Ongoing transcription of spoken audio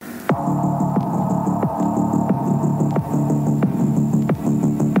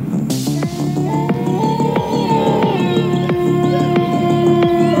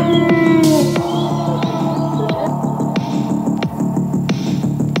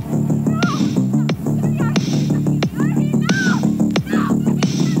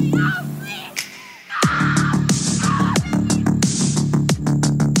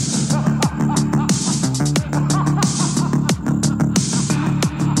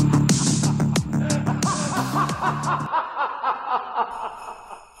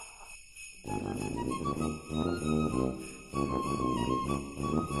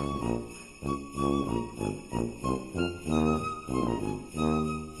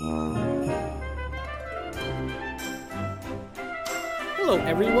Hello,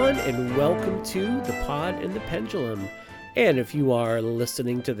 everyone, and welcome to The Pod and the Pendulum. And if you are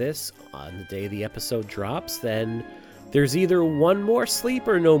listening to this on the day the episode drops, then there's either one more sleep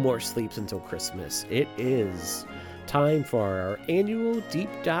or no more sleeps until Christmas. It is time for our annual deep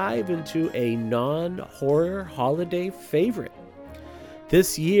dive into a non-horror holiday favorite.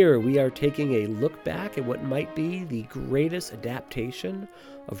 This year, we are taking a look back at what might be the greatest adaptation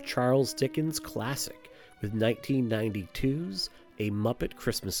of Charles Dickens' classic with 1992's A Muppet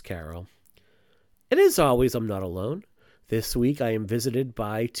Christmas Carol. And as always, I'm not alone. This week, I am visited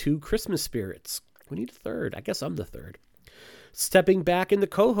by two Christmas spirits. We need a third. I guess I'm the third. Stepping back in the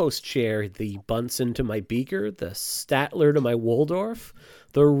co-host chair, the Bunsen to my Beaker, the Statler to my Waldorf,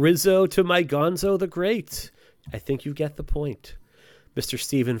 the Rizzo to my Gonzo the Great. I think you get the point. Mr.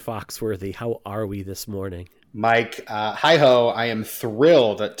 Stephen Foxworthy, how are we this morning? Mike, hi-ho, I am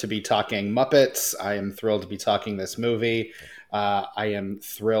thrilled to be talking Muppets. I am thrilled to be talking this movie. I am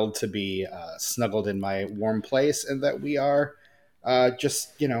thrilled to be snuggled in my warm place and that we are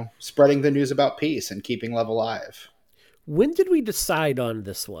just, spreading the news about peace and keeping love alive. When did we decide on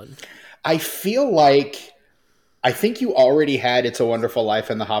this one? I think you already had It's a Wonderful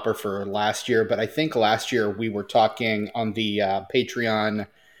Life in the hopper for last year, but I think last year we were talking on the Patreon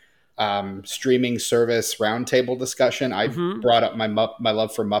streaming service roundtable discussion. I brought up my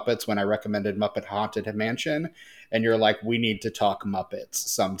love for Muppets when I recommended Muppet Haunted Mansion, and you're like, we need to talk Muppets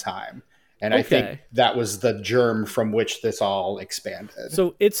sometime. And I think that was the germ from which this all expanded.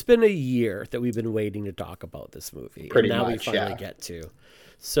 So it's been a year that we've been waiting to talk about this movie. Pretty and now much, we finally get to.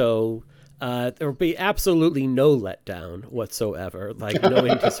 So there will be absolutely no letdown whatsoever, like no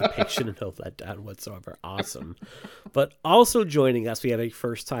anticipation and no letdown whatsoever. Awesome. But also joining us, we have a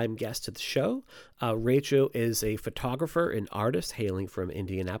first-time guest to the show. Rachel is a photographer and artist hailing from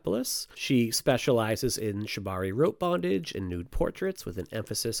Indianapolis. She specializes in shibari rope bondage and nude portraits with an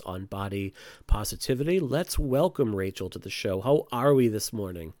emphasis on body positivity. Let's welcome Rachel to the show. How are we this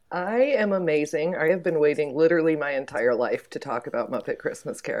morning? I am amazing. I have been waiting literally my entire life to talk about Muppet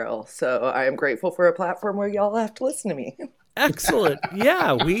Christmas Carol. So I am grateful for a platform where y'all have to listen to me. Excellent.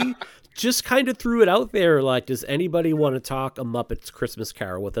 Yeah, we just kind of threw it out there. Like, does anybody want to talk a Muppets Christmas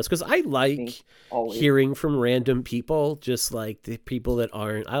Carol with us? Because I like hearing from random people, just like the people that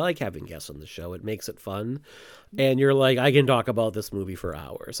aren't. I like having guests on the show. It makes it fun. And you're like, I can talk about this movie for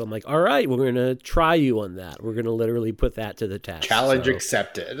hours. I'm like, all right, we're going to try you on that. We're going to literally put that to the test. Challenge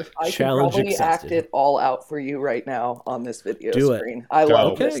accepted. I can probably act it all out for you right now on this video screen. I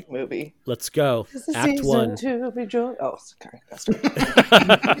love this movie. Let's go. Act one. Oh, sorry.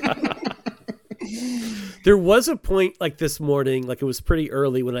 There was a point like this morning, like it was pretty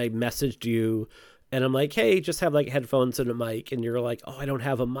early when I messaged you and I'm like, hey, just have like headphones and a mic. And you're like, oh, I don't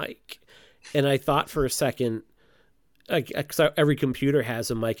have a mic. And I thought for a second, because every computer has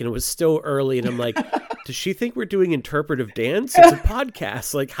a mic and it was still early. And I'm like, does she think we're doing interpretive dance? It's a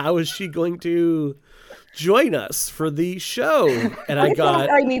podcast. Like, how is she going to join us for the show? And I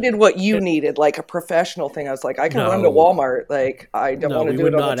needed what you needed, like a professional thing. I was like, I can run to Walmart. Like, I don't want to do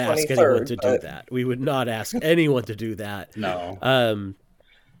it on the 23rd. We would not ask anyone to do that. We would not ask anyone to do that. No.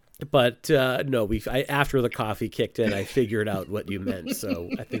 But no, after the coffee kicked in, I figured out what you meant. So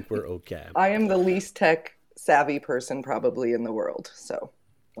I think we're okay. I am the least tech savvy person probably in the world. So,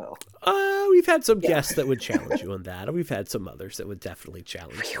 well. We've had some guests that would challenge you on that. And we've had some others that would definitely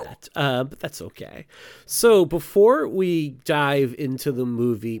challenge that. But that's okay. So before we dive into the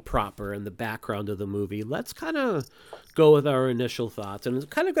movie proper and the background of the movie, let's kind of go with our initial thoughts. And it's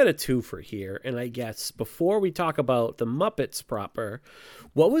kind of got a twofer here. And I guess before we talk about the Muppets proper,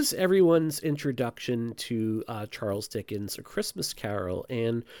 what was everyone's introduction to Charles Dickens' A Christmas Carol?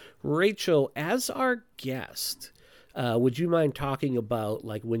 And Rachel, as our guest, would you mind talking about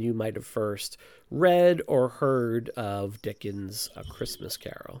like when you might have first read or heard of Dickens' A Christmas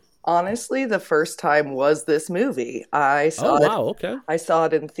Carol? Honestly, the first time was this movie. I saw it. Wow, okay. I saw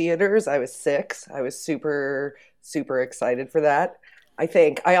it in theaters. I was 6. I was super, super excited for that.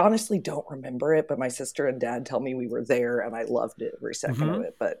 I honestly don't remember it, but my sister and dad tell me we were there and I loved it every second of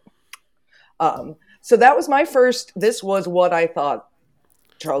it. But so that was my first. This was what I thought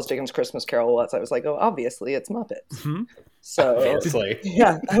Charles Dickens' Christmas Carol was. I was like, oh, obviously it's Muppets. So Obviously.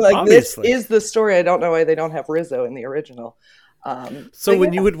 yeah, I'm like, Obviously. this is the story. I don't know why they don't have Rizzo in the original. So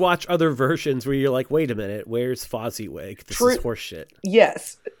when you would watch other versions where you're like, wait a minute, where's Fozziwig? This is horseshit.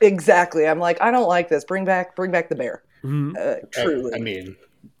 Yes, exactly. I'm like, I don't like this. Bring back the bear. Truly. I mean,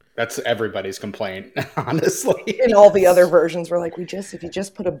 that's everybody's complaint, honestly. In all the other versions, we're like, if you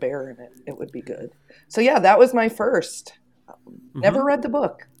just put a bear in it, it would be good. So yeah, that was my first. Never read the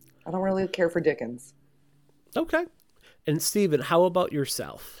book. I don't really care for Dickens. Okay. And Stephen, how about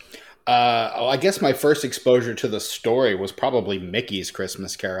yourself? I guess my first exposure to the story was probably Mickey's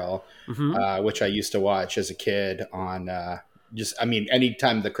Christmas Carol, which I used to watch as a kid on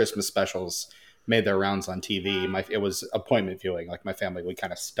anytime the Christmas specials made their rounds on TV, it was appointment viewing. Like my family would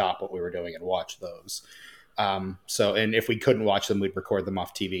kind of stop what we were doing and watch those. And if we couldn't watch them, we'd record them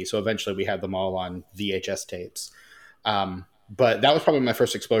off TV. So eventually we had them all on VHS tapes. But that was probably my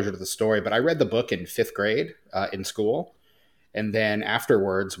first exposure to the story. But I read the book in 5th grade in school. And then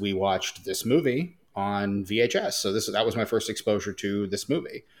afterwards, we watched this movie on VHS. So that was my first exposure to this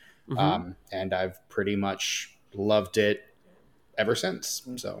movie. And I've pretty much loved it ever since.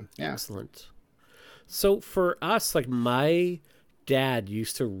 So, yeah. Excellent. So for us, like my dad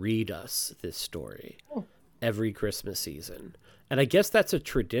used to read us this story every Christmas season. And I guess that's a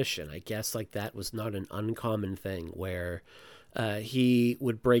tradition. I guess like that was not an uncommon thing where he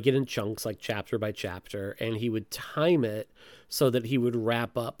would break it in chunks, like chapter by chapter, and he would time it so that he would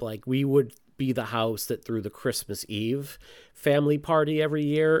wrap up. Like we would be the house that threw the Christmas Eve family party every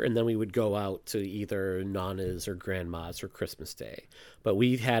year, and then we would go out to either Nana's or Grandma's for Christmas Day. But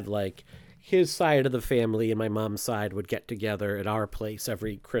we had like his side of the family and my mom's side would get together at our place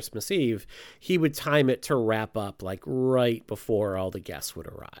every Christmas Eve. He would time it to wrap up like right before all the guests would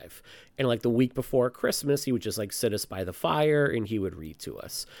arrive. And like the week before Christmas, he would just like sit us by the fire and he would read to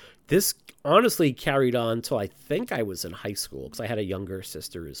us. This honestly carried on till I think I was in high school because I had a younger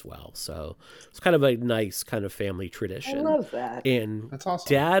sister as well. So it's kind of a nice kind of family tradition. I love that. And that's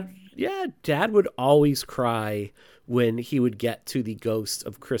awesome. Dad would always cry when he would get to the ghost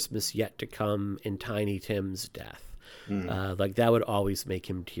of Christmas yet to come in Tiny Tim's death. Like that would always make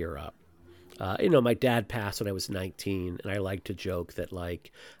him tear up. My dad passed when I was 19, and I like to joke that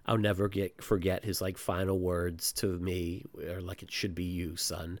like I'll never forget his like final words to me, or like it should be you,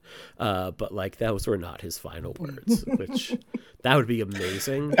 son. But like those were not his final words, which that would be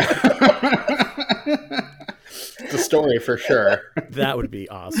amazing. The story for sure. That would be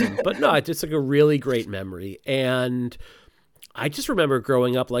awesome. But no, it's just like a really great memory. And I just remember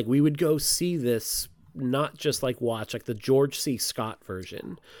growing up, like we would go see this, not just like watch, like the George C. Scott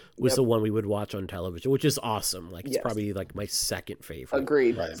version was the one we would watch on television, which is awesome. Like it's probably like my second favorite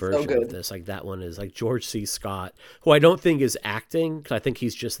version of this. Like that one is like George C. Scott, who I don't think is acting, because I think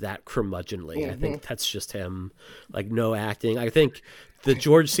he's just that curmudgeonly. I think that's just him, like no acting. I think the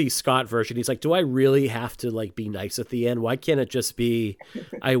George C. Scott version, he's like, do I really have to like be nice at the end? Why can't it just be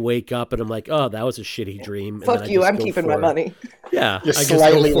I wake up and I'm like, oh, that was a shitty dream. And fuck you, I'm keeping my money. Yeah. You're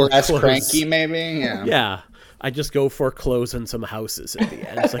slightly less cranky, maybe. Yeah. I just go for clothes and some houses at the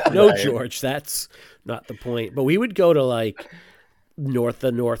end. It's like, no, George, that's not the point. But we would go to like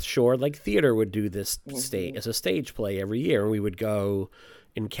the North Shore, like theater would do this state as a stage play every year. And we would go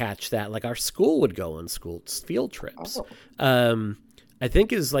and catch that. Like our school would go on school field trips. I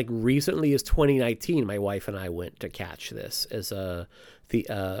think as like recently as 2019, my wife and I went to catch this as the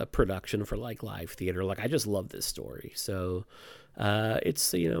production for like live theater. Like I just love this story. So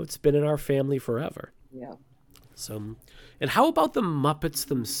it's it's been in our family forever. Yeah. So, and how about the Muppets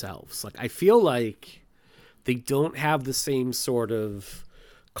themselves? Like I feel like they don't have the same sort of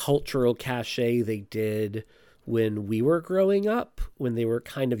cultural cachet they did when we were growing up, when they were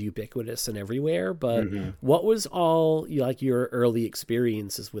kind of ubiquitous and everywhere. But what was all like your early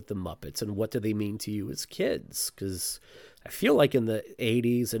experiences with the Muppets, and what do they mean to you as kids? Because I feel like in the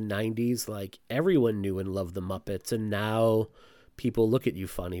 80s and 90s, like everyone knew and loved the Muppets, and now people look at you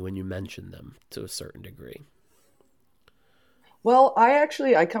funny when you mention them to a certain degree. Well,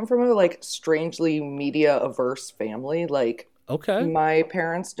 I come from a like strangely media averse family. Like, okay, my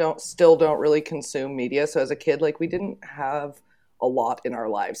parents still don't really consume media. So as a kid, like we didn't have a lot in our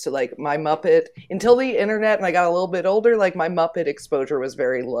lives. So like my Muppet, until the internet and I got a little bit older, like my Muppet exposure was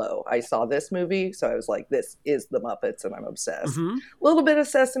very low. I saw this movie, so I was like, this is the Muppets, and I'm obsessed. A little bit of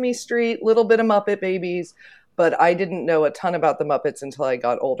Sesame Street, little bit of Muppet Babies, but I didn't know a ton about the Muppets until I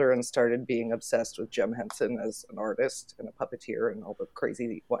got older and started being obsessed with Jim Henson as an artist and a puppeteer and all the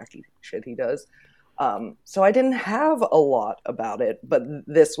crazy, wacky shit he does. So I didn't have a lot about it, but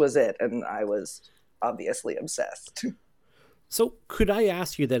this was it, and I was obviously obsessed. So could I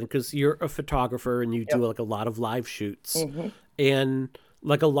ask you then, because you're a photographer and you do like a lot of live shoots, and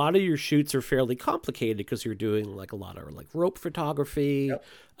like a lot of your shoots are fairly complicated because you're doing like a lot of like rope photography,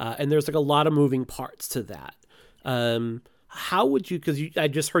 and there's like a lot of moving parts to that. How would you, because I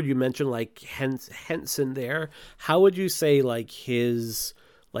just heard you mention like Henson there, how would you say like his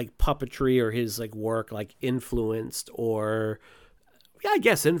like puppetry or his like work like influenced, or I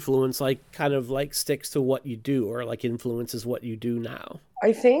guess influence like kind of like sticks to what you do, or like influences what you do now?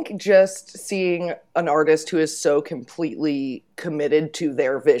 I think just seeing an artist who is so completely committed to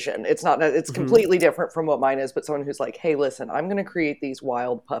their vision. It's completely different from what mine is, but someone who's like, hey, listen, I'm going to create these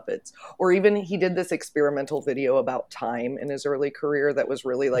wild puppets. Or even he did this experimental video about time in his early career that was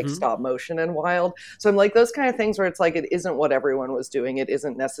really like stop motion and wild. So I'm like, those kind of things where it's like, it isn't what everyone was doing. It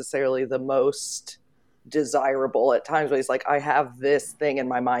isn't necessarily the most desirable at times, but he's like, I have this thing in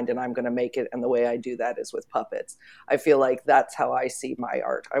my mind and I'm going to make it, and the way I do that is with puppets. I feel like that's how I see my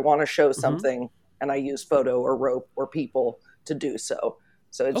art. I want to show something and I use photo or rope or people to do so.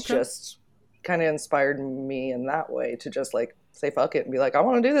 So it's just kind of inspired me in that way to just like say fuck it and be like, I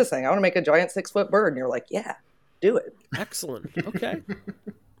want to do this thing. I want to make a giant 6-foot bird. And you're like, yeah, do it. Excellent. Okay.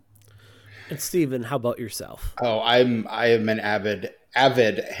 And Steven, how about yourself? Oh, I am an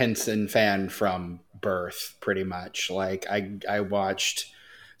avid Henson fan from birth, pretty much. Like I watched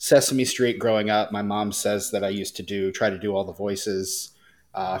Sesame Street growing up. My mom says that I used to try to do all the voices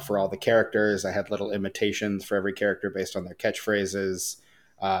for all the characters. I had little imitations for every character based on their catchphrases.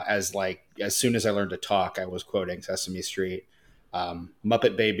 As soon as I learned to talk, I was quoting Sesame Street.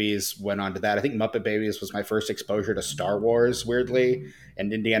 Muppet Babies went on to that. I think Muppet Babies was my first exposure to Star Wars, weirdly,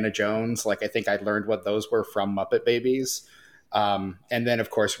 and Indiana Jones. Like I think I learned what those were from Muppet Babies. And then of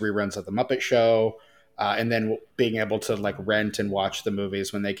course reruns of the Muppet Show, and then being able to like rent and watch the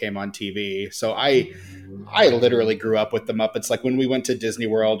movies when they came on TV. So I literally grew up with the Muppets. Like when we went to Disney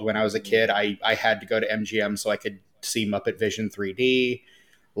World when I was a kid, I had to go to MGM so I could see Muppet Vision 3D.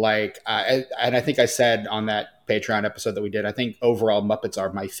 Like, and I think I said on that Patreon episode that we did, I think overall Muppets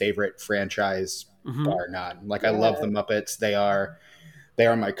are my favorite franchise, bar none. Like, I love the Muppets. They are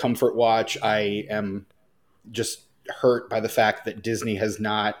my comfort watch. I am just hurt by the fact that Disney has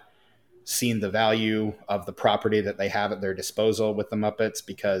not seen the value of the property that they have at their disposal with the Muppets,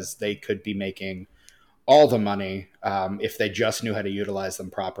 because they could be making all the money if they just knew how to utilize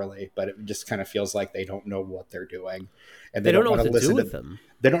them properly. But it just kind of feels like they don't know what they're doing, and they don't know what to listen to them.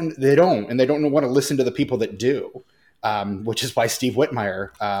 They don't want to listen to the people that do, which is why Steve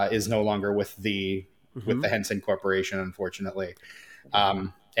Whitmire is no longer with the Henson Corporation, unfortunately.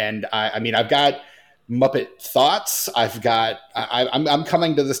 And I mean, I've got Muppet thoughts. I'm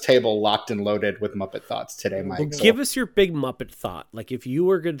coming to this table locked and loaded with Muppet thoughts today, Mike. Well, give us your big Muppet thought. Like if you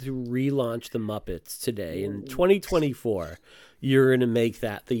were going to relaunch the Muppets today in 2024, you're going to make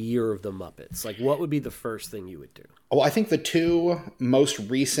that the year of the Muppets. Like what would be the first thing you would do? Well, I think the two most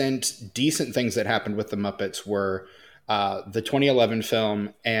recent decent things that happened with the Muppets were the 2011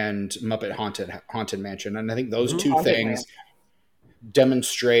 film and Muppet Haunted Mansion. And I think those two things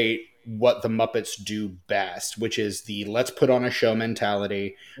demonstrate what the Muppets do best, which is the let's put on a show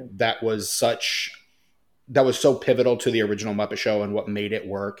mentality that was so pivotal to the original Muppet Show and what made it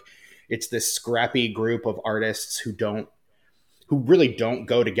work. It's this scrappy group of artists who really don't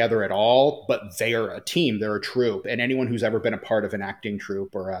go together at all, but they are a team, they're a troupe. And anyone who's ever been a part of an acting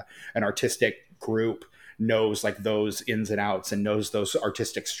troupe or an artistic group knows like those ins and outs and knows those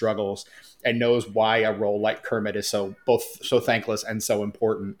artistic struggles and knows why a role like Kermit is so thankless and so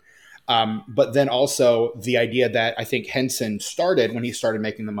important. But then also the idea that I think Henson started when he started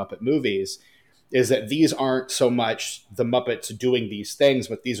making the Muppet movies is that these aren't so much the Muppets doing these things,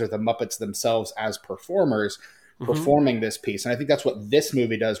 but these are the Muppets themselves as performers performing this piece. And I think that's what this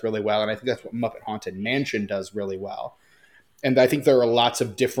movie does really well. And I think that's what Muppet Haunted Mansion does really well. And I think there are lots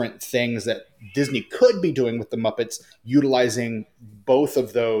of different things that Disney could be doing with the Muppets, utilizing both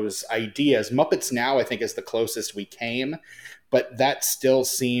of those ideas. Muppets Now, I think, is the closest we came, but that still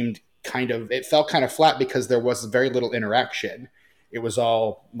seemed it felt kind of flat because there was very little interaction. It was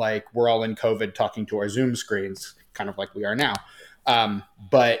all like, we're all in COVID talking to our Zoom screens, kind of like we are now.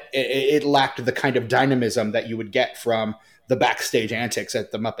 But it lacked the kind of dynamism that you would get from the backstage antics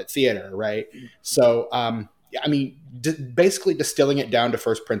at the Muppet Theater, right? So, I mean, basically distilling it down to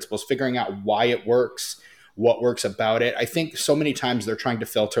first principles, figuring out why it works, what works about it. I think so many times they're trying to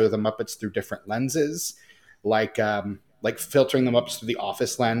filter the Muppets through different lenses, like filtering the Muppets through the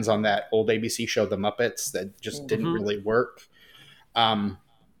Office lens on that old ABC show, The Muppets, that just didn't really work.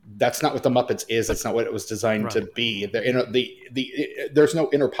 That's not what the Muppets is. That's not what it was designed to be. There's no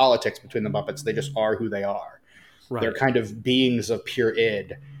inner politics between the Muppets. They just are who they are. Right. They're kind of beings of pure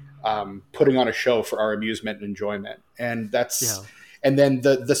id, putting on a show for our amusement and enjoyment. And and then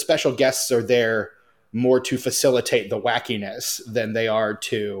the special guests are there more to facilitate the wackiness than they are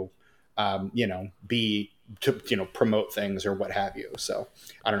to, promote things or what have you. So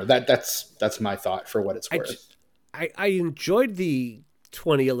I don't know. That's my thought for what it's worth. I enjoyed the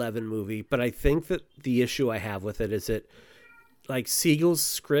 2011 movie, but I think that the issue I have with it is that, like, Siegel's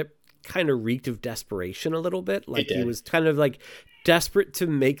script kind of reeked of desperation a little bit. Like, he was kind of like desperate to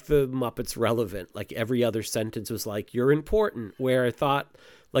make the Muppets relevant. Like, every other sentence was like, "You're important," where I thought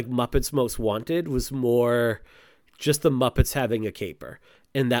like Muppets Most Wanted was more just the Muppets having a caper.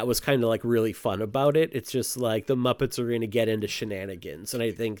 And that was kind of like really fun about it. It's just like the Muppets are going to get into shenanigans. And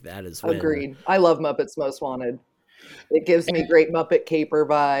I think that is when... Agreed. I love Muppets Most Wanted. It gives me great Muppet caper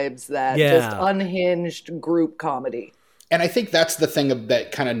vibes, that just unhinged group comedy. And I think that's the thing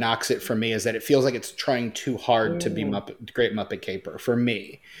that kind of knocks it for me, is that it feels like it's trying too hard to be Great Muppet Caper for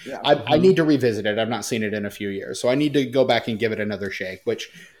me. Yeah. I need to revisit it. I've not seen it in a few years. So I need to go back and give it another shake, which...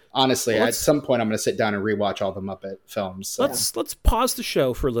 Honestly, at some point, I'm going to sit down and rewatch all the Muppet films. So. Let's pause the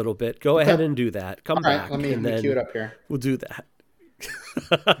show for a little bit. Go ahead and do that. Come back. Let me cue it up here. We'll do that.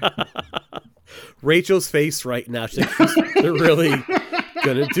 Rachel's face right now. They're really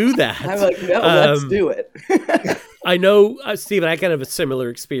going to do that. I'm like, no, let's do it. I know, Steven, I kind of have a similar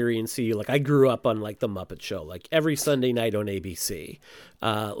experience to you. Like, I grew up on, like, the Muppet Show, like, every Sunday night on ABC,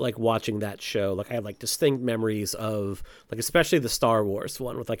 like, watching that show. Like, I have, like, distinct memories of, like, especially the Star Wars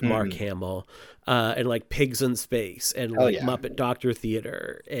one with, like, Mark Hamill, and, like, Pigs in Space, and, like, Muppet Doctor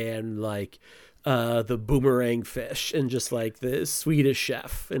Theater, and, like, the Boomerang Fish, and just, like, the Swedish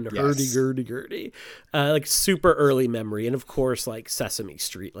Chef, and Hurdy-Gurdy-Gurdy. Like, super early memory. And, of course, like, Sesame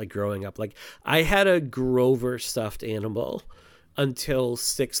Street, like, growing up. Like, I had a Grover stuffed animal until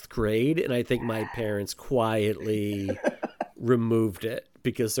 6th grade, and I think my parents quietly removed it,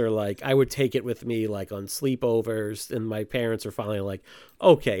 because they're like, I would take it with me, like, on sleepovers, and my parents are finally like,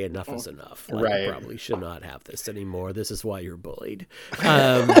 okay, enough is enough. Like, you probably should not have this anymore. This is why you're bullied.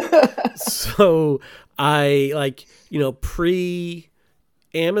 So I, like, pre-Amazon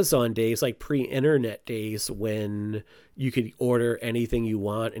days, like pre-internet days, when you could order anything you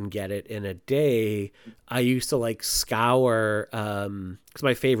want and get it in a day, I used to, like, scour, because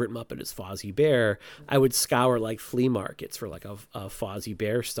my favorite Muppet is Fozzie Bear. I would scour, like, flea markets for, like, a Fozzie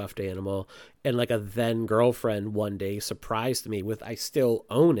Bear stuffed animal. And, like, a then girlfriend one day surprised me with, I still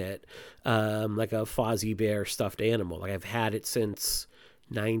own it, like a Fozzie Bear stuffed animal. Like, I've had it since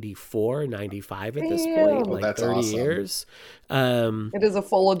 94, 95 at this point, like, that's 30 awesome. Years. It is a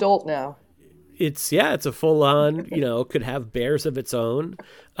full adult now. It's a full on, could have bears of its own.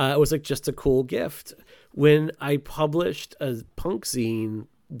 It was, like, just a cool gift. When I published a punk zine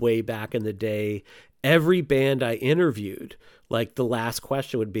way back in the day, every band I interviewed, like, the last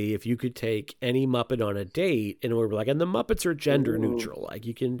question would be if you could take any Muppet on a date, and we were like, and the Muppets are gender neutral. Like,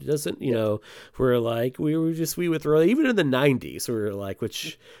 you can, we're like, we would throw, even in the 90s, we were like,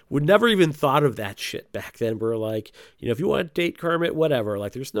 which would never even thought of that shit back then. We're like, if you want to date Kermit, whatever,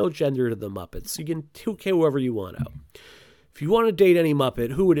 like, there's no gender to the Muppets. You can take whoever you want out. If you want to date any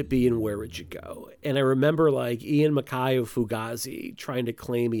Muppet, who would it be and where would you go? And I remember, like, Ian MacKaye of Fugazi trying to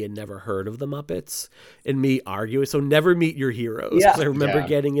claim he had never heard of the Muppets, and me arguing. So never meet your heroes. Yeah. I remember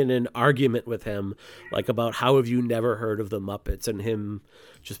getting in an argument with him, like, about how have you never heard of the Muppets, and him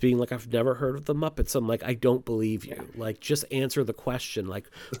just being like, I've never heard of the Muppets. I'm like, I don't believe you. Like, just answer the question. Like,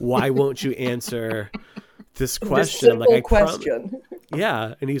 why won't you answer this question? I'm like, I question.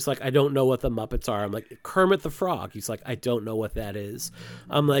 Yeah. And he's like, I don't know what the Muppets are. I'm like, Kermit the Frog. He's like, I don't know what that is.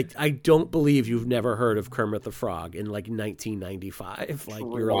 I'm like, I don't believe you've never heard of Kermit the Frog in, like, 1995. Like,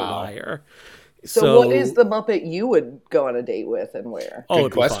 you're a liar. So what is the Muppet you would go on a date with, and where? Oh,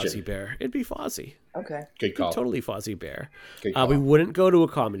 it'd be Fozzie Bear. It'd be Fozzie. Okay. Good call. Totally Fozzie Bear. We wouldn't go to a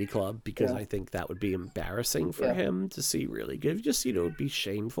comedy club because I think that would be embarrassing for him to see really good. Just, it would be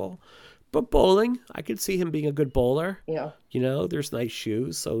shameful. But bowling, I could see him being a good bowler. Yeah. There's nice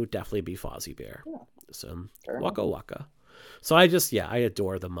shoes, so definitely be Fozzie Bear. Yeah. So, Waka Waka. So I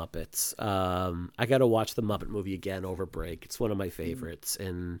adore the Muppets. I got to watch the Muppet movie again over break. It's one of my favorites.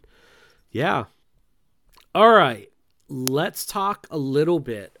 And yeah. All right. let's talk a little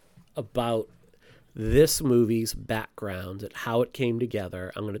bit about this movie's background and how it came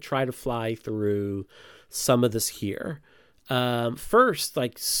together. I'm going to try to fly through some of this here. First,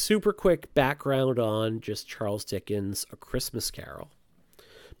 like super quick background on just Charles Dickens' A Christmas Carol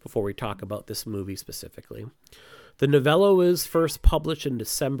before we talk about this movie specifically. The novella was first published in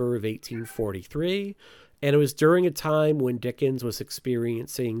December of 1843, and it was during a time when Dickens was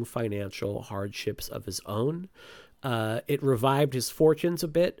experiencing financial hardships of his own. It revived his fortunes a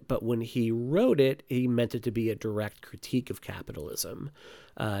bit, but when he wrote it, he meant it to be a direct critique of capitalism.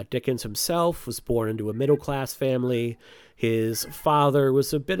 Dickens himself was born into a middle-class family. His father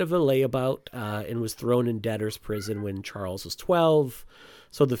was a bit of a layabout and was thrown in debtor's prison when Charles was 12.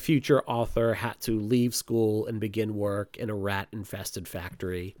 So the future author had to leave school and begin work in a rat-infested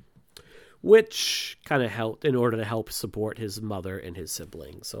factory, which kind of helped in order to help support his mother and his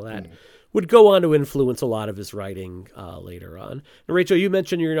siblings. So that would go on to influence a lot of his writing later on. And Rachel, you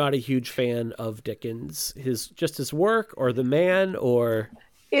mentioned you're not a huge fan of Dickens. His work or the man or...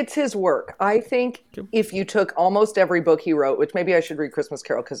 It's his work. I think if you took almost every book he wrote, which maybe I should read Christmas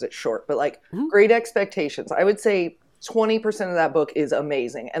Carol because it's short, but like Great Expectations, I would say 20% of that book is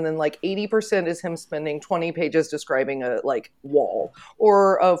amazing. And then like 80% is him spending 20 pages describing a like wall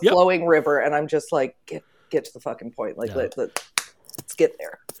or a flowing river. And I'm just like, get to the fucking point. Like, let's get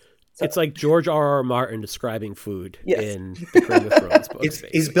there. So. It's like George R.R. Martin describing food in the Game of Thrones books.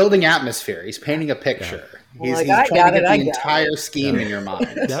 He's building atmosphere. He's painting a picture. Yeah. He's trying to get the entire scheme in your mind.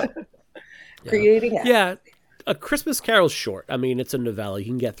 Creating atmosphere. Yeah. A Christmas Carol's short. I mean, it's a novella. You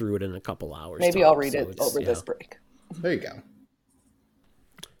can get through it in a couple hours. Maybe I'll read it over this break. There you go.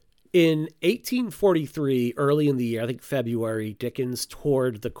 In 1843, early in the year, I think February, Dickens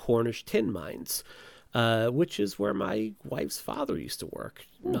toured the Cornish tin mines, which is where my wife's father used to work.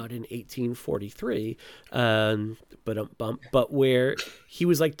 Not in 1843, but where he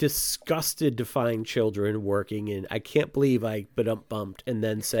was like disgusted to find children working in. I can't believe I bumped and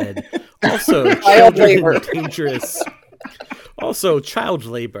then said also child labor, dangerous. Also child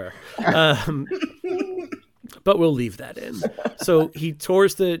labor. But we'll leave that in. So he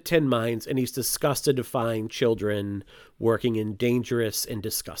tours the tin mines and he's disgusted to find children working in dangerous and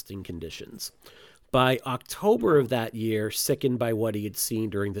disgusting conditions. By October of that year, sickened by what he had seen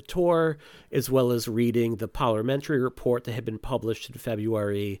during the tour, as well as reading the parliamentary report that had been published in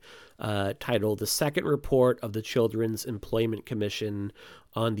February, titled The Second Report of the Children's Employment Commission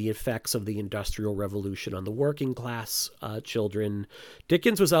on the Effects of the Industrial Revolution on the Working Class Children,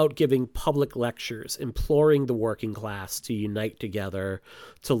 Dickens was out giving public lectures, imploring the working class to unite together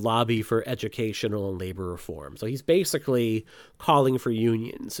to lobby for educational and labor reform. So he's basically calling for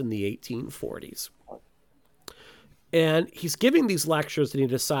unions in the 1840s. And he's giving these lectures and he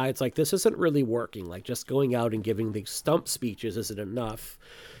decides, like, this isn't really working. Like, just going out and giving these stump speeches isn't enough.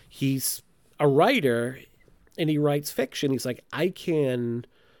 He's a writer and he writes fiction. He's like, I can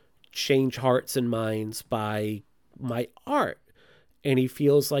change hearts and minds by my art. And he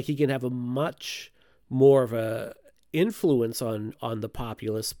feels like he can have a much more of a influence on the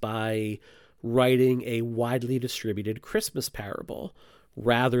populace by writing a widely distributed Christmas parable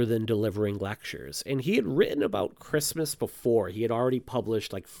rather than delivering lectures. And he had written about Christmas before. He had already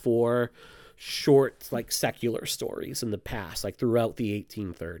published like 4 short, like secular stories in the past, like throughout the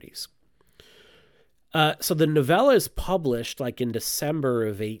 1830s. So the novella is published like in December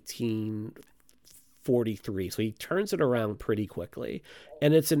of 1843. So he turns it around pretty quickly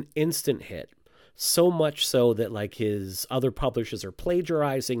and it's an instant hit. So much so that like his other publishers are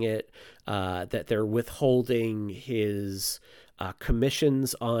plagiarizing it, that they're withholding his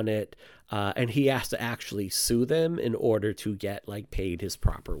commissions on it, and he has to actually sue them in order to get like paid his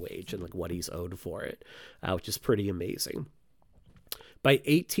proper wage and like what he's owed for it, which is pretty amazing. By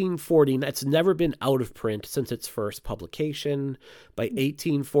 1849, it's never been out of print since its first publication. By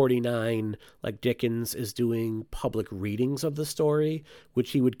 1849, like Dickens is doing public readings of the story,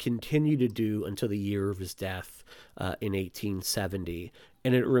 which he would continue to do until the year of his death in 1870.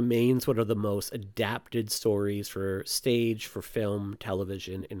 And it remains one of the most adapted stories for stage, for film,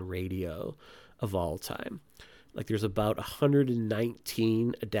 television, and radio of all time. Like there's about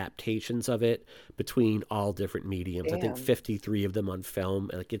 119 adaptations of it between all different mediums. Damn. I think 53 of them on film.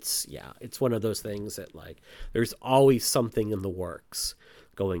 Like it's one of those things that like there's always something in the works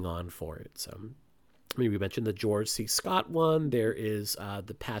going on for it. So I mean, we mentioned the George C. Scott one. There is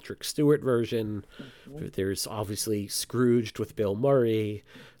the Patrick Stewart version. Mm-hmm. There's obviously Scrooged with Bill Murray.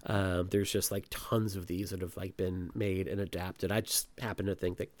 There's just like tons of these that have like been made and adapted. I just happen to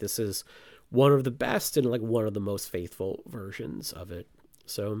think that this is one of the best and like one of the most faithful versions of it.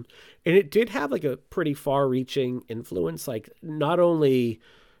 So, and it did have like a pretty far-reaching influence, like not only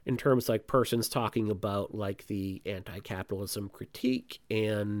in terms like persons talking about like the anti-capitalism critique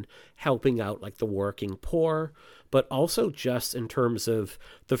and helping out like the working poor, but also just in terms of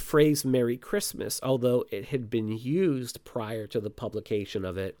the phrase Merry Christmas, although it had been used prior to the publication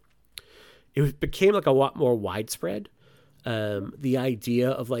of it, it became like a lot more widespread. The idea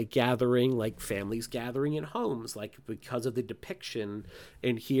of like gathering, like families gathering in homes, like because of the depiction,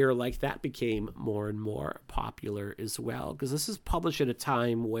 and here like that became more and more popular as well, because this is published at a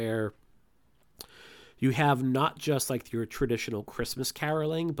time where you have not just like your traditional Christmas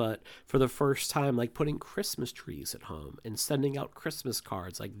caroling, but for the first time, like putting Christmas trees at home and sending out Christmas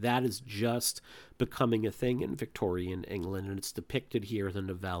cards. Like that is just becoming a thing in Victorian England, and it's depicted here in the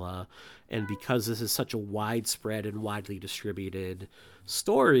novella. And because this is such a widespread and widely distributed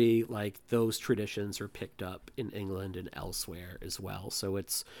story, like those traditions are picked up in England and elsewhere as well. So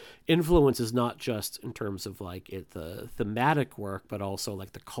its influence is not just in terms of like the thematic work, but also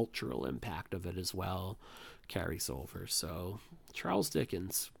like the cultural impact of it as well carries over. So Charles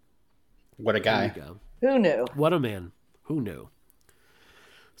Dickens, what a guy. Who knew? What a man. Who knew?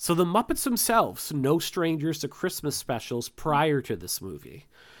 So the Muppets themselves, no strangers to Christmas specials prior to this movie.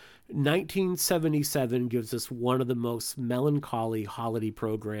 1977 gives us one of the most melancholy holiday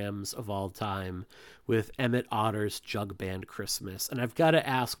programs of all time with Emmett Otter's Jug Band Christmas. And I've got to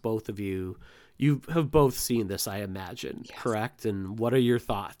ask both of you, you have both seen this, I imagine, yes, correct? And what are your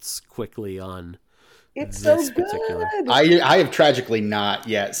thoughts quickly on it's this so good. particular? I have tragically not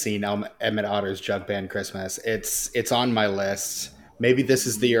yet seen Emmett Otter's Jug Band Christmas. It's on my list. Maybe this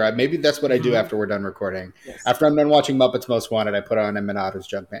is the year. Maybe that's what I do after we're done recording. Yes. After I'm done watching Muppets Most Wanted, I put on Emmett Otter's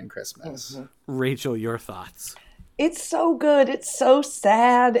Jug Band Christmas. Mm-hmm. Rachel, your thoughts? It's so good. It's so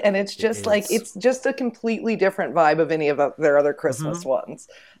sad. And it's just it's just a completely different vibe of any of their other Christmas ones.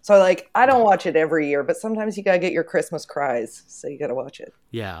 So like, I don't watch it every year, but sometimes you got to get your Christmas cries. So you got to watch it.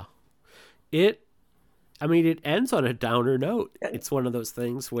 Yeah. It ends on a downer note. It's one of those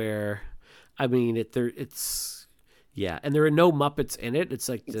things where, it's... Yeah, and there are no Muppets in it. It's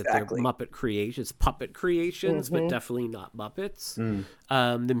like they're Muppet creations, puppet creations, but definitely not Muppets.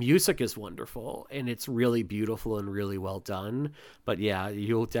 The music is wonderful, and it's really beautiful and really well done. But yeah,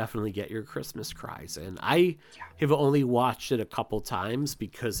 you'll definitely get your Christmas cries. And I have only watched it a couple times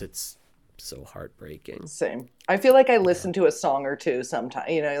because it's so heartbreaking. Same. I feel like I listen to a song or two sometimes.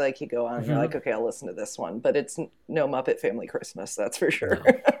 You know, like you go on and you're like, okay, I'll listen to this one. But it's no Muppet Family Christmas, that's for sure.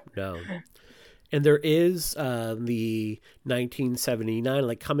 No. And there is the 1979,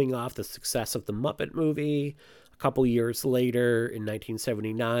 like coming off the success of the Muppet movie. A couple years later, in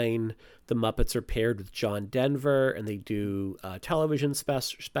 1979, the Muppets are paired with John Denver, and they do a television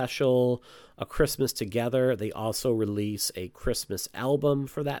special, A Christmas Together. They also release a Christmas album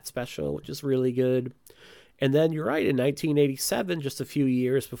for that special, which is really good. And then you're right, in 1987, just a few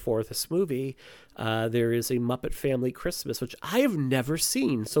years before this movie, there is a Muppet Family Christmas, which I have never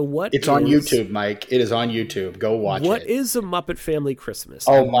seen. So It's on YouTube, Mike. It is on YouTube. Go watch it. What is a Muppet Family Christmas?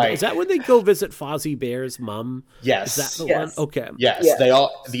 Oh, Mike. Is that when they go visit Fozzie Bear's mom? Yes. Is that the one? Okay. Yes.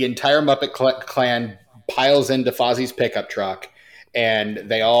 The entire Muppet clan piles into Fozzie's pickup truck, and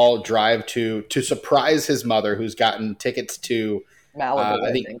they all drive to surprise his mother, who's gotten tickets to Malibu,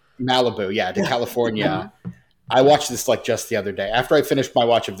 I think Malibu, to California. I watched this like just the other day. After I finished my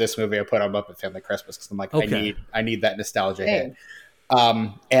watch of this movie, I put on Muppet Family Christmas because I'm like, I need that nostalgia hit.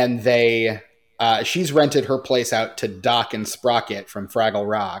 And she's rented her place out to Doc and Sprocket from Fraggle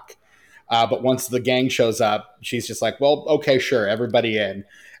Rock. But once the gang shows up, she's just like, well, okay, sure, everybody in.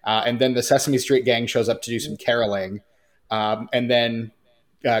 And then the Sesame Street gang shows up to do some caroling. And then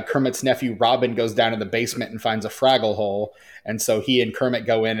Kermit's nephew Robin goes down in the basement and finds a Fraggle hole, and so he and Kermit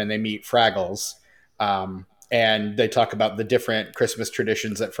go in and they meet Fraggles, and they talk about the different Christmas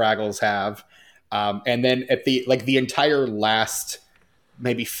traditions that Fraggles have, and then at the entire last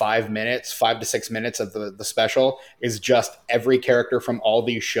maybe 5 to 6 minutes of the special is just every character from all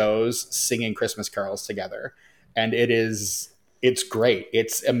these shows singing Christmas carols together, and it's great,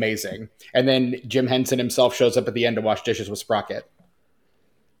 it's amazing. And then Jim Henson himself shows up at the end to wash dishes with Sprocket.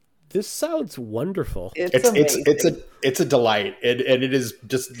 This sounds wonderful. It's a delight. And it is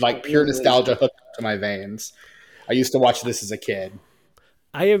just like pure nostalgia hooked to my veins. I used to watch this as a kid.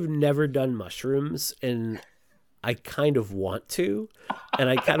 I have never done mushrooms, and I kind of want to, and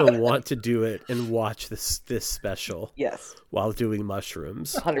I kind of want to do it and watch this special. Yes. While doing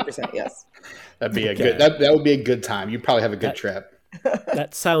mushrooms. 100% yes. That'd be that would be a good time. You'd probably have a good trip.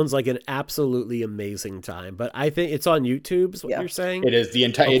 That sounds like an absolutely amazing time. But I think it's on YouTube, is what you're saying? It is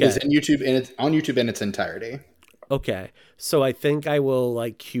it is in YouTube, and it's on YouTube in its entirety. Okay, so I think I will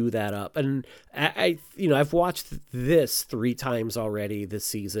like cue that up, and I've watched this 3 times already this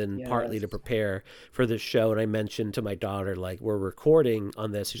season, partly Yes. to prepare for this show. And I mentioned to my daughter like we're recording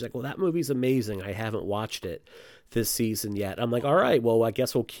on this. She's like, "Well, that movie's amazing. I haven't watched it this season yet." I'm like, "All right, well, I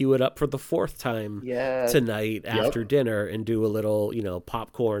guess we'll cue it up for the 4th time Yes. tonight after Yep. dinner and do a little,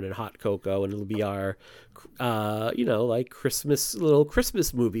 popcorn and hot cocoa, and it'll be our, like little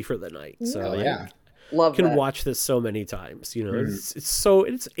Christmas movie for the night." Hell So Yeah. I yeah. Love can that. watch this so many times. Mhm.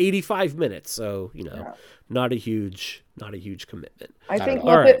 It's 85 minutes, so Yeah. not a huge commitment. I Not at think all.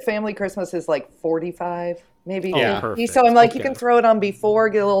 All Muppet right. Family Christmas is like 45, maybe Oh, Yeah, 50. So I'm perfect. like, you can Okay. throw it on before,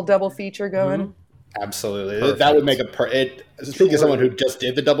 get a little double feature going. absolutely. That would make Perfect. it. Speaking of someone who True. just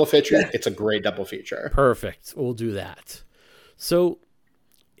did the double feature, it's a great double feature. Perfect. We'll do that. So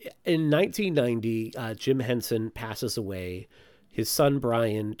in 1990, Jim Henson passes away. His son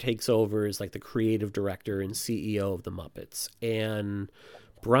Brian takes over as like the creative director and CEO of the Muppets, and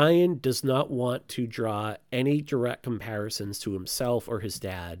Brian does not want to draw any direct comparisons to himself or his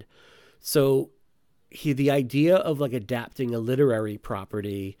dad. So the idea of like adapting a literary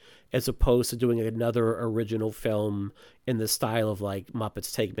property as opposed to doing another original film in the style of like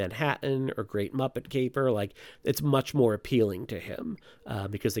Muppets Take Manhattan or Great Muppet Caper, like it's much more appealing to him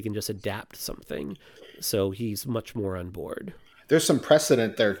because they can just adapt something. So he's much more on board. There's some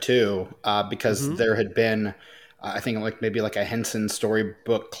precedent there too, because Mm-hmm. there had been, I think, like maybe like a Henson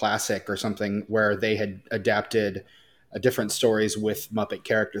storybook classic or something where they had adapted different stories with Muppet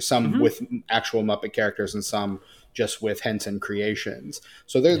characters, some Mm-hmm. with actual Muppet characters and some just with Henson creations.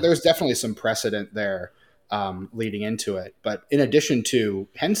 So Yeah. there's definitely some precedent there leading into it. But in addition to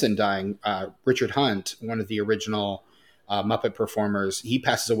Henson dying, Richard Hunt, one of the original Muppet performers, he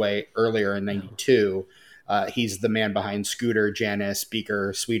passes away earlier in Yeah. '92. He's the man behind Scooter, Janice,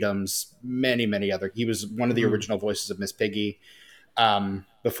 Beaker, Sweetums, many, many other. He was one of the Mm-hmm. original voices of Miss Piggy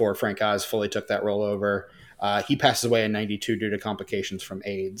before Frank Oz fully took that role over. He passes away in '92 due to complications from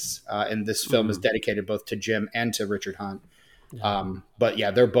AIDS. And this film is Mm. dedicated both to Jim and to Richard Hunt. Yeah. But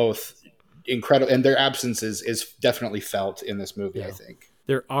yeah, they're both incredible, and their absence is definitely felt in this movie, I Yeah. think.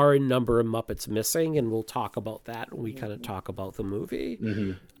 There are a number of Muppets missing, and we'll talk about that when we kind of Mhm. talk about the movie.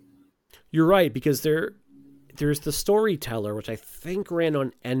 Hmm. You're right, because there's the Storyteller, which I think ran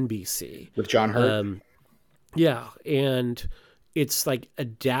on NBC. With John Hurt. Yeah, and it's like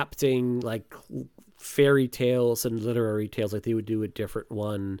adapting like fairy tales and literary tales like they would do a different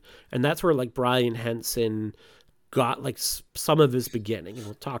one. And that's where like Brian Henson got like some of his beginning, and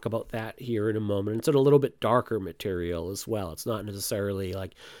we'll talk about that here in a moment. It's in a little bit darker material as well. It's not necessarily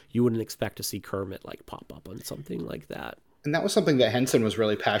like you wouldn't expect to see Kermit like pop up on something like that. And that was something that Henson was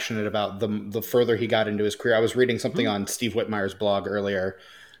really passionate about. The further he got into his career, I was reading something Mm-hmm. on Steve Whitmire's blog earlier,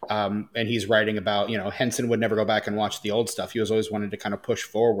 and he's writing about Henson would never go back and watch the old stuff. He was always wanted to kind of push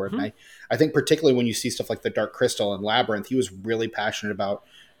forward, and Mm-hmm. I think particularly when you see stuff like the Dark Crystal and Labyrinth, he was really passionate about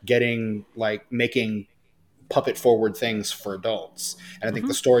getting like making puppet forward things for adults, and I think Mm-hmm.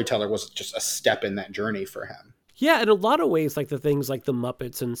 the Storyteller was just a step in that journey for him. Yeah, in a lot of ways, like the things like the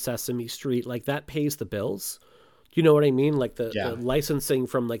Muppets and Sesame Street, like that pays the bills. You know what I mean? Like the Yeah. licensing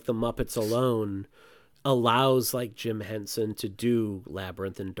from like the Muppets alone allows like Jim Henson to do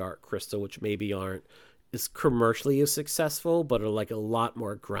Labyrinth and Dark Crystal, which maybe aren't as commercially as successful, but are like a lot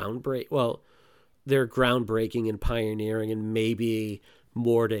more groundbreak. Well, they're groundbreaking and pioneering, and maybe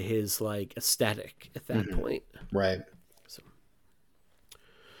more to his like aesthetic at that Hmm. point. Right. So,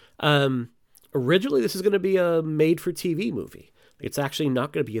 um, originally this is going to be a made-for-TV movie. It's actually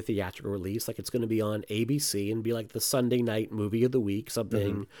not going to be a theatrical release. Like it's going to be on ABC and be like the Sunday night movie of the week,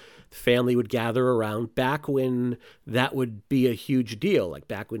 something the family would gather around. Back when that would be a huge deal, like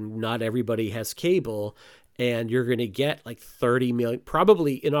back when not everybody has cable, and you're going to get like 30 million.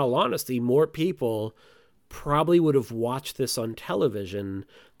 Probably, in all honesty, more people probably would have watched this on television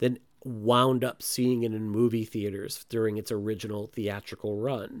than wound up seeing it in movie theaters during its original theatrical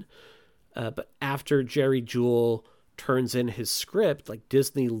run. But after Jerry Jewell turns in his script, like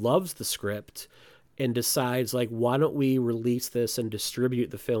Disney loves the script and decides like, why don't we release this and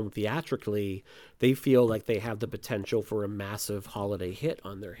distribute the film theatrically? They feel like they have the potential for a massive holiday hit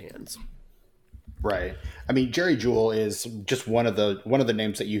on their hands. Right. I mean, Jerry Jewell is just one of the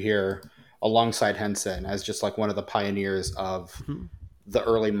names that you hear alongside Henson as just like one of the pioneers of Mm-hmm. the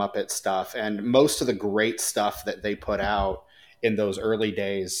early Muppet stuff. And most of the great stuff that they put out in those early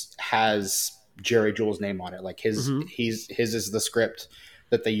days has Jerry Jewell's name on it. Like Mm-hmm. his is the script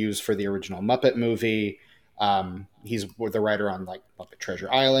that they use for the original Muppet movie. He's the writer on like Muppet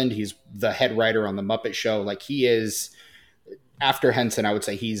Treasure Island. He's the head writer on the Muppet Show. Like he is, after Henson, I would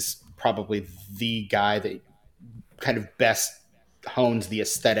say he's probably the guy that kind of best hones the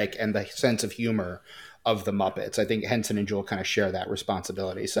aesthetic and the sense of humor of the Muppets. I think Henson and Jewell kind of share that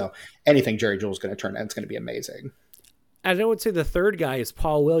responsibility. So anything Jerry Jewell's going to turn out, it's going to be amazing. And I would say the third guy is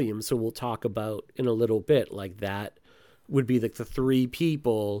Paul Williams, who we'll talk about in a little bit. Like that would be like the three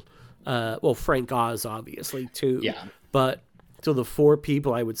people. Well, Frank Oz, obviously, too. Yeah. But so the four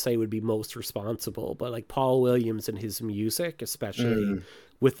people I would say would be most responsible. But like Paul Williams and his music, especially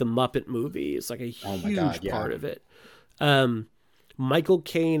with the Muppet movie, is like a huge part of it. Michael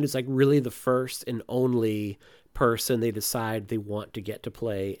Caine is like really the first and only person they decide they want to get to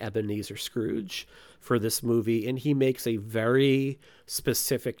play Ebenezer Scrooge for this movie, and he makes a very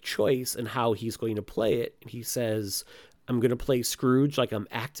specific choice in how he's going to play it. He says, I'm going to play Scrooge like I'm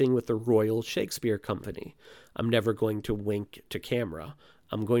acting with the Royal Shakespeare Company. I'm never going to wink to camera.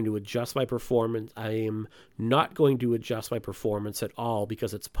 I'm going to adjust my performance. I am not going to adjust my performance at all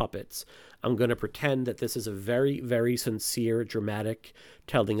because it's puppets. I'm going to pretend that this is a very, very sincere, dramatic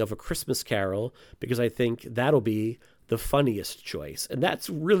telling of A Christmas Carol because I think that'll be the funniest choice. And that's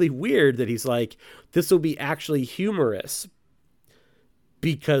really weird that he's like, this will be actually humorous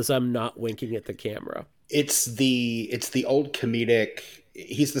because I'm not winking at the camera. It's the old comedic.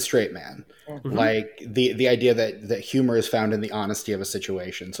 He's the straight man. Like the idea that humor is found in the honesty of a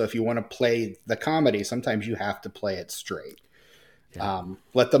situation. So if you want to play the comedy, sometimes you have to play it straight. Yeah.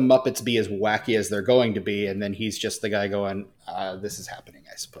 Let the Muppets be as wacky as they're going to be, and then he's just the guy going, this is happening,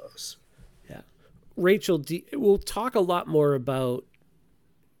 I suppose. Yeah. Rachel, we'll talk a lot more about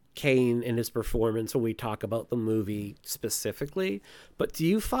Caine and his performance when we talk about the movie specifically, but do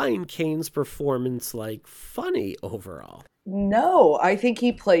you find Caine's performance like funny overall? No, I think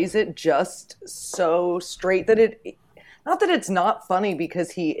he plays it just so straight that not that it's not funny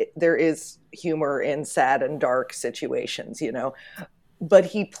because there is humor in sad and dark situations, but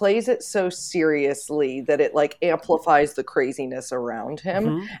he plays it so seriously that it like amplifies the craziness around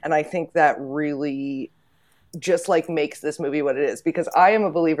him. And I think that really just like makes this movie what it is, because I am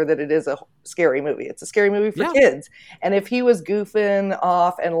a believer that it is a scary movie. It's a scary movie for kids. And if he was goofing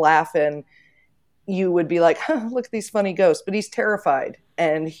off and laughing, you would be like, look at these funny ghosts, but he's terrified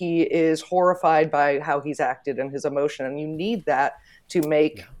and he is horrified by how he's acted and his emotion. And you need that to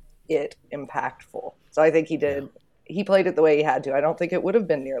make it impactful. So I think he played it the way he had to. I don't think it would have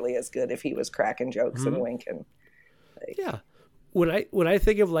been nearly as good if he was cracking jokes and winking. When I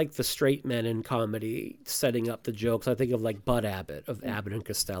think of like the straight men in comedy setting up the jokes, I think of like Bud Abbott of Abbott and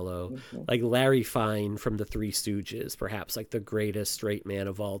Costello, like Larry Fine from the Three Stooges, perhaps like the greatest straight man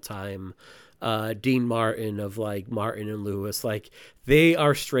of all time. Dean Martin of like Martin and Lewis, like they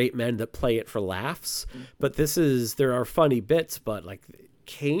are straight men that play it for laughs. But there are funny bits, but like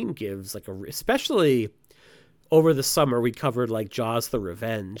Caine gives like especially over the summer we covered like Jaws the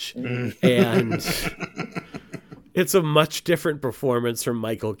Revenge, and it's a much different performance from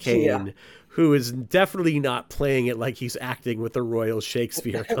Michael Caine, who is definitely not playing it like he's acting with the Royal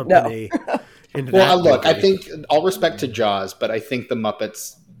Shakespeare Company. Well, look, I think all respect to Jaws, but I think the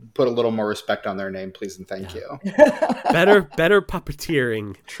Muppets put a little more respect on their name, please and thank you. Better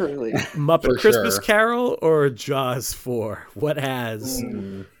puppeteering. Truly. Muppet Christmas Carol or Jaws 4? What has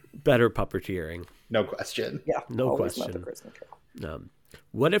better puppeteering? No question. Yeah, no question. Muppet Christmas Carol.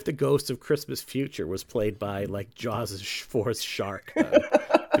 What if the Ghost of Christmas Future was played by like Jaws' fourth shark?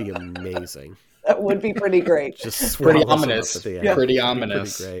 That'd be amazing. That would be pretty great. Just pretty ominous. Pretty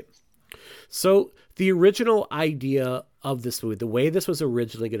ominous. Pretty great. So the original idea of this movie, the way this was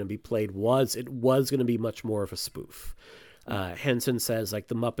originally going to be played was going to be much more of a spoof. Henson says like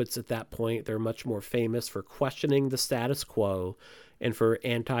the Muppets at that point, they're much more famous for questioning the status quo and for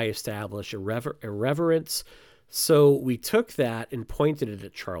anti-established irreverence. So we took that and pointed it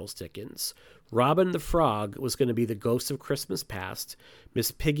at Charles Dickens. Robin the Frog was going to be the ghost of Christmas past.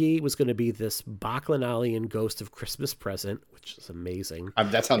 Miss Piggy was going to be this Bacchanalian ghost of Christmas present, which is amazing.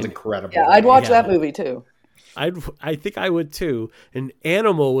 That sounds incredible. Yeah, I'd watch that movie too. I think I would too. An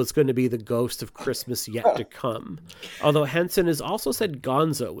Animal was going to be the ghost of Christmas yet to come. Although Henson has also said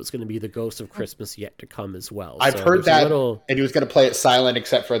Gonzo was going to be the ghost of Christmas yet to come as well. I've heard that, and he was going to play it silent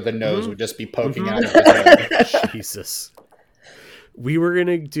except for the nose would just be poking out of his head. Jesus. We were going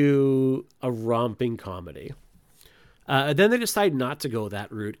to do a romping comedy. Then they decide not to go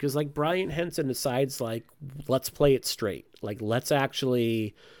that route because like Brian Henson decides like, let's play it straight. Like, let's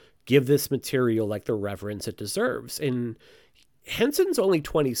actually give this material like the reverence it deserves. And Henson's only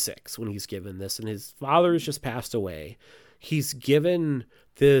 26 when he's given this, and his father's just passed away. He's given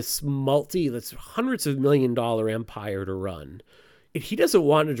this that's hundreds of $1 million empire to run. And he doesn't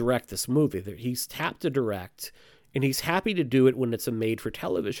want to direct this movie. He's tapped to direct, And he's happy to do it when it's a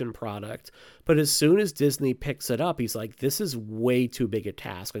made-for-television product. But as soon as Disney picks it up, he's like, this is way too big a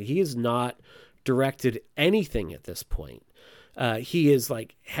task. Like, he has not directed anything at this point. He is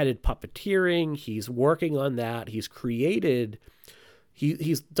like headed puppeteering. He's working on that. He's created...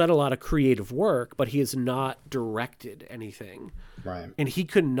 He's done a lot of creative work, but he has not directed anything. Right. And he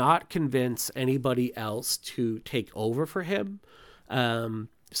could not convince anybody else to take over for him.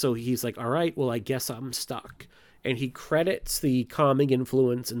 So he's like, all right, well, I guess I'm stuck. And he credits the calming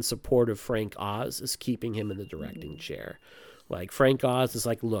influence and support of Frank Oz as keeping him in the directing chair. Like, Frank Oz is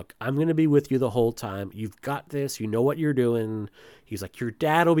like, look, I'm going to be with you the whole time. You've got this. You know what you're doing. He's like, your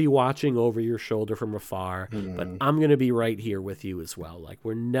dad will be watching over your shoulder from afar, but I'm going to be right here with you as well. Like,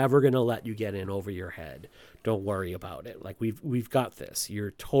 we're never going to let you get in over your head. Don't worry about it. Like, we've got this.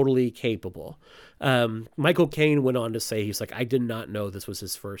 You're totally capable. Michael Caine went on to say, he's like, I did not know this was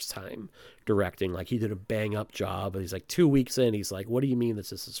his first time directing. Like, he did a bang up job. And he's like, 2 weeks in, he's like, what do you mean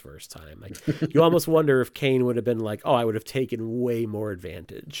this is his first time? Like, you almost wonder if Caine would have been like, oh, I would have taken way more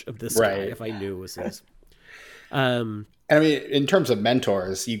advantage of this guy if I knew it was his. I mean, in terms of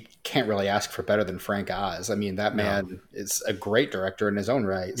mentors, you can't really ask for better than Frank Oz. I mean, that man is a great director in his own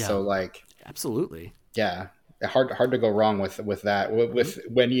right. Yeah. So, like, absolutely, yeah, hard to go wrong with that. With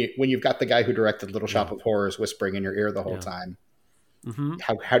when you've got the guy who directed Little Shop of Horrors whispering in your ear the whole time,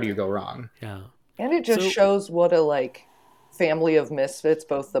 how do you go wrong? Yeah, and it just shows what a family of misfits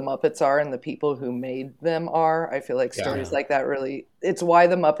both the Muppets are and the people who made them are. I feel like stories like that really, it's why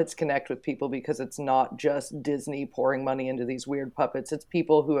the Muppets connect with people, because it's not just Disney pouring money into these weird puppets. It's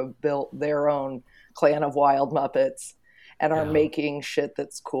people who have built their own clan of wild Muppets and are making shit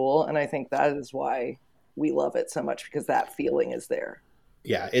that's cool. And I think that is why we love it so much, because that feeling is there.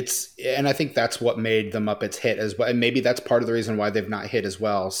 Yeah, and I think that's what made the Muppets hit as well. And maybe that's part of the reason why they've not hit as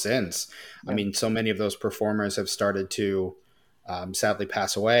well since. Yeah. I mean, so many of those performers have started to sadly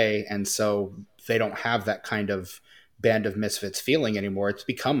pass away. And so they don't have that kind of band of misfits feeling anymore. It's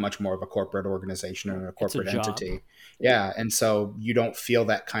become much more of a corporate organization and a corporate entity. Yeah. And so you don't feel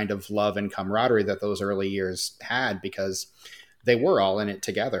that kind of love and camaraderie that those early years had, because they were all in it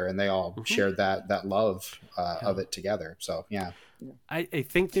together and they all shared that love of it together. So, yeah. I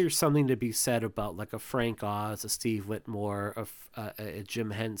think there's something to be said about like a Frank Oz, a Steve Whitmore, a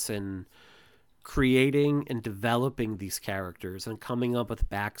Jim Henson creating and developing these characters and coming up with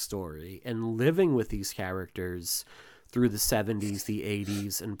backstory and living with these characters through the 70s, the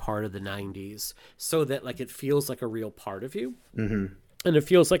 80s, and part of the 90s, so that like it feels like a real part of you. And it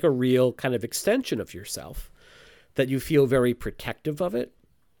feels like a real kind of extension of yourself, that you feel very protective of it.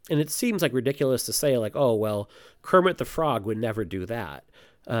 And it seems like ridiculous to say like, oh, well, Kermit the Frog would never do that.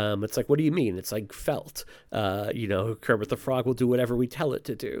 It's like, what do you mean? It's like felt. Kermit the Frog will do whatever we tell it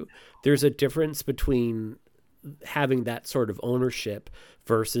to do. There's a difference between having that sort of ownership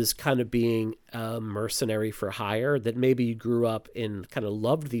versus kind of being a mercenary for hire, that maybe you grew up and kind of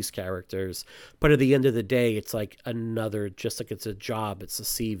loved these characters, but at the end of the day, it's like another, just like it's a job, it's a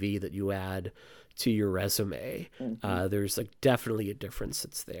CV that you add to your resume. There's like definitely a difference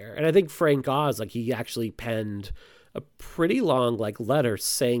that's there. And I think Frank Oz, like he actually penned a pretty long like letter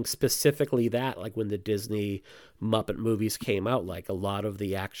saying specifically that, like when the Disney Muppet movies came out, like a lot of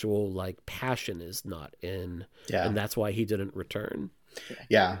the actual like passion is not in, and that's why he didn't return.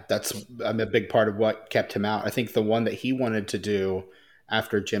 Yeah, that's a big part of what kept him out. I think the one that he wanted to do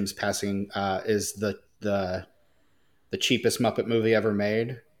after Jim's passing is the cheapest Muppet movie ever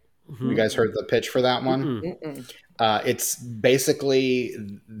made. You guys heard the pitch for that one? It's basically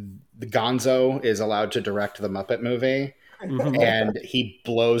the Gonzo is allowed to direct the Muppet movie, and he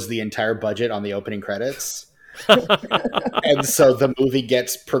blows the entire budget on the opening credits. And so the movie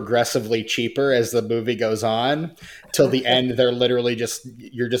gets progressively cheaper as the movie goes on, till the end they're literally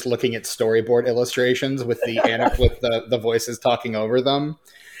you're just looking at storyboard illustrations with the voices talking over them.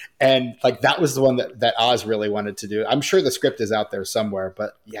 And like that was the one that Oz really wanted to do. I'm sure the script is out there somewhere,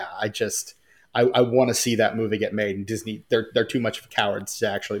 but yeah, I want to see that movie get made. And Disney, they're too much of cowards to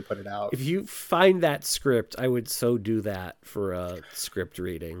actually put it out. If you find that script, I would so do that for a script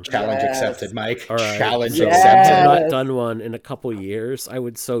reading. Challenge accepted, Mike. All right. Challenge accepted. I've not done one in a couple years. I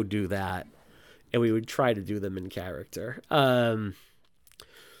would so do that, and we would try to do them in character.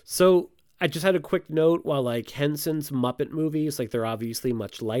 So I just had a quick note, while like Henson's Muppet movies, like they're obviously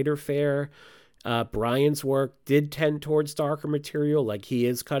much lighter fare. Brian's work did tend towards darker material, like he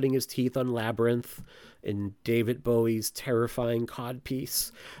is cutting his teeth on Labyrinth and David Bowie's terrifying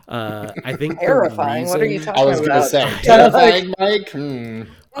codpiece. I think terrifying. What are you talking about? I was going to say terrifying, Mike.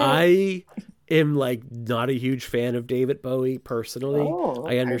 I am like not a huge fan of David Bowie personally. Oh, I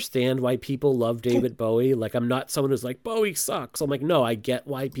okay. understand why people love David Bowie. Like, I'm not someone who's like, Bowie sucks. I'm like, no, I get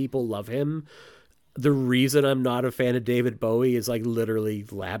why people love him. The reason I'm not a fan of David Bowie is like literally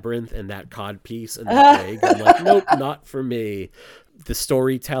Labyrinth and that cod piece and the plague. I'm like, nope, not for me. The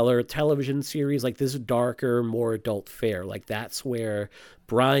Storyteller television series, like this darker, more adult fare, like that's where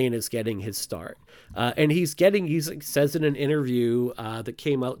Brian is getting his start. And he says in an interview that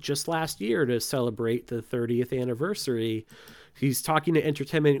came out just last year to celebrate the 30th anniversary, he's talking to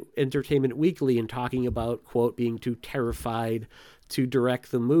Entertainment Weekly and talking about, quote, being too terrified to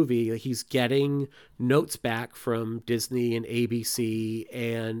direct the movie. He's getting notes back from Disney and ABC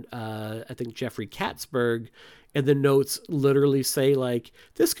and I think Jeffrey Katzenberg, and the notes literally say like,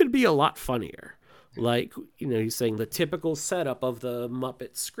 this could be a lot funnier. Like, you know, he's saying the typical setup of the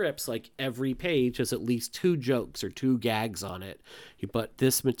Muppet scripts, like every page has at least 2 jokes or 2 gags on it. But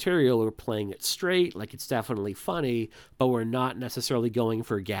this material, we're playing it straight, like it's definitely funny, but we're not necessarily going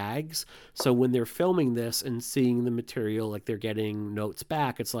for gags. So when they're filming this and seeing the material, like they're getting notes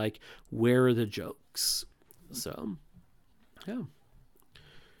back, it's like, where are the jokes? So, yeah.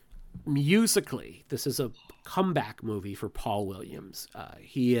 Musically, this is a comeback movie for Paul Williams.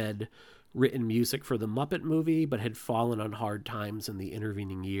 He had written music for the Muppet movie, but had fallen on hard times in the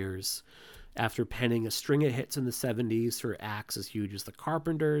intervening years. After penning a string of hits in the 70s for acts as huge as the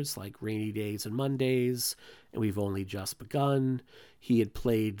Carpenters, like Rainy Days and Mondays, and We've Only Just Begun, he had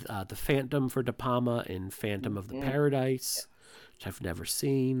played the Phantom for De Palma in Phantom of the Paradise, which I've never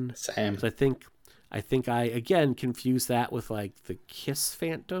seen. Same. So I think I again confuse that with like the Kiss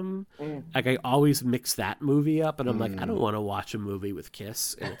Phantom. Like I always mix that movie up, and I'm like, I don't want to watch a movie with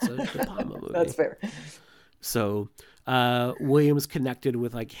Kiss, and it's a De Palma movie. That's fair. So Williams connected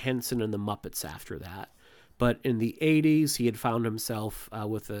with like Henson and the Muppets after that. But in the 80s, he had found himself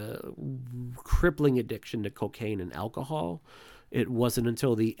with a crippling addiction to cocaine and alcohol. It wasn't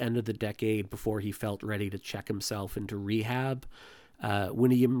until the end of the decade before he felt ready to check himself into rehab. When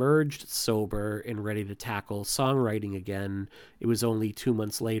he emerged sober and ready to tackle songwriting again, it was only 2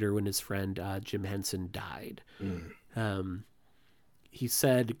 months later when his friend Jim Henson died. He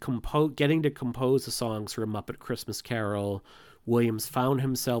said, getting to compose the songs for A Muppet Christmas Carol, Williams found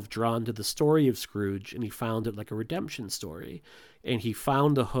himself drawn to the story of Scrooge, and he found it like a redemption story. And he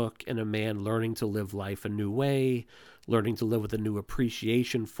found the hook in a man learning to live life a new way, learning to live with a new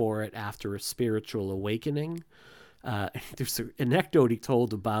appreciation for it after a spiritual awakening. There's an anecdote he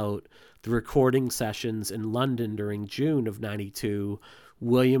told about the recording sessions in London during June of 92.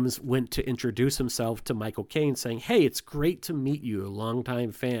 Williams went to introduce himself to Michael Caine saying, "Hey, it's great to meet you, a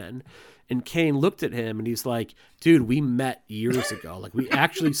longtime fan." And Caine looked at him and he's like, "Dude, we met years ago. Like we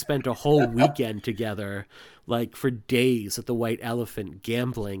actually spent a whole weekend together, like for days at the White Elephant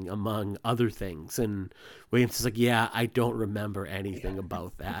gambling among other things." And Williams is like, "Yeah, I don't remember anything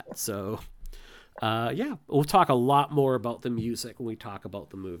about that." So yeah, we'll talk a lot more about the music when we talk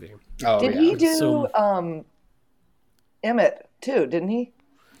about the movie. Oh, Did he do Emmett too, didn't he?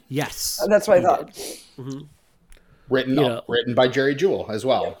 Yes. Oh, that's what I thought. Mm-hmm. Written by Jerry Jewell as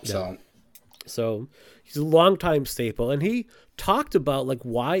well. Yeah. So he's a longtime staple, and he talked about like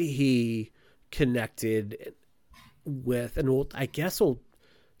why he connected with, and I guess we'll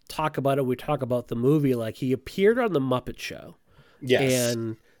talk about it when we talk about the movie. Like he appeared on the Muppet Show. Yes.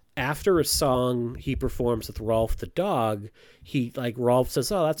 And after a song he performs with Rolf the dog, Rolf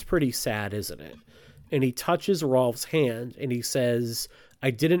says, "Oh, that's pretty sad, isn't it?" And he touches Rolf's hand and he says,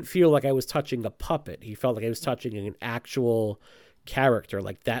 "I didn't feel like I was touching a puppet." He felt like I was touching an actual character.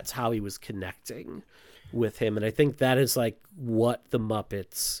 Like that's how he was connecting with him. And I think that is like what the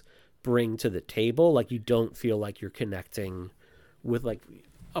Muppets bring to the table. Like you don't feel like you're connecting with like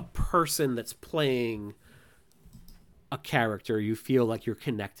a person that's playing a character. You feel like you're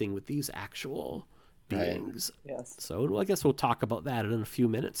connecting with these actual beings. Right. Yes. So I guess we'll talk about that in a few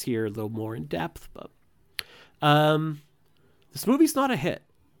minutes here, a little more in depth. But this movie's not a hit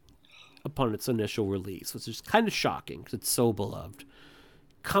upon its initial release, which is kind of shocking because it's so beloved.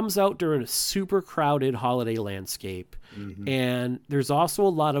 Comes out during a super crowded holiday landscape, and there's also a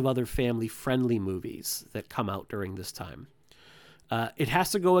lot of other family-friendly movies that come out during this time. It has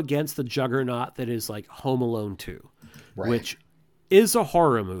to go against the juggernaut that is like Home Alone 2, right, which is a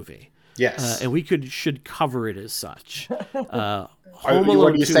horror movie. Yes. And we should cover it as such. What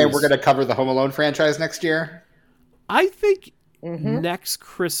do you say? We're going to cover the Home Alone franchise next year? I think next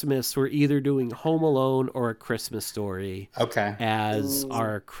Christmas we're either doing Home Alone or A Christmas Story as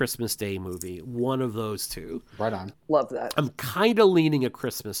our Christmas Day movie. One of those two. Right on. Love that. I'm kind of leaning A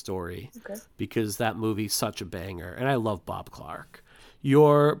Christmas Story because that movie's such a banger. And I love Bob Clark.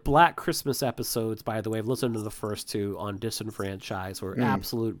 Your Black Christmas episodes, by the way, I've listened to the first two on Disenfranchise, were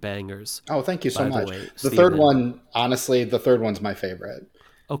absolute bangers. Oh, thank you so much. Way, the third one, honestly, the third one's my favorite.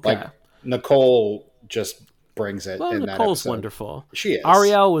 Okay. Like, Nicole just brings it in that Nicole's episode. wonderful. She is.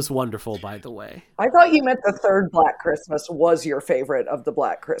 Ariel was wonderful, by the way. I thought you meant the third Black Christmas was your favorite of the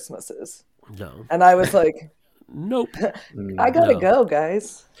Black Christmases. No. And I was like, nope. I gotta go,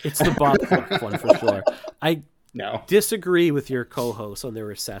 guys. It's the Bob Clark one for sure. I disagree with your co-host on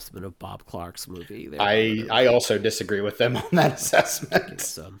their assessment of Bob Clark's movie. I also disagree with them on that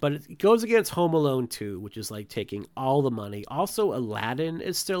assessment. But it goes against Home Alone 2, which is like taking all the money. Also, Aladdin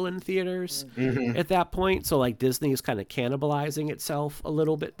is still in theaters at that point. So like Disney is kind of cannibalizing itself a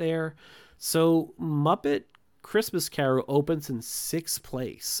little bit there. So Muppet Christmas Carol opens in 6th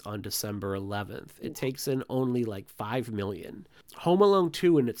place on December 11th. It takes in only like $5 million. Home Alone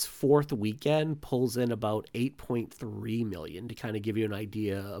 2 in its 4th weekend pulls in about $8.3 million to kind of give you an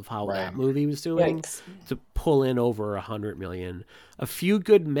idea of how that movie was doing. Yikes. To pull in over $100 million. A Few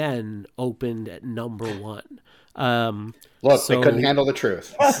Good Men opened at number 1. Look, they couldn't handle the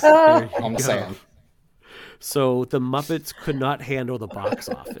truth. I'm saying. So the Muppets could not handle the box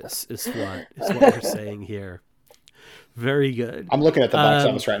office, is what we're saying here. Very good. I'm looking at the box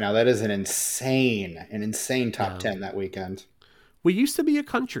office right now. That is an insane top 10 that weekend. We used to be a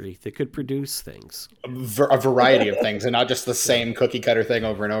country that could produce things. A variety of things, and not just the same cookie cutter thing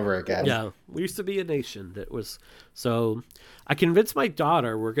over and over again. Yeah, we used to be a nation that was... So I convinced my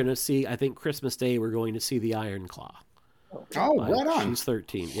daughter we're going to see, I think Christmas Day, we're going to see the Iron Claw. Oh, right on. She's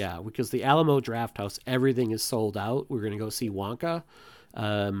 13, yeah, because the Alamo Drafthouse, everything is sold out. We're going to go see Wonka.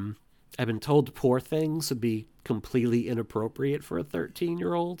 I've been told Poor Things would be completely inappropriate for a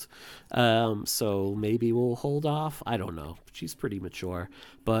 13-year-old. So maybe we'll hold off. I don't know. She's pretty mature.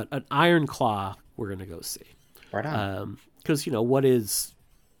 But an Iron Claw, we're going to go see. Right on. Because, what is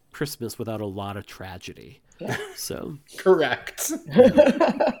Christmas without a lot of tragedy? So Correct.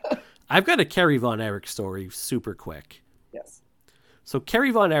 I've got a Carrie Von Erich story super quick. Yes. So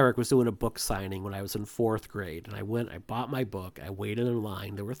Carrie Von Erich was doing a book signing when I was in 4th grade, and I bought my book. I waited in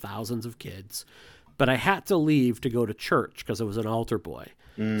line. There were thousands of kids, but I had to leave to go to church because I was an altar boy.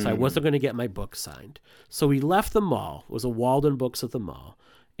 So I wasn't going to get my book signed. So we left the mall. It was a Walden Books at the mall.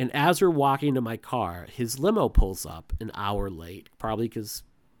 And as we're walking to my car, his limo pulls up an hour late, probably because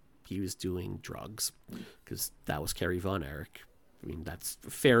he was doing drugs, because that was Carrie Von Erich. I mean, that's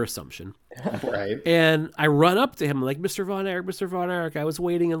a fair assumption. Right. And I run up to him like, Mr. Von Erich, I was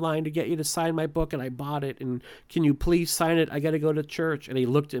waiting in line to get you to sign my book and I bought it. And can you please sign it? I got to go to church. And he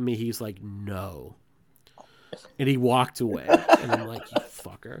looked at me. He's like, no. And he walked away. And I'm like, you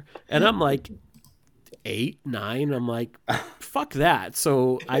fucker. And I'm like 8, 9. I'm like, fuck that.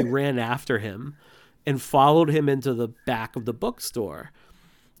 So I ran after him and followed him into the back of the bookstore.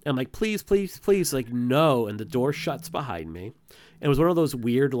 And I'm like, please, please, please. Like, no. And the door shuts behind me. And it was one of those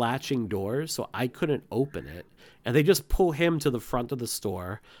weird latching doors, so I couldn't open it. And they just pull him to the front of the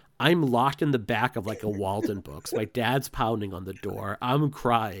store. I'm locked in the back of like a Walden Books. My dad's pounding on the door. I'm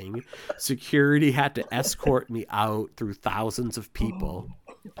crying. Security had to escort me out through thousands of people.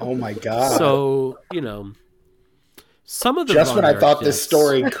 Oh my God. So, some of the just when I thought this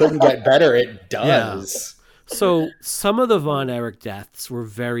story couldn't get better, it does. Yeah. So some of the Von Erich deaths were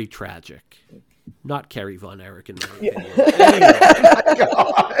very tragic. Not Carrie Von Erich in my opinion. Anyway,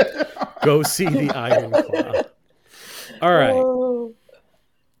 go see the Iron Claw. All right.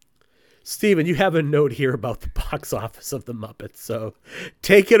 Steven, you have a note here about the box office of the Muppets, so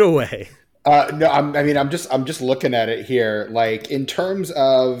take it away. No, I'm just looking at it here. Like in terms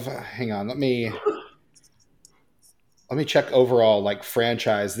of, hang on, let me check overall like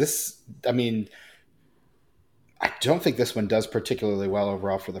franchise. I don't think this one does particularly well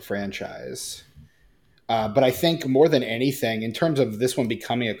overall for the franchise. But I think more than anything, in terms of this one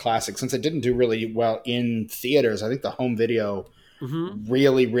becoming a classic, since it didn't do really well in theaters, I think the home video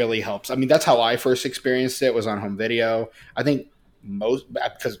really, really helps. I mean, that's how I first experienced it, was on home video. I think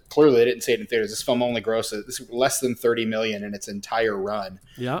because clearly they didn't see it in theaters. This film only grossed less than $30 million in its entire run.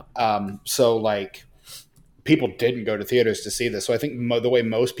 Yeah. So like people didn't go to theaters to see this. So I think the way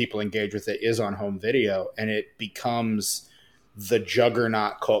most people engage with it is on home video, and it becomes the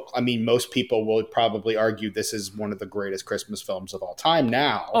juggernaut cult. I mean, most people will probably argue this is one of the greatest Christmas films of all time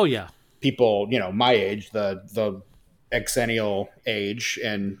now. Oh yeah. People, my age, the exennial age,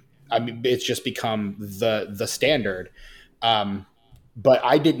 and I mean, it's just become the standard. But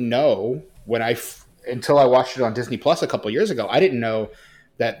I didn't know until I watched it on Disney Plus a couple of years ago, I didn't know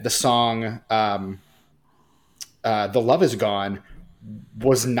that the song, The Love Is Gone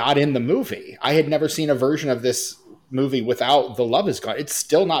was not in the movie. I had never seen a version of this movie without The Love Is Gone. It's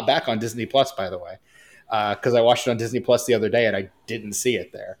still not back on Disney Plus, by the way, because I watched it on Disney Plus the other day and I didn't see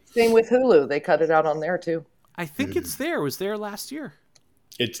it there. Same with Hulu. They cut it out on there too. I think it's there. It was there last year.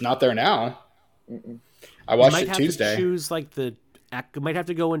 It's not there now. Mm-mm. I watched it Tuesday. To choose like it might have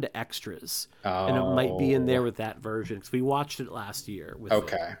to go into extras, and it might be in there with that version because we watched it last year.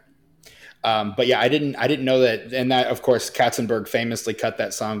 Okay. But yeah, I didn't know that. And that, of course, Katzenberg famously cut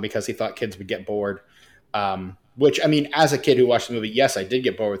that song because he thought kids would get bored. Which, I mean, as a kid who watched the movie, yes, I did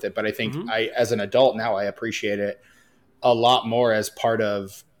get bored with it. But I think as an adult now, I appreciate it a lot more as part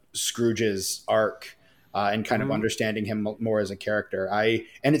of Scrooge's arc and kind of understanding him more as a character.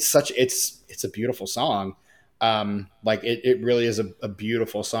 And it's a beautiful song. Like it really is a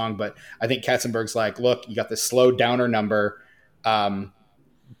beautiful song. But I think Katzenberg's like, look, you got this slow downer number.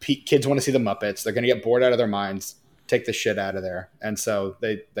 Kids want to see the Muppets. They're going to get bored out of their minds. Take the shit out of there. And so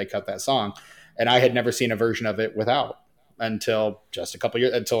they cut that song. And I had never seen a version of it without until just a couple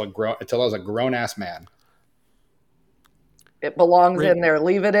years, until I was a grown ass man. It belongs in there.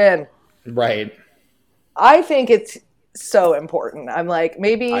 Leave it in. Right. I think it's so important. I'm like,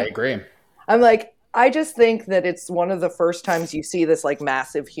 maybe I agree. I'm like, I just think that it's one of the first times you see this like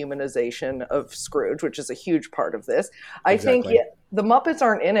massive humanization of Scrooge, which is a huge part of this. I think the Muppets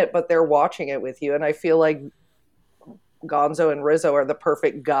aren't in it, but they're watching it with you. And I feel like Gonzo and Rizzo are the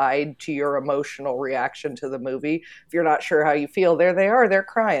perfect guide to your emotional reaction to the movie. If you're not sure how you feel, there they are. They're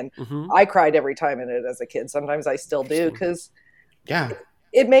crying. I cried every time in it as a kid. Sometimes I still do because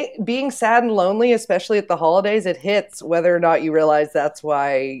being sad and lonely, especially at the holidays, it hits whether or not you realize that's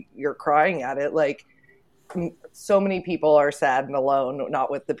why you're crying at it. Like so many people are sad and alone,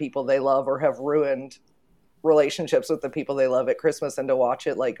 not with the people they love, or have ruined relationships with the people they love at Christmas, and to watch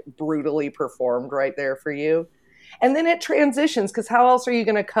it like brutally performed right there for you. And then it transitions, because how else are you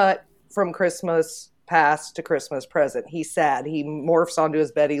going to cut from Christmas past to Christmas present? He's sad. He morphs onto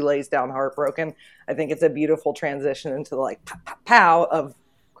his bed. He lays down heartbroken. I think it's a beautiful transition into the like pow of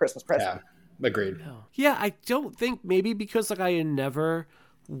Christmas present. Yeah, agreed. Yeah, I don't think, maybe because like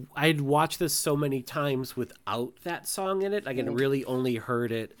I'd watched this so many times without that song in it. Like I really only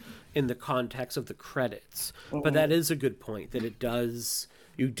heard it in the context of the credits. But that is a good point, that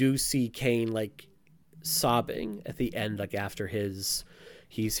you do see Kane like sobbing at the end, like after he's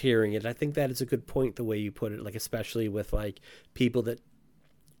hearing it. I think that is a good point, the way you put it, like especially with like people that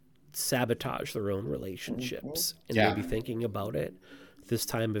sabotage their own relationships and maybe thinking about it this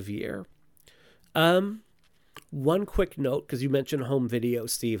time of year. One quick note, because you mentioned home video,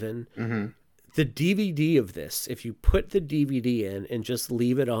 Stephen. The DVD of this, if you put the DVD in and just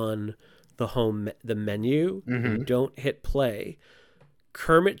leave it on the menu, and don't hit play,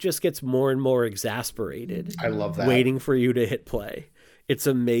 Kermit just gets more and more exasperated. I love that. Waiting for you to hit play. It's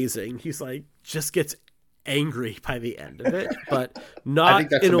amazing. He's like, just gets angry by the end of it, but not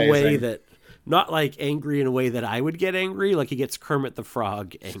in a way that, not like angry in a way that I would get angry. Like he gets Kermit the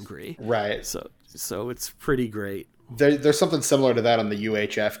Frog angry. Right. So it's pretty great. There's something similar to that on the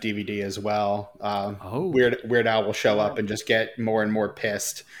UHF DVD as well. Weird Al will show up and just get more and more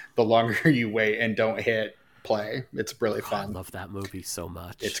pissed the longer you wait and don't hit play. It's really fun. I love that movie so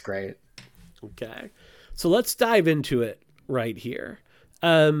much. It's great. Okay, so let's dive into it right here.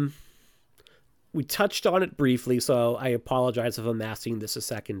 We touched on it briefly, so I apologize if I'm asking this a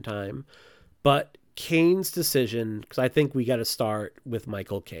second time. But Kane's decision, because I think we got to start with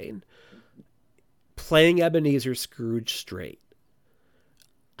Michael Caine playing Ebenezer Scrooge straight.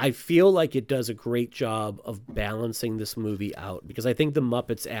 I feel like it does a great job of balancing this movie out, because I think the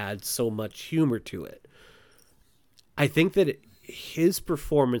Muppets add so much humor to it. I think that his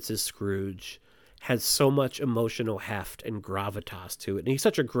performance as Scrooge has so much emotional heft and gravitas to it. And he's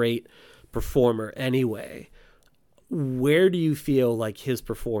such a great performer anyway. Where do you feel like his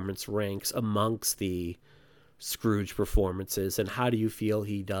performance ranks amongst the Scrooge performances, and how do you feel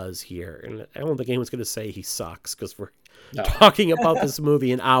he does here? And I don't think anyone's going to say he sucks, because we're talking about this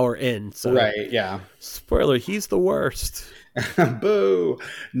movie an hour in. So, right, yeah. Spoiler, he's the worst. Boo.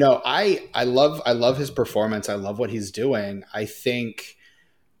 No, I love his performance. I love what he's doing. I think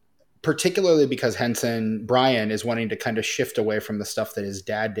particularly because Brian is wanting to kind of shift away from the stuff that his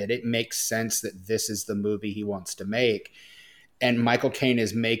dad did, it makes sense that this is the movie he wants to make. And Michael Caine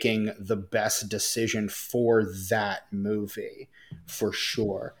is making the best decision for that movie, for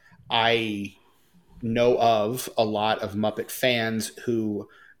sure. I know of a lot of Muppet fans who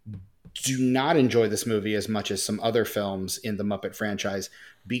do not enjoy this movie as much as some other films in the Muppet franchise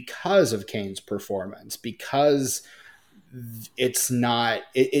because of Caine's performance, because it's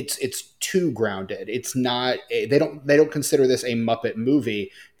too grounded. It's not, they don't consider this a Muppet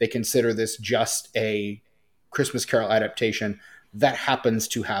movie. They consider this just a Christmas Carol adaptation that happens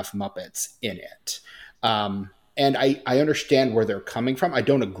to have Muppets in it. And I understand where they're coming from. I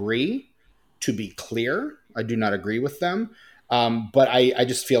don't agree, to be clear. I do not agree with them. But I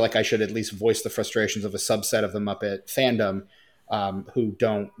just feel like I should at least voice the frustrations of a subset of the Muppet fandom who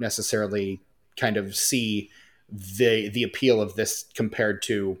don't necessarily kind of see the appeal of this compared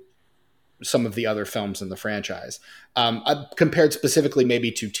to some of the other films in the franchise. Compared specifically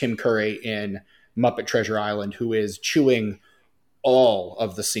maybe to Tim Curry in Muppet Treasure Island, who is chewing all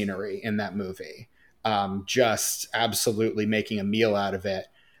of the scenery in that movie, just absolutely making a meal out of it.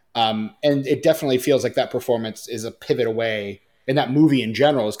 And it definitely feels like that performance is a pivot away, and that movie in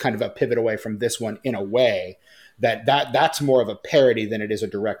general is kind of a pivot away from this one in a way that's more of a parody than it is a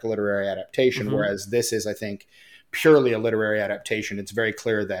direct literary adaptation. Mm-hmm. Whereas this is, I think, purely a literary adaptation. It's very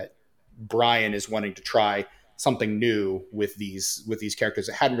clear that Brian is wanting to try something new with these characters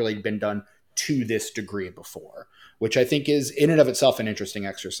that hadn't really been done to this degree before, which I think is in and of itself an interesting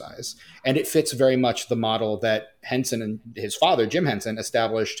exercise. And it fits very much the model that Henson and his father, Jim Henson,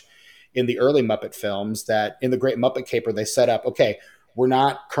 established in the early Muppet films, that in The Great Muppet Caper, they set up, okay, we're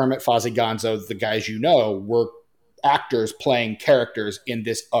not Kermit, Fozzie, Gonzo, the guys you know, we're actors playing characters in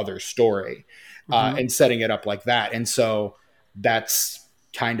this other story, and setting it up like that. And so that's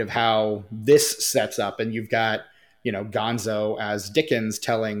kind of how this sets up. And you've got, you know, Gonzo as Dickens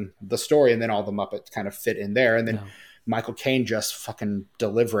telling the story, and then all the Muppets kind of fit in there. And then Michael Caine just fucking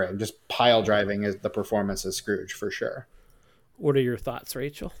delivering, just pile driving the performance as Scrooge for sure. What are your thoughts,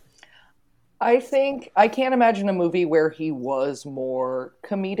 Rachel? I think I can't imagine a movie where he was more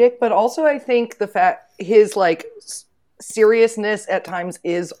comedic, but also I think the fact his like seriousness at times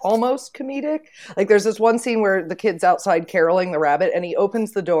is almost comedic. Like there's this one scene where the kid's outside caroling the rabbit, and he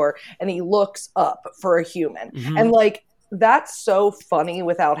opens the door and he looks up for a human. Mm-hmm. And like, that's so funny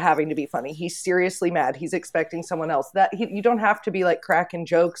without having to be funny. He's seriously mad. He's expecting someone else. You don't have to be like cracking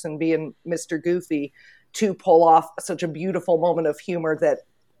jokes and being Mr. Goofy to pull off such a beautiful moment of humor that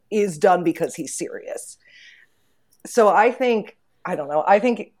is done because he's serious. So I think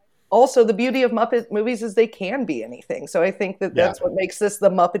also the beauty of Muppet movies is they can be anything. So I think that's what makes this the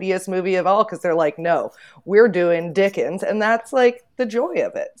Muppetiest movie of all, because they're like, no, we're doing Dickens, and that's like the joy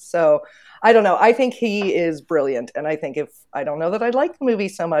of it. So I don't know. I think he is brilliant, and I think I don't know that I'd like the movie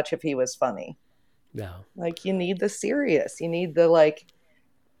so much if he was funny. No. Like, you need the serious, you need the like,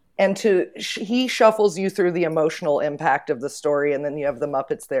 and he shuffles you through the emotional impact of the story, and then you have the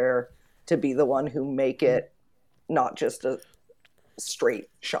Muppets there to be the one who make it not just a straight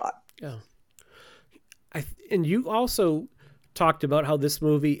shot. Yeah. And you also talked about how this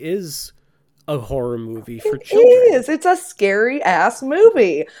movie is a horror movie for children. It is. It's a scary ass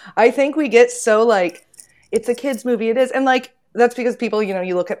movie. I think we get so like, it's a kid's movie. It is. And like, that's because people, you know,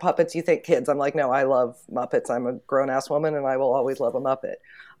 you look at puppets, you think kids. I'm like, no, I love Muppets. I'm a grown ass woman and I will always love a Muppet.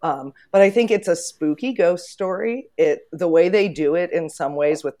 But I think it's a spooky ghost story. The way they do it in some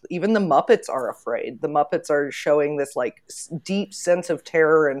ways, with even the Muppets are afraid. The Muppets are showing this like deep sense of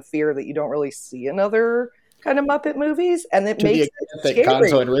terror and fear that you don't really see in other kind of Muppet movies, and it makes it scary.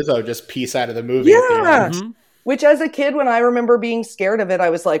 Gonzo and Rizzo just piece out of the movie. Yeah. Which, as a kid, when I remember being scared of it,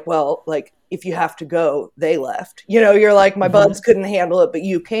 I was like, well, like, if you have to go, they left. You know, you're like, my buds couldn't handle it, but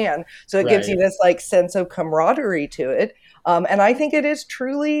you can. So it gives you this like sense of camaraderie to it. And I think it is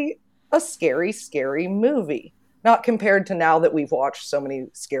truly a scary, scary movie. Not compared to now that we've watched so many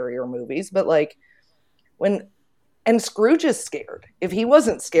scarier movies, but like and Scrooge is scared. If he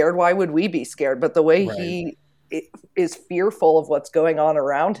wasn't scared, why would we be scared? But the way he is fearful of what's going on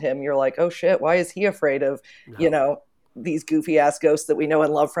around him, you're like, oh shit, why is he afraid of, you know, these goofy ass ghosts that we know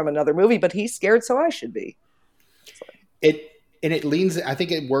and love from another movie? But he's scared, so I should be. It leans, I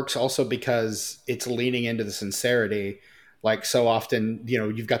think it works also because it's leaning into the sincerity. Like so often, you know,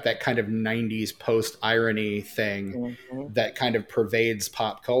 you've got that kind of 90s post irony thing that kind of pervades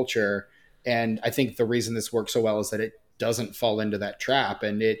pop culture. And I think the reason this works so well is that it doesn't fall into that trap.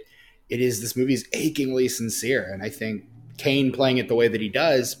 And this movie is achingly sincere. And I think Caine playing it the way that he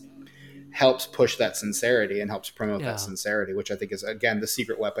does helps push that sincerity and helps promote that sincerity, which I think is, again, the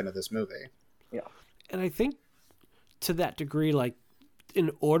secret weapon of this movie. Yeah. And I think to that degree, like,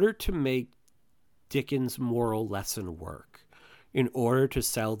 in order to make Dickens' moral lesson work, in order to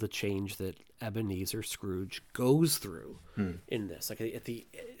sell the change that Ebenezer Scrooge goes through in this, like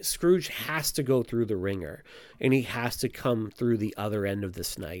Scrooge has to go through the ringer, and he has to come through the other end of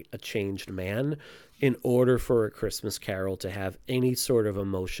this night a changed man, in order for A Christmas Carol to have any sort of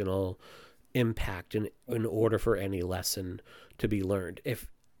emotional impact, in order for any lesson to be learned.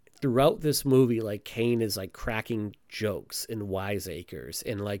 If throughout this movie, like Kane is like cracking jokes and wiseacres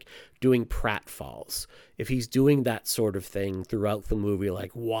and like doing pratfalls. If he's doing that sort of thing throughout the movie,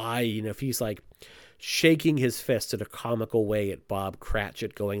 like why, if he's like shaking his fist in a comical way at Bob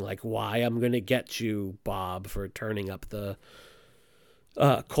Cratchit, going like, why I'm going to get you, Bob, for turning up the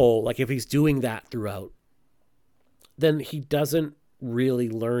coal. Like if he's doing that throughout, then he doesn't really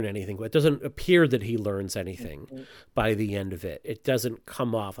learn anything. It doesn't appear that he learns anything by the end of it. It doesn't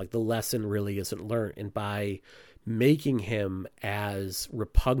come off like the lesson really isn't learned. And by making him as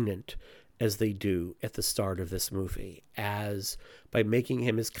repugnant as they do at the start of this movie, as by making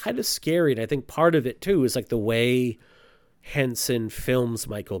him as kind of scary, and I think part of it too is like the way Henson films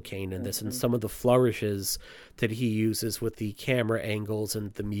Michael Caine in this, and some of the flourishes that he uses with the camera angles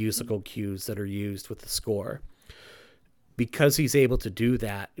and the musical cues that are used with the score. Because he's able to do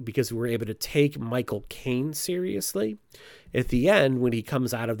that, because we're able to take Michael Caine seriously, at the end, when he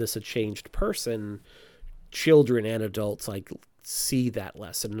comes out of this a changed person, children and adults like see that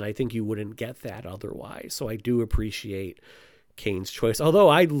lesson. And I think you wouldn't get that otherwise. So I do appreciate Caine's choice. Although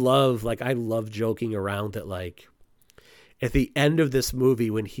I love joking around that, like, at the end of this movie,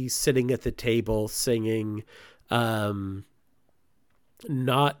 when he's sitting at the table singing, The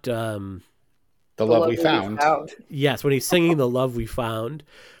Love We Found. Yes, when he's singing The Love We Found,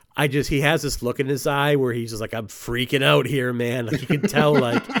 he has this look in his eye where he's just like, I'm freaking out here, man. Like you can tell,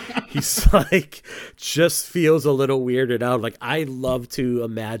 like he's like, just feels a little weirded out. Like I love to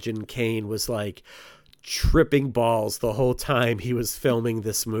imagine Caine was like tripping balls the whole time he was filming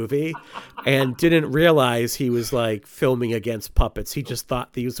this movie and didn't realize he was like filming against puppets. He just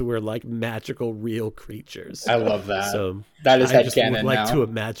thought these were like magical real creatures. I love that. So that is I just headcanon would like now. to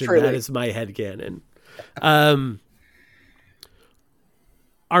imagine Truly. that is my headcanon.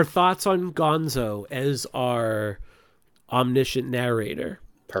 Our thoughts on Gonzo as our omniscient narrator,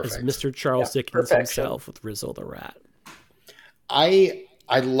 Perfect. as Mr. Charles Dickens perfection. himself with Rizzo the Rat. I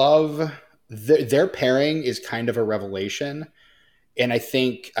love their pairing is kind of a revelation. And I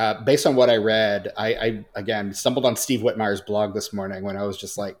think based on what I read, I again stumbled on Steve Whitmire's blog this morning when I was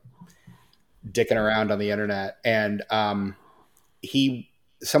just like dicking around on the internet. And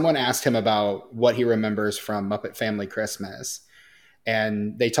someone asked him about what he remembers from Muppet Family Christmas.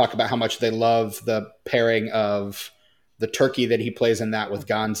 And they talk about how much they love the pairing of the turkey that he plays in that with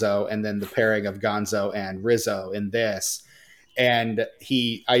Gonzo, and then the pairing of Gonzo and Rizzo in this. And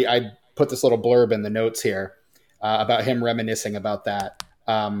I put this little blurb in the notes here about him reminiscing about that,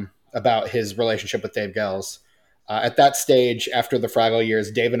 about his relationship with Dave Gells. At that stage, after the Fraggle years,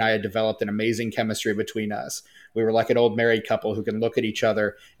 Dave and I had developed an amazing chemistry between us. We were like an old married couple who can look at each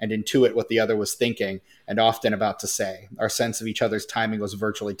other and intuit what the other was thinking and often about to say. Our sense of each other's timing was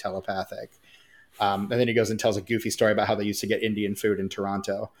virtually telepathic. And then he goes and tells a goofy story about how they used to get Indian food in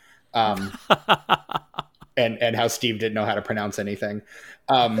Toronto. And how Steve didn't know how to pronounce anything.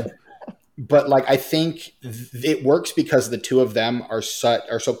 But like, I think it works because the two of them are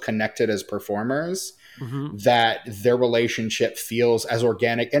so connected as performers that their relationship feels as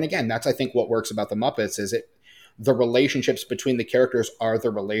organic. And again, that's, I think, what works about the Muppets is the relationships between the characters are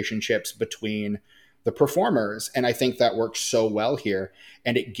the relationships between the performers. And I think that works so well here.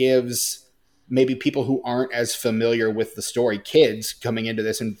 And it gives maybe people who aren't as familiar with the story, kids coming into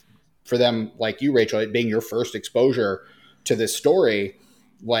this, and for them, like you, Rachel, it being your first exposure to this story,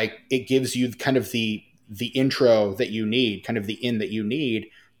 like it gives you kind of the intro that you need, kind of the in that you need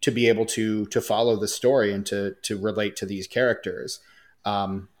to be able to follow the story and to relate to these characters.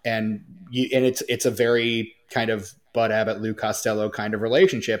 And it's a very kind of Bud Abbott, Lou Costello kind of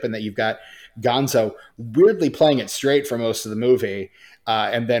relationship, in that you've got Gonzo weirdly playing it straight for most of the movie,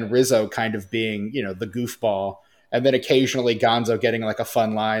 and then Rizzo kind of being, the goofball, and then occasionally Gonzo getting like a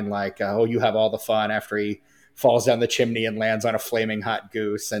fun line like, "Oh, you have all the fun," after he falls down the chimney and lands on a flaming hot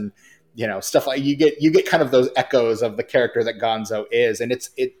goose, and stuff like you get kind of those echoes of the character that Gonzo is, and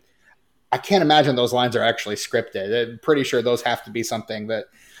I can't imagine those lines are actually scripted. I'm pretty sure those have to be something that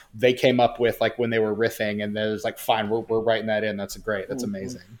they came up with like when they were riffing, and there's like, fine, we're writing that in. That's great. That's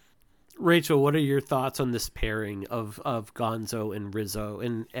amazing. Rachel, what are your thoughts on this pairing of Gonzo and Rizzo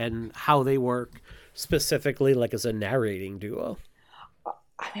and how they work specifically like as a narrating duo?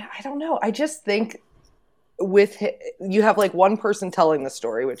 I mean, I don't know. I just think you have like one person telling the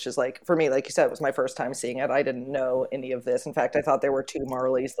story, which is like, for me, like you said, it was my first time seeing it. I didn't know any of this. In fact, I thought there were two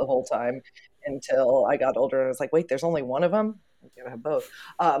Marleys the whole time until I got older, and I was like, wait, there's only one of them? You gotta have both.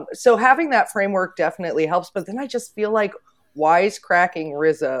 So having that framework definitely helps. But then I just feel like wisecracking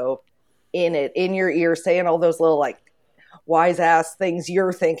Rizzo in your ear, saying all those little like wise ass things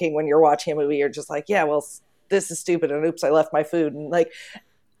you're thinking when you're watching a movie. You're just like, yeah, well, this is stupid, and oops, I left my food, and like,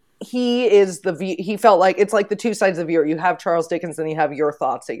 he is he felt like it's like the two sides of viewer. You have Charles Dickens and you have your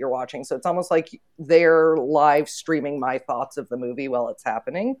thoughts that you're watching. So it's almost like they're live streaming my thoughts of the movie while it's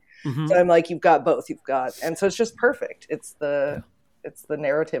happening. So I'm like, you've got both. And so it's just perfect. It's the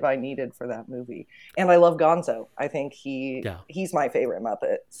narrative I needed for that movie. And I love Gonzo. I think he's my favorite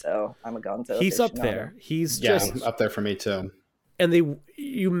Muppet. So I'm a Gonzo. He's aficionado. up there. He's just up there for me too. And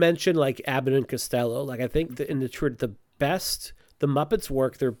you mentioned like Abbott and Costello. Like I think that the Muppets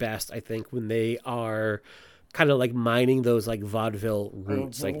work their best, I think, when they are kind of like mining those like vaudeville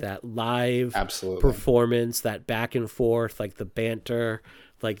roots, like that live performance, that back and forth, like the banter.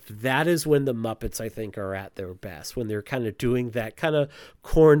 Like that is when the Muppets, I think, are at their best, when they're kind of doing that kind of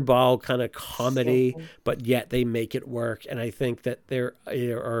cornball kind of comedy, but yet they make it work. And I think that there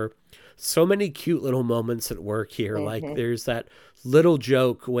are so many cute little moments at work here. Like there's that little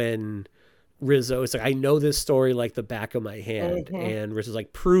joke when Rizzo is like, I know this story like the back of my hand. And Rizzo's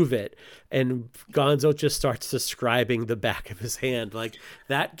like, prove it. And Gonzo just starts describing the back of his hand. Like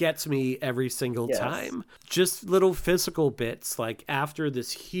that gets me every single time. Just little physical bits like after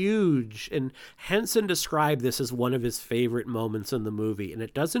this huge, and Henson described this as one of his favorite moments in the movie. And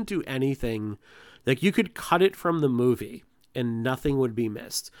it doesn't do anything. Like you could cut it from the movie and nothing would be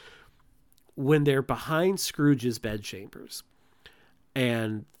missed. When they're behind Scrooge's bedchambers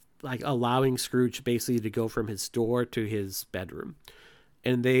and like allowing Scrooge basically to go from his door to his bedroom,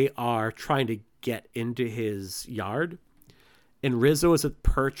 and they are trying to get into his yard, and Rizzo is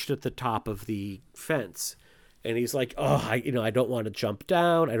perched at the top of the fence, and he's like, I don't want to jump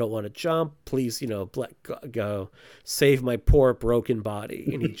down. I don't want to jump. Please, let go, save my poor broken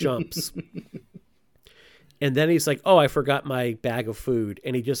body. And he jumps. And then he's like, I forgot my bag of food.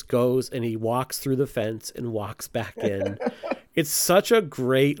 And he just goes and he walks through the fence and walks back in. It's such a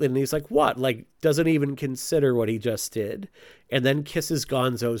great, and he's like, what? Like, doesn't even consider what he just did. And then kisses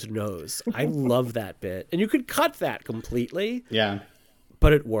Gonzo's nose. I love that bit. And you could cut that completely. Yeah.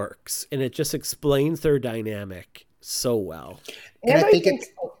 but it works, and it just explains their dynamic so well. And I think it's...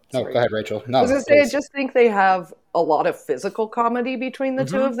 Oh, go ahead, Rachel. No, I was going to say, I just think they have a lot of physical comedy between the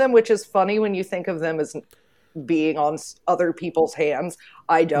two of them, which is funny when you think of them as being on other people's hands.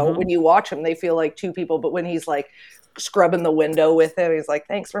 I don't. When you watch them, they feel like two people, but when he's like scrubbing the window with him, he's like,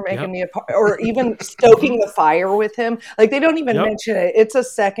 thanks for making me a part, or even stoking the fire with him. Like, they don't even mention it. It's a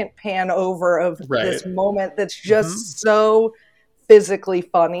second pan over of this moment that's just so physically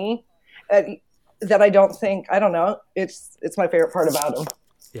funny that I don't know. It's my favorite part about him.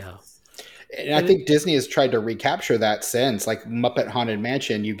 Yeah. And I think Disney has tried to recapture that sense. Like Muppet Haunted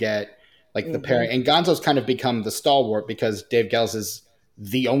Mansion, you get like the pairing. And Gonzo's kind of become the stalwart because Dave Gels is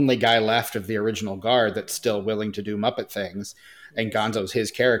the only guy left of the original guard that's still willing to do Muppet things. And Gonzo's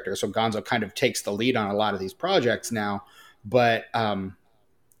his character. So Gonzo kind of takes the lead on a lot of these projects now. But they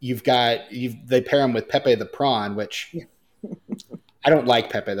pair him with Pepe the Prawn, which I don't like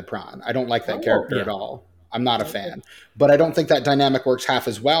Pepe the Prawn. I don't like that character at all. I'm not a fan. But I don't think that dynamic works half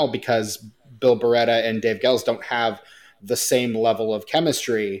as well because Bill Beretta and Dave Gels don't have the same level of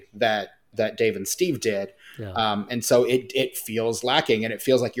chemistry that Dave and Steve did. Yeah. And so it feels lacking, and it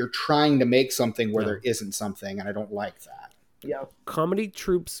feels like you're trying to make something where there isn't something, and I don't like that. Yeah. Comedy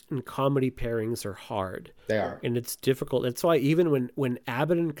troupes and comedy pairings are hard. They are. And it's difficult. That's why even when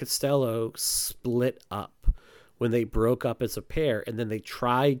Abbott and Costello split up, when they broke up as a pair, and then they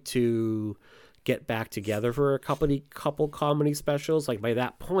tried to get back together for a couple comedy specials, like by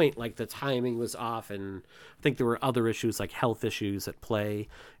that point, like the timing was off, and I think there were other issues like health issues at play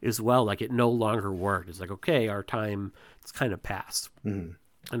as well. Like it no longer worked. It's like, okay, our time, it's kind of past. And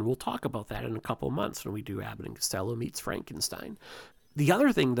we'll talk about that in a couple of months when we do Abbott and Costello meets Frankenstein. The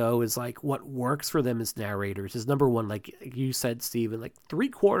other thing, though, is like what works for them as narrators is, number one, like you said, Steven, like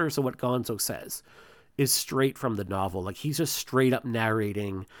 3/4 of what Gonzo says is straight from the novel. Like he's just straight up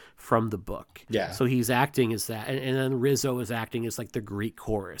narrating from the book. Yeah. So he's acting as that. And then Rizzo is acting as like the Greek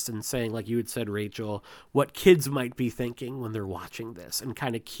chorus and saying, like you had said, Rachel, what kids might be thinking when they're watching this and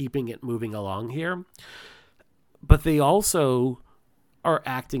kind of keeping it moving along here. But they also are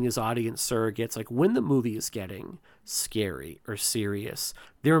acting as audience surrogates. Like when the movie is getting scary or serious,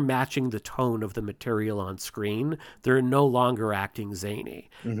 they're matching the tone of the material on screen. They're no longer acting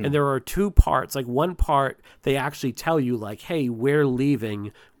zany. And there are two parts. Like one part, they actually tell you like, hey, we're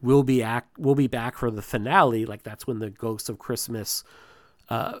leaving. We'll be back for the finale. Like that's when the Ghost of Christmas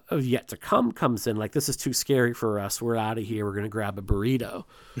of Yet to Come comes in. Like, this is too scary for us. We're out of here. We're going to grab a burrito.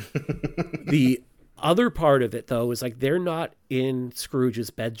 The other part of it, though, is like they're not in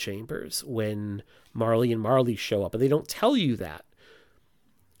Scrooge's bedchambers when Marley and Marley show up, and they don't tell you that.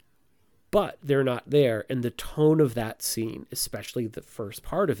 but they're not there. And the tone of that scene, especially the first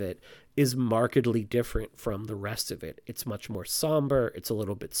part of it, is markedly different from the rest of it. It's much more somber. It's a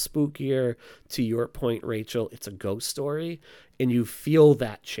little bit spookier. To your point, Rachel, it's a ghost story. And you feel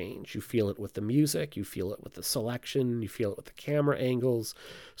that change. You feel it with the music. You feel it with the selection. You feel it with the camera angles.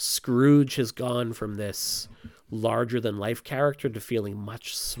 Scrooge has gone from this larger than life character to feeling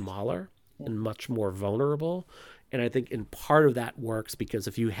much smaller and much more vulnerable. And I think in part of that works because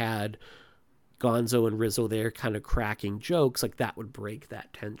if you had Gonzo and Rizzo there kind of cracking jokes, like that would break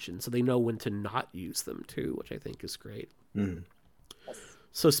that tension. So they know when to not use them too, which I think is great. Mm.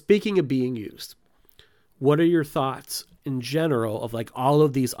 So speaking of being used, what are your thoughts in general of like all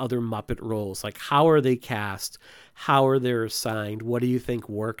of these other Muppet roles? Like how are they cast? How are they assigned? What do you think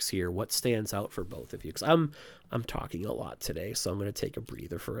works here? What stands out for both of you? Because I'm talking a lot today, so I'm going to take a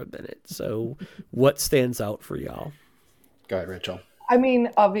breather for a minute. So what stands out for y'all? Go ahead, Rachel. I mean,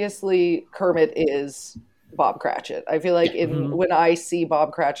 obviously, Kermit is Bob Cratchit. I feel like when I see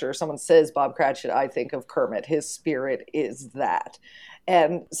Bob Cratchit or someone says Bob Cratchit, I think of Kermit. His spirit is that.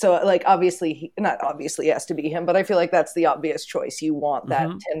 And so, like, obviously, not obviously has to be him, but I feel like that's the obvious choice. You want that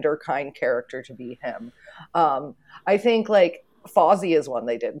tender, kind character to be him. I think, like, Fozzie is one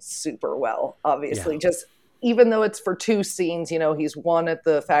they did super well, obviously. Just even though it's for 2 scenes, you know, he's one at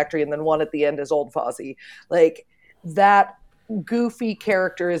the factory and then one at the end is old Fozzie. Like, that goofy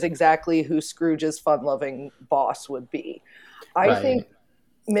character is exactly who Scrooge's fun-loving boss would be. I think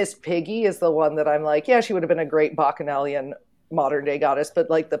Miss Piggy is the one that I'm like, yeah, she would have been a great Bacchanalian modern day goddess, but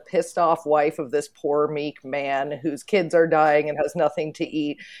like the pissed off wife of this poor meek man whose kids are dying and has nothing to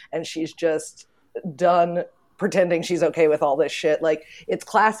eat, and she's just done pretending she's okay with all this shit. Like, it's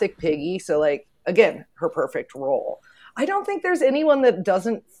classic Piggy. So like, again, her perfect role. I don't think there's anyone that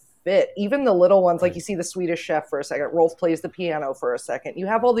doesn't fit. Even the little ones, like you see the Swedish Chef for a second, Rolf plays the piano for a second. You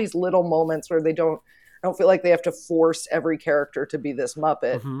have all these little moments where I don't feel like they have to force every character to be this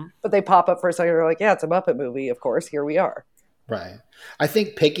Muppet, but they pop up for a second. They're like, yeah, it's a Muppet movie. Of course, here we are. Right. I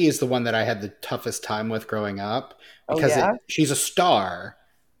think Piggy is the one that I had the toughest time with growing up because she's a star.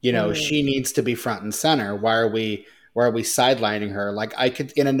 You know, she needs to be front and center. Why are we sidelining her? Like, I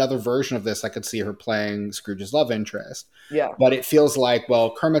could, in another version of this, I could see her playing Scrooge's love interest. Yeah. But it feels like,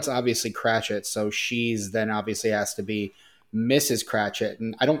 well, Kermit's obviously Cratchit, so she's then obviously has to be Mrs. Cratchit.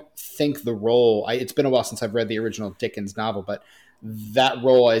 And I don't think the role, it's been a while since I've read the original Dickens novel, but that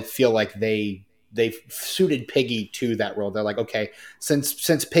role, I feel like they've suited Piggy to that role. They're like, okay,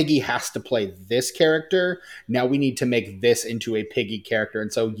 since Piggy has to play this character, now we need to make this into a Piggy character.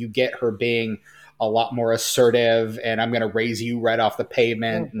 And so you get her being a lot more assertive, and I'm going to raise you right off the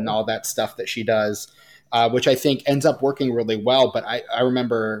pavement and all that stuff that she does, which I think ends up working really well. But I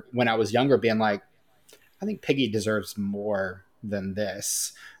remember when I was younger being like, I think Piggy deserves more than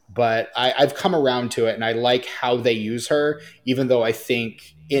this. But I've come around to it, and I like how they use her, even though I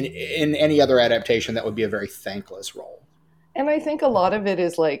think in any other adaptation that would be a very thankless role. And I think a lot of it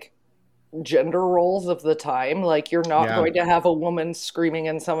is like gender roles of the time. Like, you're not going to have a woman screaming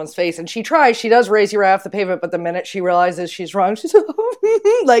in someone's face, and she does raise you right off the pavement, but the minute she realizes she's wrong, she's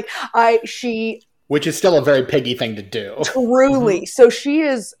like, which is still a very Piggy thing to do. Truly. So she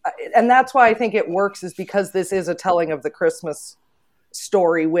is, and that's why I think it works, is because this is a telling of the Christmas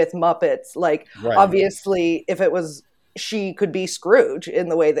story with Muppets. Like, obviously, if it was, she could be Scrooge in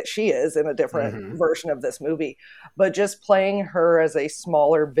the way that she is in a different version of this movie, but just playing her as a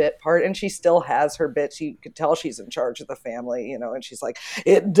smaller bit part, and she still has her bits. You could tell she's in charge of the family, you know, and she's like,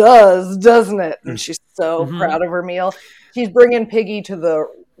 it does, doesn't it? And she's so proud of her meal. She's bringing Piggy to the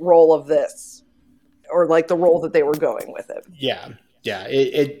role of this, or like the role that they were going with it. Yeah. Yeah,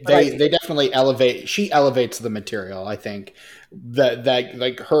 they definitely elevate. She elevates the material. I think that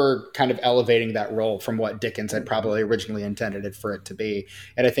like her kind of elevating that role from what Dickens had probably originally intended it for it to be.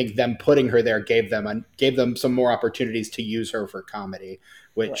 And I think them putting her there gave them some more opportunities to use her for comedy,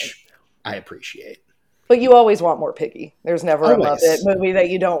 which I appreciate. But you always want more Piggy. There's never a Muppet movie that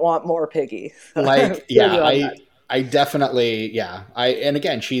you don't want more Piggy. Like, I definitely, and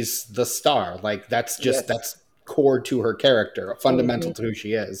again, she's the star. Like, that's just that's core to her character, fundamental to who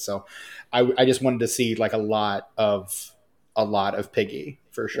she is. So I just wanted to see like a lot of Piggy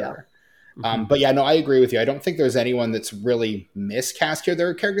for sure. But yeah, no, I agree with you. I don't think there's anyone that's really miscast here. There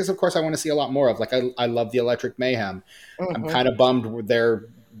are characters, of course, I want to see a lot more of. Like, I love the Electric Mayhem. I'm kind of bummed they're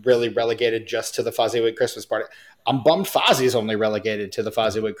really relegated just to the Fozziewig Christmas Party. I'm bummed Fozzie's only relegated to the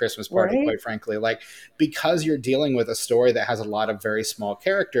Fozziewig Christmas Party, quite frankly. Like, because you're dealing with a story that has a lot of very small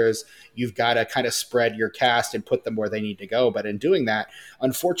characters, you've got to kind of spread your cast and put them where they need to go. But in doing that,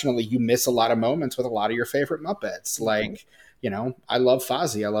 unfortunately, you miss a lot of moments with a lot of your favorite Muppets. Like, I love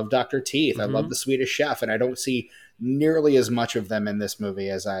Fozzie, I love Dr. Teeth, I love the Swedish Chef, and I don't see nearly as much of them in this movie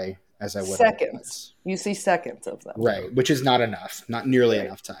as I would. Seconds. You see seconds of them. Right, which is not enough, not nearly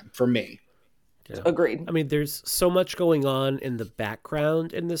enough time for me. Yeah. Agreed. I mean, there's so much going on in the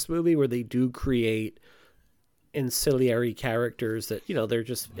background in this movie where they do create ancillary characters that, they're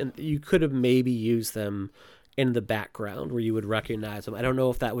just, and you could have maybe used them in the background where you would recognize them. I don't know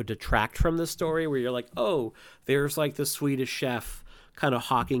if that would detract from the story where you're like, oh, there's like the Swedish chef kind of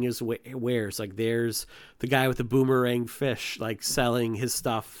hawking his wares. Like there's the guy with the boomerang fish, like selling his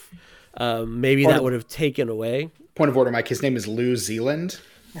stuff. Maybe that would have taken away. Point of order, Mike. His name is New Zealand.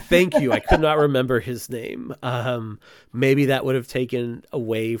 Thank you. I could not remember his name. Maybe that would have taken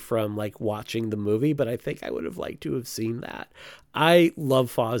away from like watching the movie, but I think I would have liked to have seen that. I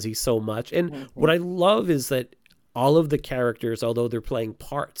love Fozzie so much. And what I love is that all of the characters, although they're playing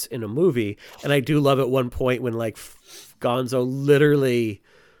parts in a movie, and I do love at one point when like Gonzo literally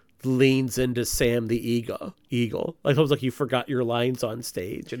leans into Sam the Eagle. Like almost like you forgot your lines on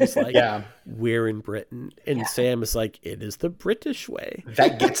stage. And it's like, we're in Britain. And Sam is like, it is the British way.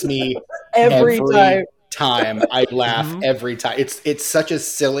 That gets me every time. I laugh every time. It's such a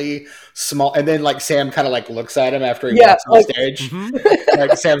silly, small, and then like Sam kind of like looks at him after he walks on stage.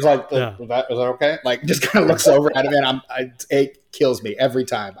 Like Sam's like, was that okay? Like just kind of looks over at him and it kills me every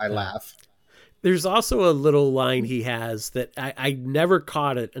time. I laugh. There's also a little line he has that I never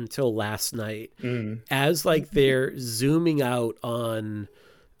caught it until last night. As like they're zooming out on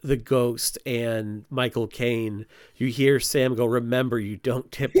the ghost and Michael Caine, you hear Sam go, "Remember, you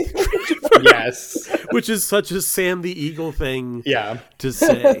don't tip." Yes. Which is such a Sam the Eagle thing to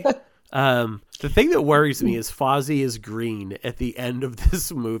say. The thing that worries me is Fozzie is green at the end of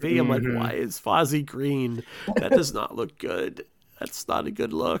this movie. I'm like, why is Fozzie green? That does not look good. That's not a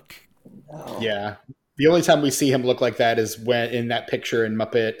good look. No. Yeah. The only time we see him look like that is when in that picture in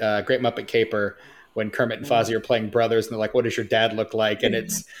Great Muppet Caper, when Kermit and Fozzie are playing brothers, and they're like, "What does your dad look like?" And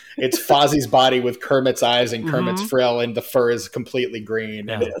it's Fozzie's body with Kermit's eyes and Kermit's frill, and the fur is completely green.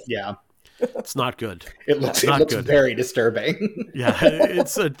 Yeah. It's not good. It looks good. very disturbing. Yeah,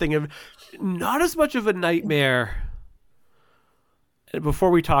 it's a thing of not as much of a nightmare. And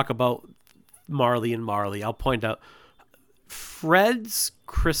before we talk about Marley and Marley, I'll point out Fred's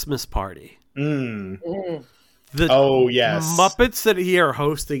Christmas party. The Muppets that he are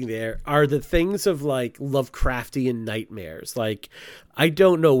hosting there are the things of like Lovecraftian nightmares. Like, I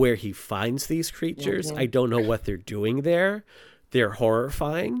don't know where he finds these creatures. I don't know what they're doing there. They're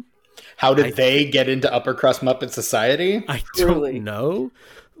horrifying. How did they get into upper crust Muppet society? I don't know.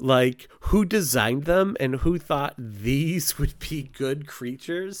 Like, who designed them and who thought these would be good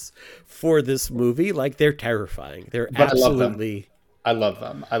creatures for this movie? Like, they're terrifying. They're absolutely... I love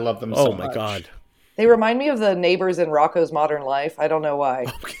them. I love them so much. Oh, my God. They remind me of the neighbors in Rocko's Modern Life. I don't know why.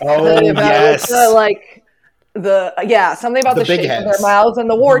 Yes. Something about the shape of their mouths and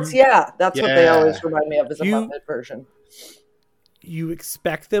the warts. Yeah, that's what they always remind me of as a Muppet version. You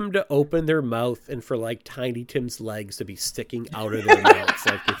expect them to open their mouth and for like Tiny Tim's legs to be sticking out of their mouths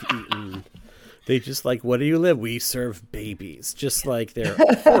like they've eaten. They just like, what do you live? We serve babies. Just like they're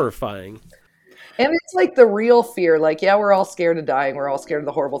horrifying. And it's like the real fear. Like, yeah, we're all scared of dying. We're all scared of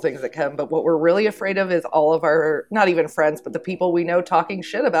the horrible things that come. But what we're really afraid of is all of our, not even friends, but the people we know talking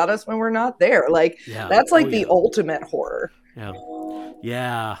shit about us when we're not there. Like, that's like the ultimate horror. Yeah.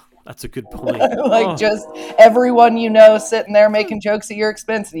 Yeah. That's a good point. Just everyone you know sitting there making jokes at your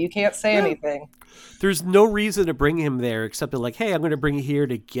expense and you can't say anything. There's no reason to bring him there except to like, hey, I'm going to bring you here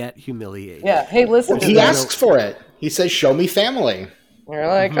to get humiliated. Yeah. Hey, listen. He asks for it. He says, "Show me family." You're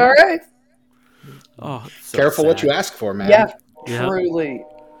like, all right. Oh, so careful sad. What you ask for, man. Yeah. Truly.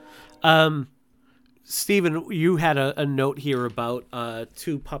 Stephen, you had a note here about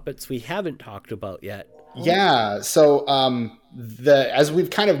two puppets we haven't talked about yet. Yeah. So as we've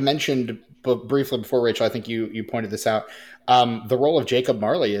kind of mentioned briefly before, Rachel, I think you pointed this out. The role of Jacob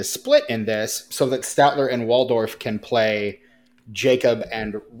Marley is split in this so that Statler and Waldorf can play Jacob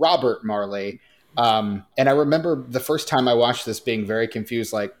and Robert Marley. And I remember the first time I watched this being very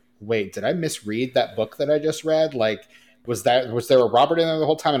confused, like, wait, did I misread that book that I just read? Like, was there a Robert in there the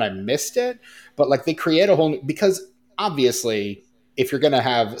whole time and I missed it? But like they create a whole, because obviously if you're going to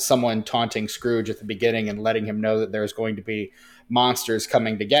have someone taunting Scrooge at the beginning and letting him know that there's going to be monsters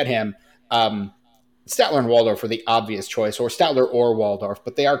coming to get him, Statler and Waldorf are the obvious choice, or Statler or Waldorf,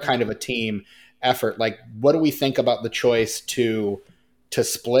 but they are kind of a team effort. Like, what do we think about the choice to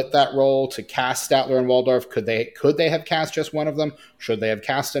split that role, to cast Statler and Waldorf? Could they have cast just one of them? Should they have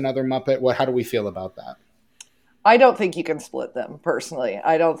cast another Muppet? How do we feel about that? I don't think you can split them, personally.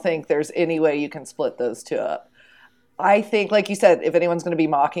 I don't think there's any way you can split those two up. I think, like you said, if anyone's going to be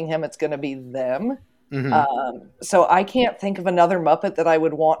mocking him, it's going to be them. Mm-hmm. So I can't think of another Muppet that I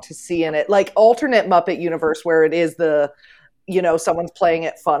would want to see in it. Like alternate Muppet universe where it is someone's playing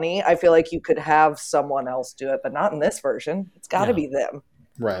it funny. I feel like you could have someone else do it, but not in this version. It's got to Yeah. be them.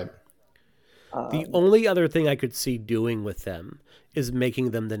 Right. The only other thing I could see doing with them is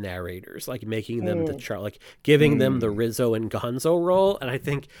making them the narrators, like making them like giving them the Rizzo and Gonzo role. And I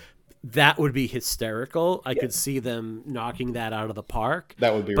think that would be hysterical. I could see them knocking that out of the park.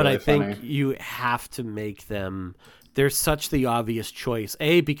 That would be but really I think funny. you have to make them. They're such the obvious choice.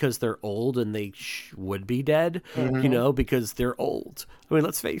 A, because they're old and they would be dead, because they're old. I mean,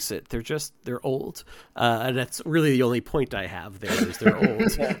 let's face it, they're old. And that's really the only point I have there is they're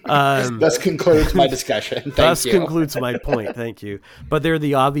old. Thus concludes my discussion. Thus concludes my point. Thank you. But they're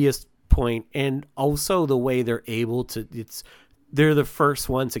the obvious point, and also the way they're able to, they're the first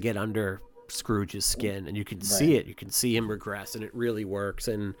ones to get under Scrooge's skin, and you can see it. You can see him regress, and it really works.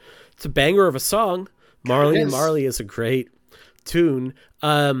 And it's a banger of a song. Marley and Marley is a great tune.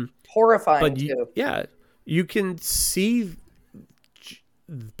 Horrifying, but too. Yeah, you can see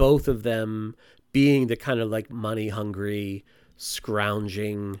both of them being the kind of like money hungry,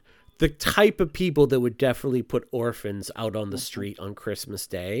 scrounging, the type of people that would definitely put orphans out on the street on Christmas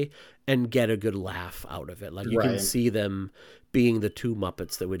Day and get a good laugh out of it. Like you can see them being the two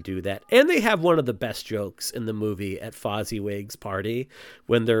Muppets that would do that. And they have one of the best jokes in the movie at Fozziwig's party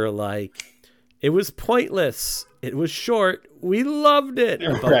when they're like, "It was pointless. It was short. We loved it."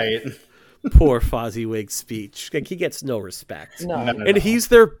 Right. Poor Fozziwig's speech. Like he gets no respect. No. And he's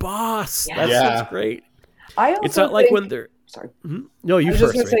their boss. That's great. It's not like when they're... Sorry. Mm-hmm. No, you first. I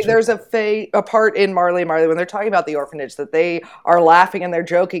was just going to say, there's a part in Marley and Marley when they're talking about the orphanage that they are laughing and they're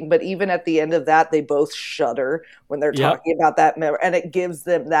joking, but even at the end of that, they both shudder when they're talking about that, and it gives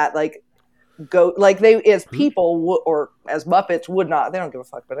them that they as people or as Muppets would not, they don't give a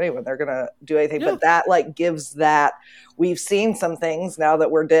fuck about anyone, they're gonna do anything, but that gives that, we've seen some things now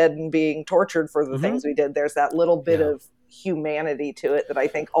that we're dead and being tortured for the things we did, there's that little bit of humanity to it that I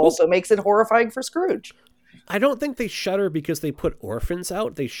think also makes it horrifying for Scrooge. I don't think they shudder because they put orphans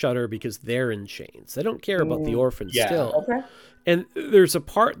out. They shudder because they're in chains. They don't care about the orphans still. Okay. And there's a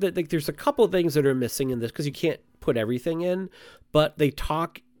part that there's a couple of things that are missing in this because you can't put everything in, but they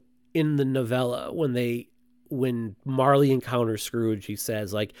talk in the novella when Marley encounters Scrooge, he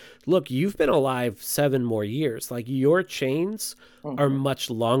says, like, "Look, you've been alive 7 more years. Like, your chains are much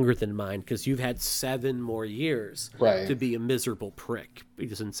longer than mine because you've had 7 more years to be a miserable prick." He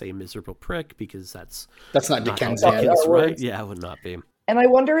doesn't say miserable prick because that's not Dickensian, right? Yeah, it would not be. And I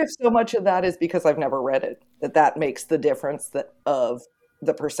wonder if so much of that is because I've never read it, that makes the difference of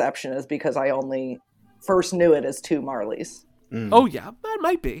the perception is because I only first knew it as 2 Marleys. Oh yeah, that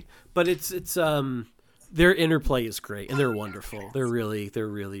might be, but it's their interplay is great and they're wonderful. They're really,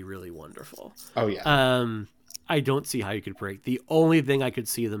 really wonderful. Oh yeah. I don't see how you could break. The only thing I could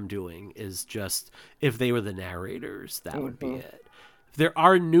see them doing is just if they were the narrators, that would be it. There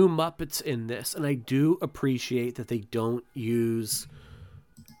are new Muppets in this, and I do appreciate that they don't use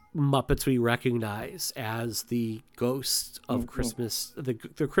Muppets we recognize as the ghost of Christmas, the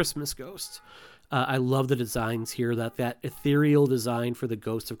Christmas ghost. I love the designs here, that ethereal design for the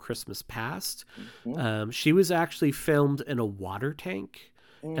Ghost of Christmas Past. She was actually filmed in a water tank,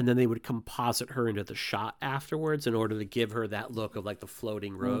 and then they would composite her into the shot afterwards in order to give her that look of like the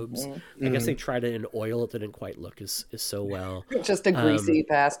floating robes. I guess they tried it in oil. It didn't quite look as so well. Just a greasy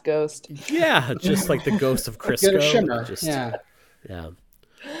past ghost. Yeah, just like the Ghost of Crisco. Get a shimmer. Yeah.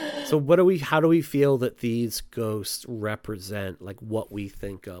 So how do we feel that these ghosts represent like what we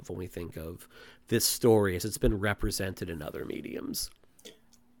think of when we think of this story as it's been represented in other mediums?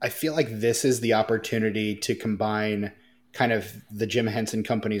 I feel like this is the opportunity to combine kind of the Jim Henson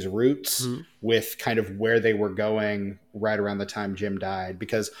Company's roots with kind of where they were going right around the time Jim died,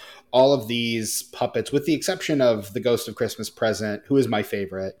 because all of these puppets, with the exception of the Ghost of Christmas Present, who is my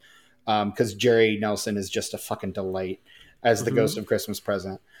favorite, because Jerry Nelson is just a fucking delight as the Ghost of Christmas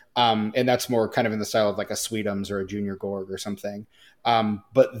Present. And that's more kind of in the style of like a Sweetums or a Junior Gorg or something.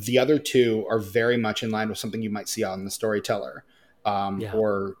 But the other two are very much in line with something you might see on The Storyteller,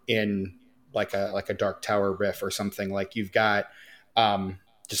 or in like a Dark Tower riff or something. Like you've got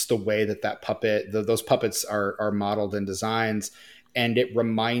just the way that puppet, those puppets are modeled in designs, and it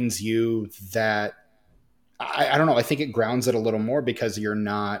reminds you that I don't know. I think it grounds it a little more because you're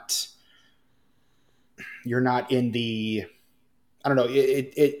not in the, I don't know.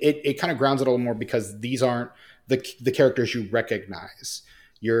 It kind of grounds it a little more because these aren't the characters you recognize.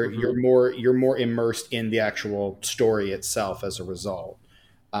 You're more immersed in the actual story itself as a result.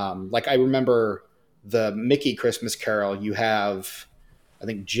 Like I remember the Mickey Christmas Carol, you have, I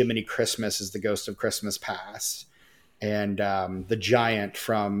think Jiminy Christmas is the Ghost of Christmas Past, and the giant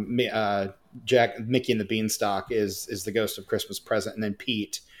from Mickey and the Beanstalk is the Ghost of Christmas Present, and then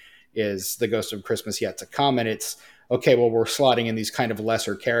Pete is the Ghost of Christmas Yet to Come. And it's okay, well, we're slotting in these kind of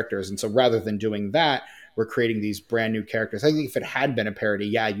lesser characters, and so rather than doing that, we're creating these brand new characters. I think if it had been a parody,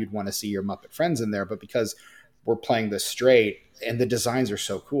 yeah, you'd want to see your Muppet friends in there, but because we're playing this straight, and the designs are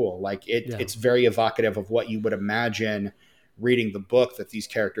so cool, like it's very evocative of what you would imagine reading the book that these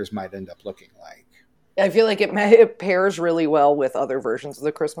characters might end up looking like. I feel like it pairs really well with other versions of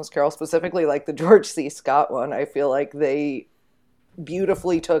the Christmas Carol, specifically like the George C. Scott one. I feel like they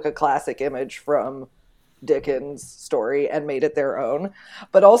beautifully took a classic image from Dickens' story and made it their own.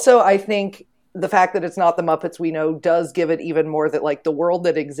 But also, I think the fact that it's not the Muppets we know does give it even more that like the world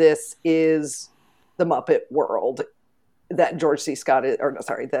that exists is the Muppet world that George C. Scott is, or no,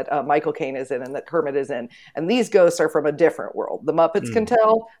 sorry, that Michael Caine is in and that Kermit is in. And these ghosts are from a different world. The Muppets can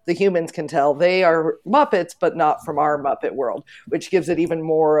tell, the humans can tell. They are Muppets, but not from our Muppet world, which gives it even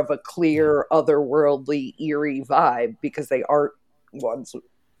more of a clear, otherworldly, eerie vibe because they aren't ones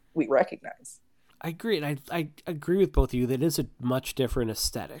we recognize. I agree. And I agree with both of you that it is a much different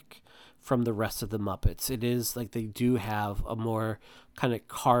aesthetic from the rest of the Muppets. It is like they do have a more kind of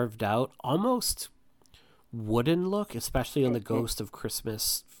carved out, almost wooden look, especially on the Ghost of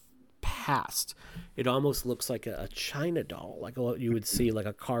Christmas Past. It almost looks like a china doll, like what you would see, like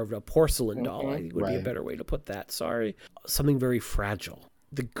a porcelain doll. I think would be a better way to put that. Sorry. Something very fragile.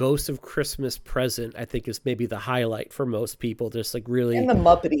 The Ghost of Christmas Present, I think, is maybe the highlight for most people. Just like really, and the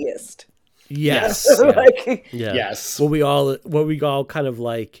Muppetiest. Yes. Yes. What we all kind of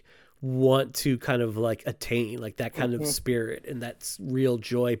like want to kind of like attain, like that kind of spirit and that's real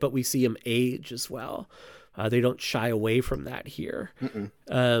joy. But we see him age as well. They don't shy away from that here.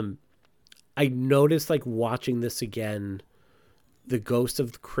 I noticed, like, watching this again, the Ghost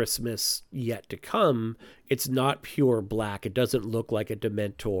of Christmas Yet to Come, it's not pure black. It doesn't look like a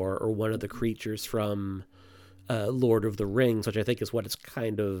Dementor or one of the creatures from Lord of the Rings, which I think is what it's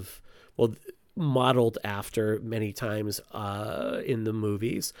kind of, modeled after many times in the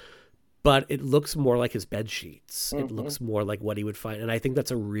movies. But it looks more like his bed sheets. It looks more like what he would find. And I think that's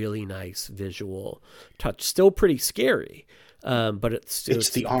a really nice visual touch. Still pretty scary, but it's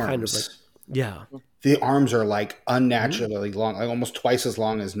the arms. Kind of like, the arms are like unnaturally long, like almost twice as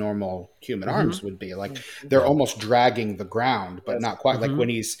long as normal human arms would be. Like they're almost dragging the ground, but not quite. Like when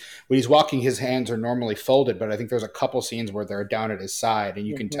he's walking, his hands are normally folded, but I think there's a couple scenes where they're down at his side and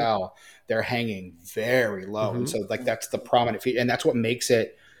you can tell they're hanging very low. And so like that's the prominent feet. And that's what makes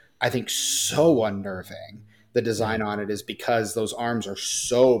it, I think, so unnerving. The design on it is because those arms are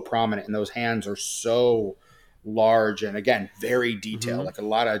so prominent and those hands are so large and, again, very detailed. Like a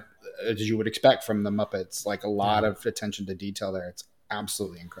lot of, as you would expect from the Muppets, like a lot of attention to detail there. It's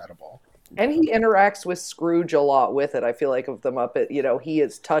absolutely incredible. And he interacts with Scrooge a lot with it. I feel like of the Muppet, he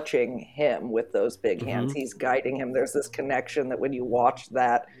is touching him with those big hands. He's guiding him. There's this connection that when you watch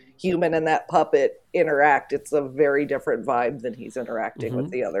that human and that puppet interact, it's a very different vibe than he's interacting with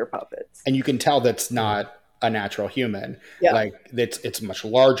the other puppets. And you can tell that's not a natural human. Yeah. Like it's much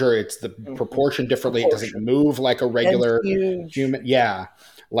larger. It's the proportion differently. It doesn't move like a regular human. Yeah.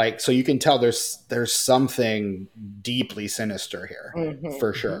 Like, so you can tell there's something deeply sinister here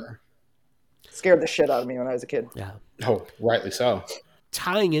for sure. Scared the shit out of me when I was a kid. Yeah. Oh, rightly so.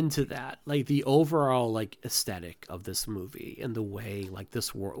 Tying into that, like the overall like aesthetic of this movie and the way like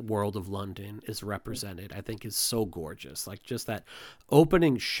this world of London is represented, I think is so gorgeous. Like just that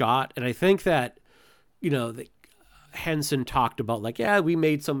opening shot. And I think that, Henson talked about like, yeah, we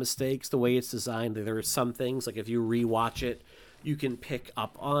made some mistakes the way it's designed. There are some things like if you rewatch it, you can pick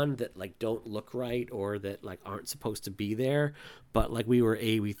up on that like don't look right or that like aren't supposed to be there. But like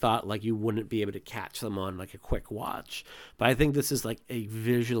we thought like you wouldn't be able to catch them on like a quick watch. But I think this is like a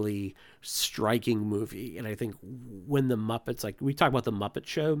visually striking movie. And I think when the Muppets, like we talk about the Muppet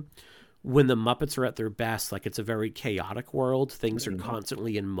Show, when the Muppets are at their best, like it's a very chaotic world. Things are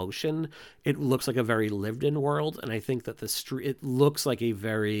constantly in motion. It looks like a very lived in world. And I think that it looks like a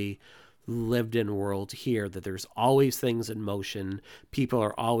very lived in world here, that there's always things in motion. People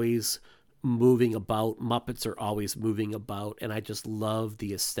are always moving about. Muppets are always moving about. And I just love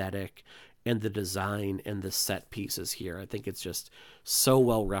the aesthetic and the design and the set pieces here. I think it's just so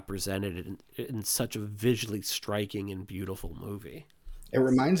well represented in such a visually striking and beautiful movie. It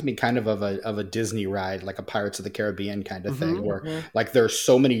reminds me kind of a Disney ride, like a Pirates of the Caribbean kind of thing, where like there's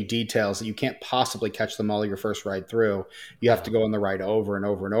so many details that you can't possibly catch them all your first ride through. You have to go on the ride over and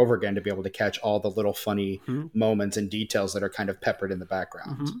over and over again to be able to catch all the little funny moments and details that are kind of peppered in the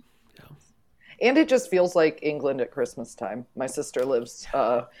background. And it just feels like England at Christmas time. My sister lives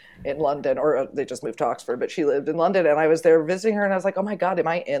in London, or they just moved to Oxford, but she lived in London, and I was there visiting her, and I was like, oh my God, am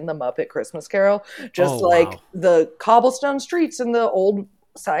I in the Muppet Christmas Carol? Just Oh, like wow. the cobblestone streets and the old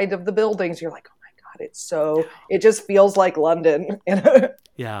side of the buildings. You're like, oh my God, it just feels like London.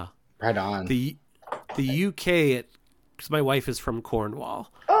 Yeah. Right on. The UK, because my wife is from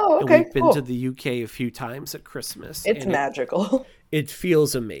Cornwall, Oh, and okay, we've been to cool. the UK a few times at Christmas, It's and magical. it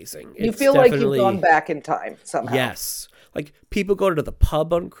feels amazing. You It's feel like you've gone definitely, back in time somehow. yes. Like people go to the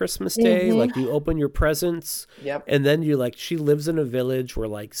pub on Christmas Day, Hmm. like you open your presents, Yep. and then you like, she lives in a village where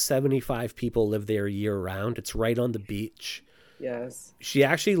like 75 people live there year round. It's right on the beach. Yes. She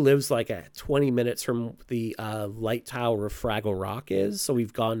actually lives like at 20 minutes from the light tower of Fraggle Rock is, so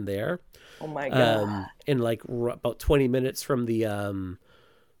we've gone there. Oh my God. And like about 20 minutes from the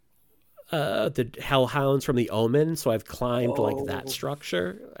hellhounds from the Omen, so I've climbed like that Oh,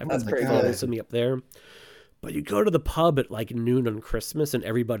 structure. I've that's got like pretty photos good. of me up there. But you go to the pub at like noon on Christmas and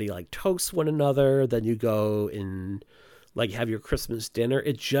everybody like toasts one another. Then you go and like have your Christmas dinner.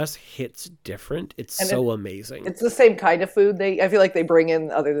 It just hits different. It's And so amazing. it's the same kind of food. I feel like they bring in,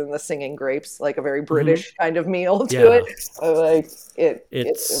 other than the singing grapes, like a very Hmm. British kind of meal to Yeah, it. I like it.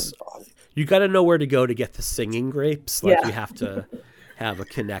 it's you got to know where to go to get the singing grapes. Like you Yeah. have to have a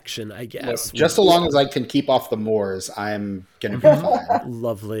connection, I Look, guess. just With so long as I can keep off the moors, I'm gonna be Mhm. fine.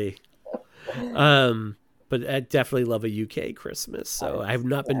 Lovely. But I definitely love a UK Christmas. So I have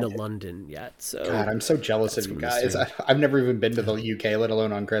not been to London yet. God, So I'm so jealous of that's you coming guys. soon. I've never even been to the UK, let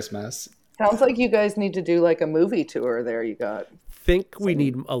alone on Christmas. Sounds like you guys need to do like a movie tour there. You got Think we some.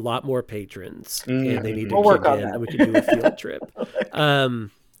 need a lot more patrons, and they need to We'll Mm-hmm. work kick on in, and that. we can do a field trip.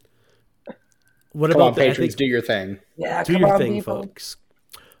 Um, what Come about on, the? I patrons, think do your thing. Yeah, do come your on, thing, people. folks.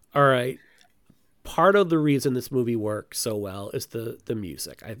 All right. Part of the reason this movie works so well is the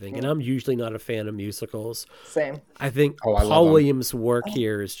music, I think. And I'm usually not a fan of musicals. Same. I think Oh, I love Paul them. Williams' work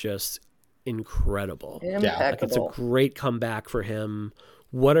here is just incredible. Yeah. Like it's a Impeccable. great comeback for him.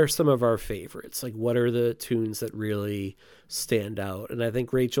 What are some of our favorites? Like what are the tunes that really stand out? And I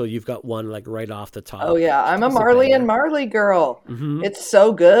think Rachel, you've got one like right off the Oh top. yeah, I'm a It's a Marley and banger. Marley girl. Hmm. It's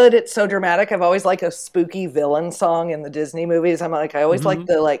so good. It's so dramatic. I've always liked a spooky villain song in the Disney movies. I always like Hmm.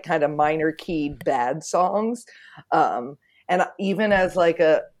 the like kind of minor keyed bad songs. Um, and even as like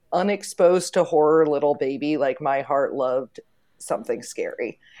a unexposed to horror little baby, like my heart loved something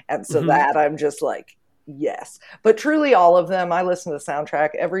scary. And so Hmm. that I'm just like, yes. But truly all of them, I listen to the soundtrack.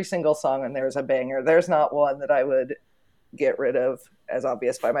 Every single song and there's a banger. There's not one that I would get rid of, as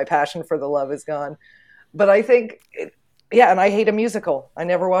obvious by my passion for the love is gone. But I think, yeah, and I hate a musical. I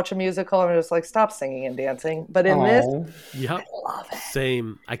never watch a musical. I'm just like, stop singing and dancing. But in this, Oh, I Yep. love it.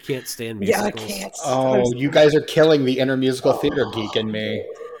 Same. I can't stand Yeah, I musicals. can't. oh, you guys are killing the inner musical theater geek in me.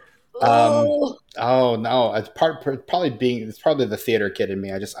 Um, Oh, oh no, it's probably the theater kid in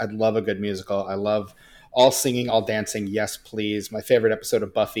me. I love a good musical. I love all singing, all dancing. Yes, please. My favorite episode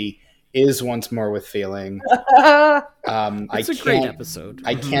of Buffy is Once More with Feeling. It's a great episode.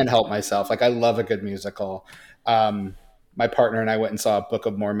 I Mhm. can't help myself. Like I love a good musical. My partner and I went and saw Book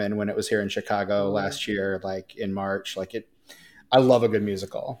of Mormon when it was here in Chicago last year, like in March. I love a good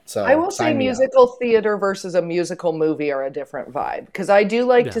musical. I So will say sign me up. musical theater versus a musical movie are a different vibe because I do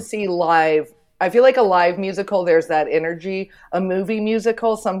like to Yeah. see live. I feel like a live musical, there's that energy. A movie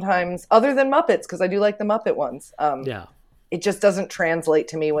musical, sometimes, other than Muppets, because I do like the Muppet ones, Yeah. it just doesn't translate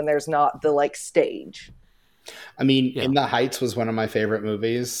to me when there's not the like stage. I mean, Yeah. In the Heights was one of my favorite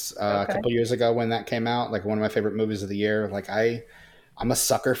movies a Okay. couple years ago when that came out. Like one of my favorite movies of the year. I'm a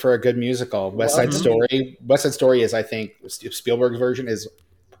sucker for a good musical. Love the music. West Side Story is, I think, Spielberg's version is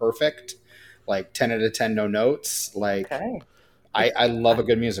perfect. Like 10 out of 10, no notes. Like Okay. I love a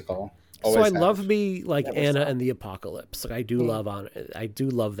good musical. So I Always love have. me like Never Anna saw and the Apocalypse. Like Mm. I do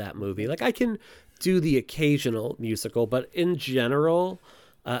love that movie. Like I can do the occasional musical, but in general,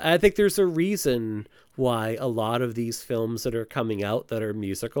 I think there's a reason why a lot of these films that are coming out that are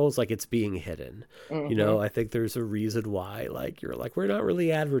musicals, like it's being hidden. You Hmm. know, I think there's a reason why like you're like we're not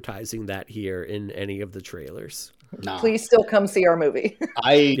really advertising that here in any of the trailers. No. Please still come see our movie.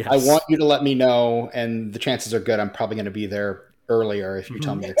 I want Yes. you to let me know, and the chances are good I'm probably going to be there earlier if you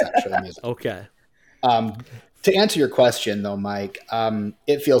tell Hmm. me it's actually a musical. Okay. To answer your question, though, Mike,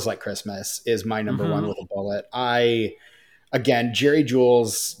 It Feels Like Christmas is my number one Hmm. with a bullet. Again, Jerry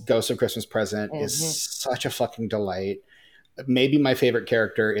Jules' Ghost of Christmas Present is Hmm. such a fucking delight. Maybe my favorite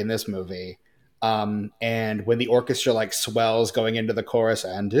character in this movie. And when the orchestra like swells going into the chorus,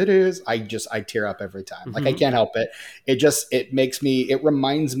 and it is, I tear up every time. Like I Hmm. can't help it. It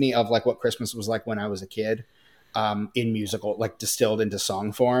reminds me of like what Christmas was like when I was a kid, in musical, like distilled into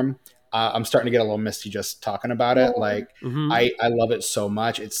song form. I'm starting to get a little misty just talking about it. Like, Mm-hmm. I love it so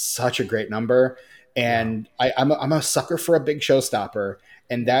much. It's such a great number, and I'm a sucker for a big showstopper,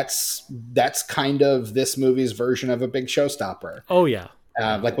 and that's kind of this movie's version of a big showstopper. Oh yeah.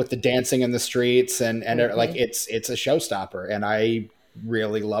 Yeah. Like with the dancing in the streets and like Mhm. it's a showstopper, and I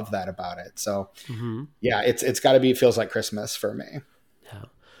really love that about it. So Mm-hmm. yeah, it's got to be Feels Like Christmas for me. Yeah.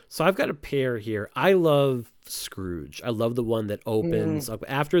 So I've got a pair here. I love Scrooge. I love the one that opens Mm. like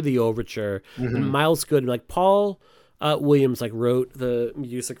after the overture, and Hmm. Miles Goodman, like Paul Williams, like wrote the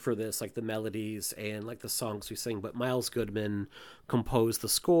music for this, like the melodies and like the songs we sing. But Miles Goodman composed the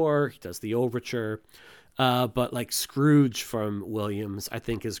score. He does the overture. But like Scrooge from Williams, I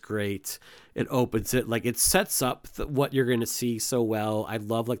think is great. It opens it like it sets up what you're going to see so well. I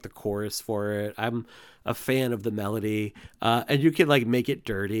love like the chorus for it. I'm a fan of the melody, and you can like make it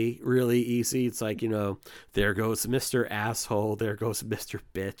dirty really easy. It's like, there goes Mr. Asshole, there goes Mr.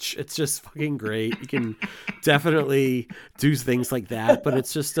 Bitch. It's just fucking great. You can definitely do things like that, but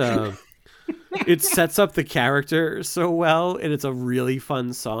it's just it sets up the character so well, and it's a really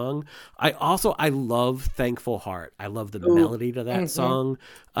fun song. I love Thankful Heart. I love the Ooh. melody to that Mhm. song.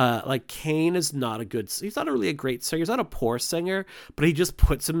 Like Kane is not he's not really a great singer. He's not a poor singer, but he just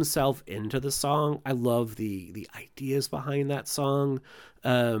puts himself into the song. I love the ideas behind that song.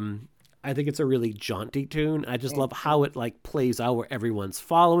 I think it's a really jaunty tune. I just love how it like plays out where everyone's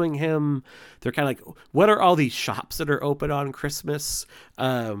following him. They're kind of like, what are all these shops that are open on Christmas?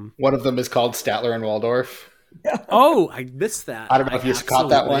 One of them is called Statler and Waldorf. Oh, I missed that. I don't know I if you caught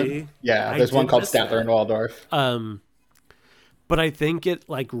that one. absolutely, Yeah, I there's one did called miss Statler and that. Waldorf. But I think it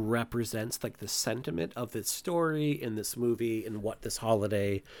like represents like the sentiment of this story in this movie and what this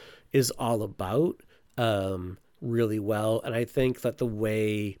holiday is all about really well. And I think that the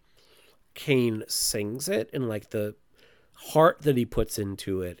way Kane sings it and like the heart that he puts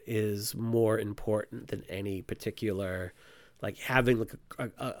into it is more important than any particular like having like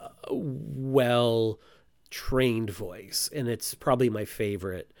a well trained voice. And it's probably my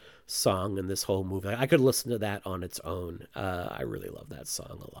favorite song in this whole movie. I could listen to that on its own. I really love that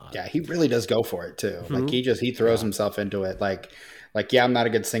song a lot. Yeah, he really does go for it too. Like Hmm. he throws himself into it. Like yeah, I'm not a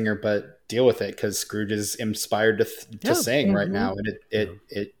good singer, but deal with it because Scrooge is inspired to Yeah. sing right Mhm. now, and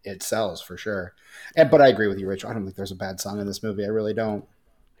Yeah. it sells for sure. And but I agree with you, Rachel. I don't think there's a bad song in this movie. I really don't.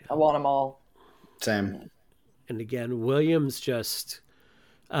 I want them all. Same. And again, Williams just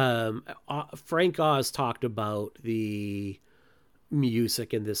Frank Oz talked about the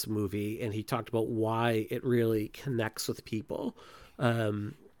music in this movie, and he talked about why it really connects with people.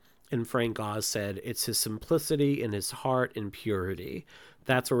 Um, and Frank Oz said it's his simplicity and his heart and purity.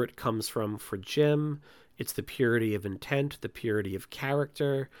 That's where it comes from for Jim. It's the purity of intent, the purity of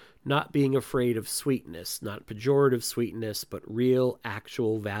character, not being afraid of sweetness, not pejorative sweetness, but real,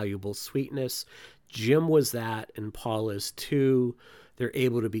 actual, valuable sweetness. Jim was that, and Paul is too. They're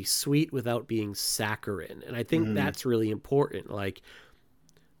able to be sweet without being saccharine. And I think Hmm. that's really important. Like,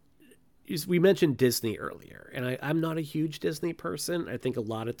 we mentioned Disney earlier, and I'm not a huge Disney person. I think a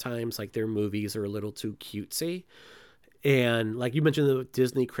lot of times, like, their movies are a little too cutesy. And, like, you mentioned the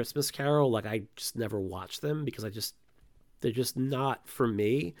Disney Christmas Carol, like, I just never watched them because they're just not for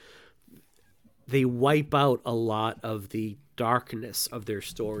me. They wipe out a lot of the darkness of their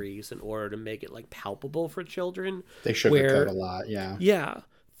stories in order to make it like palpable for children. They sugarcoat a Where, lot. Yeah. yeah,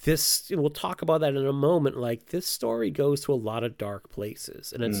 this we'll talk about that in a moment. Like this story goes to a lot of dark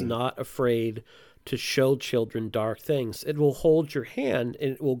places, and it's Mm. not afraid to show children dark things. It will hold your hand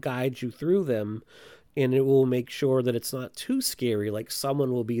and it will guide you through them, and it will make sure that it's not too scary. Like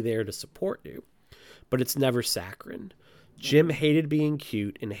someone will be there to support you, but it's never saccharine. Jim hated being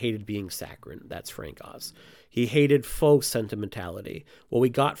cute and hated being saccharine. That's Frank Oz. He hated faux sentimentality. What we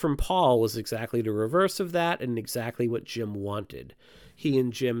got from Paul was exactly the reverse of that and exactly what Jim wanted. He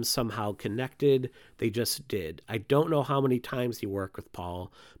and Jim somehow connected. They just did. I don't know how many times he worked with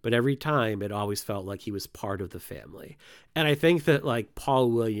Paul, but every time it always felt like he was part of the family. And I think that like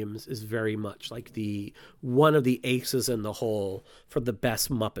Paul Williams is very much like the one of the aces in the hole for the best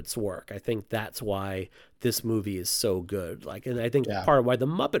Muppets work. I think that's why this movie is so good. Like, and I think Yeah. part of why the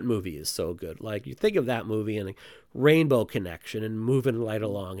Muppet movie is so good. Like, you think of that movie and like, Rainbow Connection and Moving Right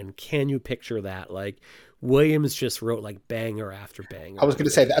Along, and can you picture that? Like, Williams just wrote like banger after banger. I was going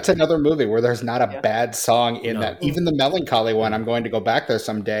to say that's another movie where there's not a Yeah. bad song in No. that. Even the melancholy one, I'm going to go back there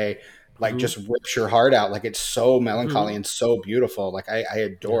someday. Like Mhm. just rips your heart out. Like it's so melancholy Mhm. and so beautiful. Like I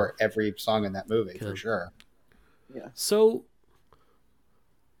adore every song in that movie Yeah. for sure. Yeah. So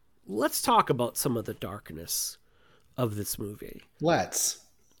let's talk about some of the darkness of this movie. Let's.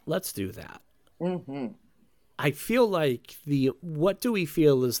 Let's do that. Hmm. I feel like what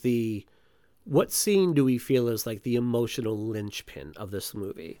scene do we feel is like the emotional linchpin of this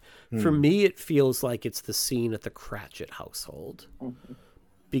movie? For me, it feels like it's the scene at the Cratchit household. Mm-hmm.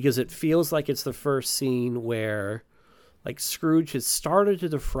 Because it feels like it's the first scene where like Scrooge has started to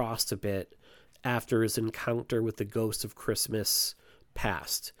defrost a bit after his encounter with the ghost of Christmas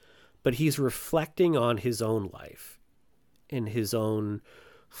past. But he's reflecting on his own life and his own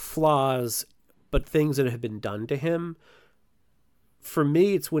flaws, but things that have been done to him. For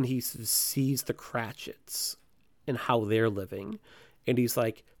me, it's when he sees the Cratchits and how they're living. And he's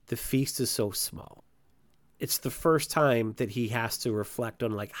like, the feast is so small. It's the first time that he has to reflect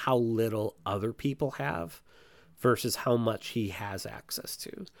on like how little other people have versus how much he has access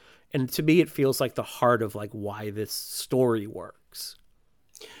to. And to me, it feels like the heart of like why this story works.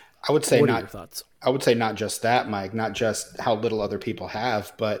 I would say what are your thoughts? I would say not just that, Mike, not just how little other people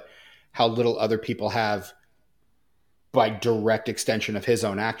have, but how little other people have by direct extension of his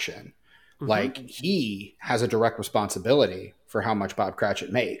own action. Mm-hmm. Like he has a direct responsibility for how much Bob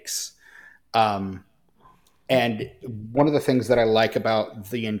Cratchit makes. And one of the things that I like about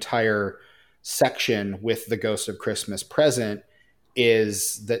the entire section with the Ghost of Christmas Present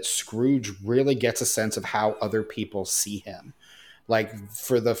is that Scrooge really gets a sense of how other people see him. Like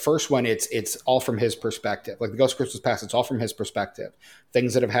for the first one, it's all from his perspective. Like the Ghost of Christmas Past, it's all from his perspective.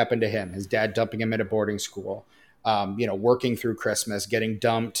 Things that have happened to him, his dad dumping him at a boarding school, working through Christmas, getting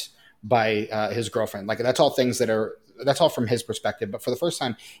dumped by his girlfriend. Like that's all from his perspective. But for the first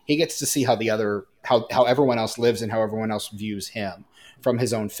time, he gets to see how how everyone else lives and how everyone else views him, from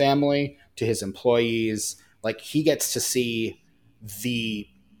his own family to his employees. Like he gets to see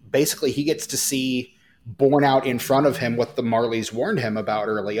borne out in front of him what the Marleys warned him about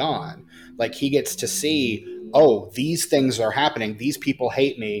early on. Like he gets to see, oh, these things are happening. These people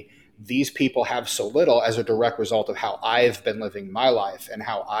hate me. These people have so little as a direct result of how I've been living my life and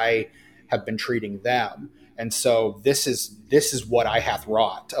how I have been treating them. And so this is what I hath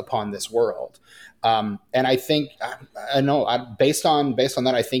wrought upon this world. And I think, based on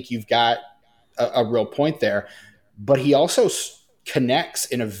that, I think you've got a real point there. But he also connects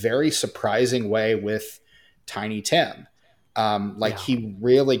in a very surprising way with Tiny Tim. He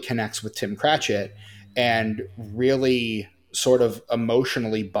really connects with Tim Cratchit and really sort of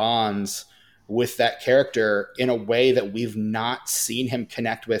emotionally bonds with that character in a way that we've not seen him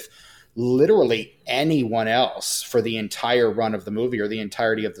connect with literally anyone else for the entire run of the movie or the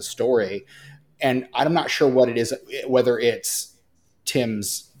entirety of the story. And I'm not sure what it is, whether it's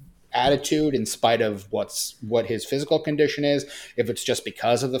Tim's attitude in spite of what his physical condition is, if it's just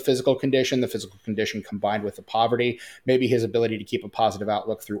because of the physical condition combined with the poverty, maybe his ability to keep a positive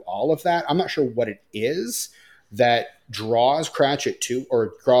outlook through all of that. I'm not sure what it is that draws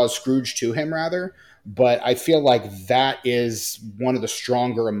Scrooge to him rather, but I feel like that is one of the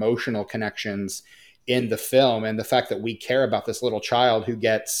stronger emotional connections in the film. And the fact that we care about this little child who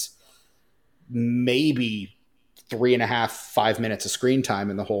gets maybe 3.5-5 minutes of screen time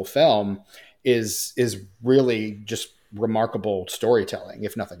in the whole film is really just remarkable storytelling,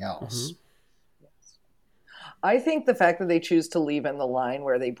 if nothing else. Mm-hmm. I think the fact that they choose to leave in the line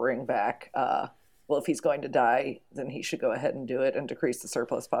where they bring back, if he's going to die, then he should go ahead and do it and decrease the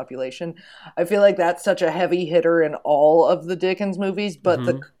surplus population. I feel like that's such a heavy hitter in all of the Dickens movies, but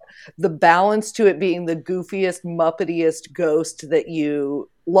mm-hmm. the balance to it being the goofiest, muppetiest ghost that you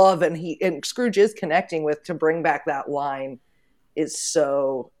love and Scrooge is connecting with to bring back that line is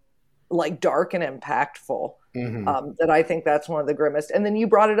so like dark and impactful. Mm-hmm. That I think that's one of the grimmest. And then you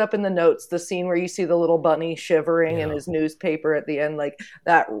brought it up in the notes, the scene where you see the little bunny shivering in his newspaper at the end, like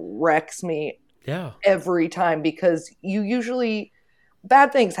that wrecks me every time, because you usually,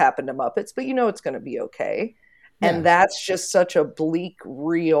 bad things happen to Muppets, but you know it's going to be okay. Yeah. And that's just such a bleak,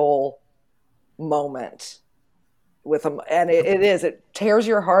 real moment with them. And it tears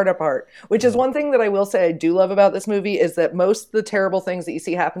your heart apart, which is one thing that I will say I do love about this movie, is that most of the terrible things that you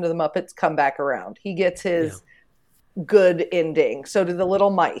see happen to the Muppets come back around. He gets his good ending. So do the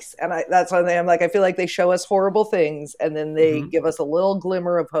little mice. And that's one thing I'm like, I feel like they show us horrible things and then they give us a little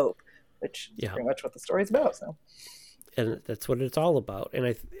glimmer of hope, which is pretty much what the story's about. So, and that's what it's all about.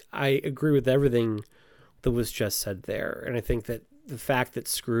 And I agree with everything that was just said there. And I think that the fact that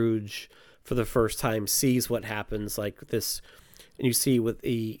Scrooge, for the first time, sees what happens like this, and you see with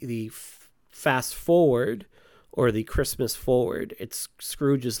the fast forward or the Christmas forward, it's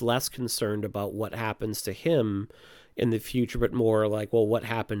Scrooge is less concerned about what happens to him in the future, but more like, well, what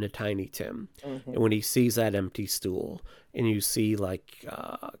happened to Tiny Tim? Mm-hmm. And when he sees that empty stool, and you see like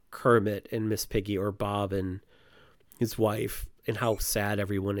Kermit and Miss Piggy, or Bob and his wife, and how sad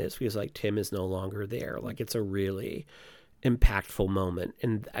everyone is because like Tim is no longer there. Like it's a really impactful moment,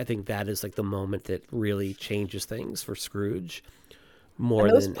 and I think that is like the moment that really changes things for Scrooge And more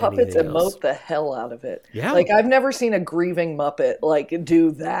those than puppets anything else. emote the hell out of it. Yeah. Like I've never seen a grieving Muppet like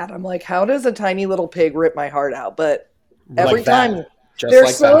do that. I'm like, how does a tiny little pig rip my heart out? But every Like that. time Just they're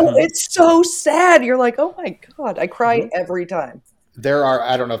like so that. it's so sad. You're like, oh my God. I cry every time. There are,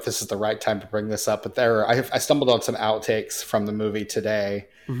 I don't know if this is the right time to bring this up, but I stumbled on some outtakes from the movie today,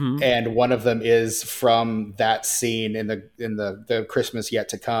 and one of them is from that scene in the Christmas Yet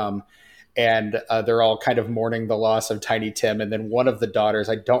to Come, and they're all kind of mourning the loss of Tiny Tim, and then one of the daughters,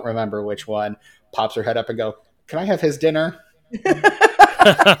 I don't remember which one, pops her head up and go, "Can I have his dinner?"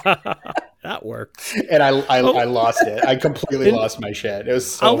 That works. And I lost it. I completely lost my shit. It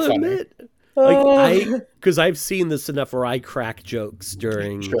was so I'll funny. admit, like because I've seen this enough where I crack jokes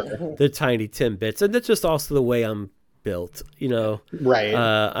during Sure. the Tiny Tim bits, and that's just also the way I'm built. You know, Right.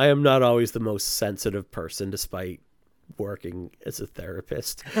 I am not always the most sensitive person, despite working as a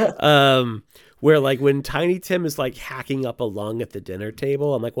therapist. Where like when Tiny Tim is like hacking up a lung at the dinner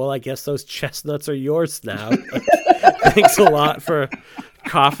table, I'm like, well, I guess those chestnuts are yours now. Like, thanks a lot for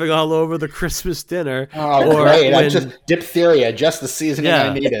coughing all over the Christmas dinner. Oh, great. I just diphtheria, just the seasoning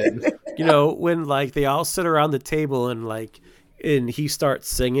I needed. You know, when like they all sit around the table and he starts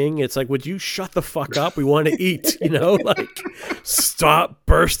singing, it's like, would you shut the fuck up? We want to eat, you know, like stop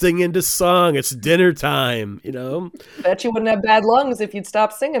bursting into song. It's dinner time, you know? Bet you wouldn't have bad lungs if you'd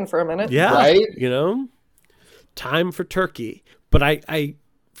stop singing for a minute. Yeah. Right? You know, time for turkey. But I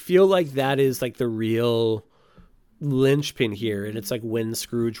feel like that is like the real linchpin here, and it's like when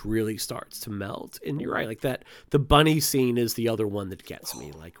Scrooge really starts to melt. And you're right, like that the bunny scene is the other one that gets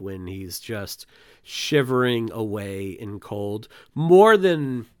me, like when he's just shivering away in cold more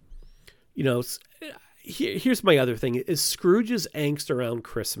than, you know. Here's my other thing: is Scrooge's angst around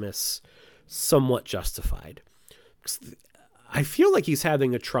Christmas somewhat justified? I feel like he's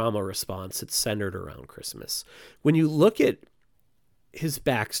having a trauma response that's centered around Christmas. When you look at his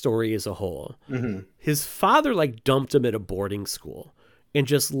backstory as a whole, his father like dumped him at a boarding school and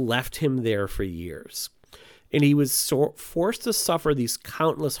just left him there for years. And he was forced to suffer these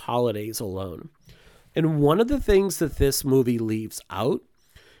countless holidays alone. And one of the things that this movie leaves out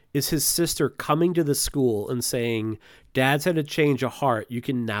is his sister coming to the school and saying, "Dad's had a change of heart. You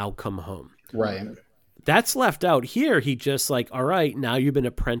can now come home." Right. That's left out here. He just like, all right, now you've been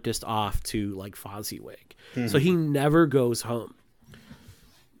apprenticed off to like Fozziewig. So he never goes home.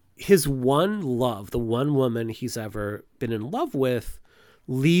 His one love, the one woman he's ever been in love with,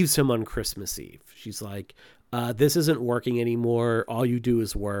 leaves him on Christmas Eve. She's like, this isn't working anymore. All you do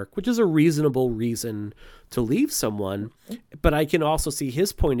is work, which is a reasonable reason to leave someone. But I can also see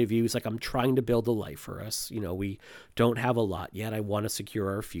his point of view. He's like, I'm trying to build a life for us. You know, we don't have a lot yet. I want to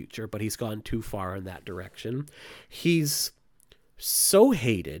secure our future, but he's gone too far in that direction. He's so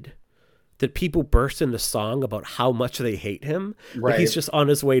hated that people burst into song about how much they hate him. Right. Like he's just on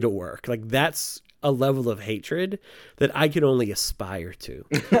his way to work. Like that's a level of hatred that I can only aspire to.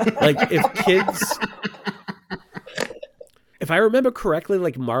 Like if I remember correctly,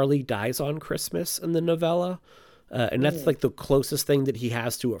 like Marley dies on Christmas in the novella. And that's like the closest thing that he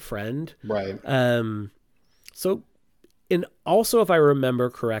has to a friend. Right. So, and also if I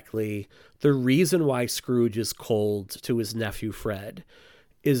remember correctly, the reason why Scrooge is cold to his nephew Fred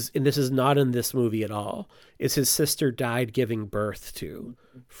is, and this is not in this movie at all, is his sister died giving birth to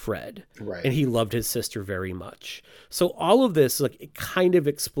Fred. Right. And he loved his sister very much. So all of this, like, it kind of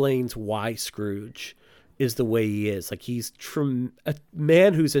explains why Scrooge is the way he is. Like, he's a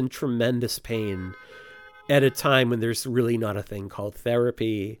man who's in tremendous pain at a time when there's really not a thing called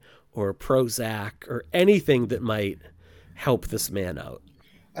therapy or Prozac or anything that might help this man out.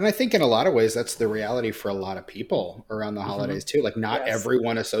 And I think in a lot of ways, that's the reality for a lot of people around the holidays too. Like not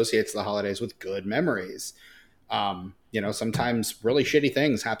everyone associates the holidays with good memories. You know, sometimes really shitty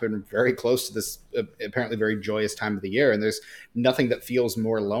things happen very close to this apparently very joyous time of the year. And there's nothing that feels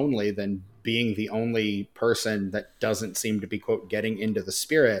more lonely than being the only person that doesn't seem to be, quote, getting into the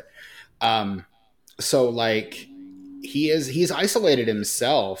spirit. So like he's isolated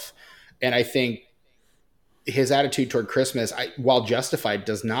himself. And I think his attitude toward Christmas, while justified,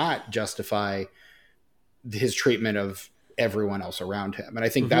 does not justify his treatment of everyone else around him. And I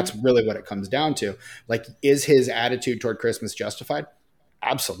think that's really what it comes down to. Like, is his attitude toward Christmas justified?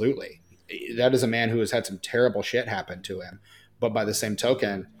 Absolutely. That is a man who has had some terrible shit happen to him. But by the same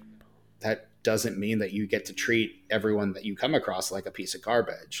token, that doesn't mean that you get to treat everyone that you come across like a piece of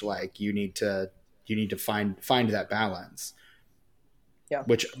garbage. Like you need to find that balance. Yeah.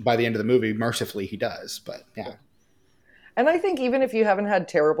 Which by the end of the movie, mercifully he does. But yeah. And I think even if you haven't had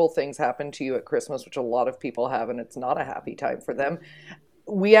terrible things happen to you at Christmas, which a lot of people have, and it's not a happy time for them,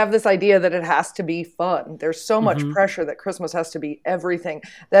 we have this idea that it has to be fun. There's so much pressure that Christmas has to be everything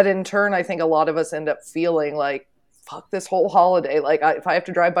that in turn, I think a lot of us end up feeling like, fuck this whole holiday. Like if I have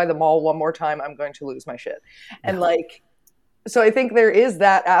to drive by the mall one more time, I'm going to lose my shit. And like, so I think there is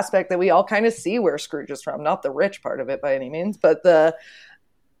that aspect that we all kind of see where Scrooge is from, not the rich part of it by any means, but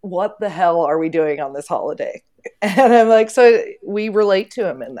what the hell are we doing on this holiday? And I'm like, so we relate to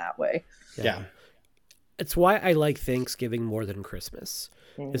him in that way. Yeah. It's why I like Thanksgiving more than Christmas.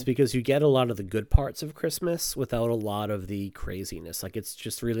 It's because you get a lot of the good parts of Christmas without a lot of the craziness. Like, it's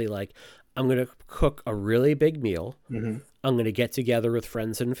just really like, I'm going to cook a really big meal. I'm going to get together with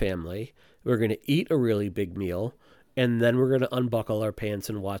friends and family. We're going to eat a really big meal. And then we're going to unbuckle our pants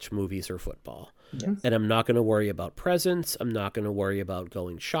and watch movies or football. And I'm not going to worry about presents. I'm not going to worry about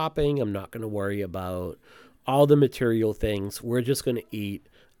going shopping. I'm not going to worry about all the material things. We're just going to eat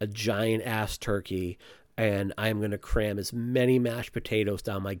a giant ass turkey, and I'm going to cram as many mashed potatoes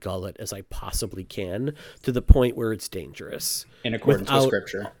down my gullet as I possibly can, to the point where it's dangerous. In accordance with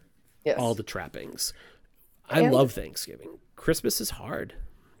Scripture. Yes. All the trappings. I love Thanksgiving. Christmas is hard.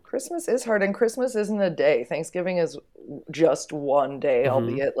 Christmas is hard, and Christmas isn't a day. Thanksgiving is just one day,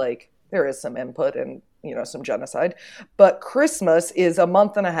 albeit like there is some input and, you know, some genocide. But Christmas is a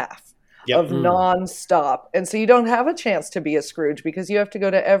month and a half of nonstop. And so you don't have a chance to be a Scrooge because you have to go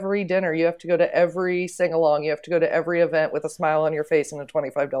to every dinner. You have to go to every sing-along. You have to go to every event with a smile on your face and a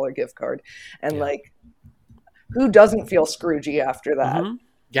 $25 gift card. And like, who doesn't feel Scroogey after that?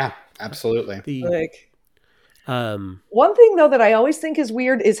 Yeah, absolutely. One thing though that I always think is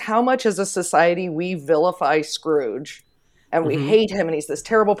weird is how much as a society we vilify Scrooge and we hate him and he's this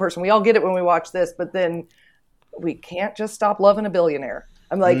terrible person. We all get it when we watch this, but then we can't just stop loving a billionaire.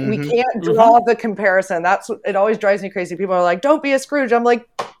 I'm like, we can't draw the comparison. That's what it always drives me crazy. People are like, don't be a Scrooge. I'm like,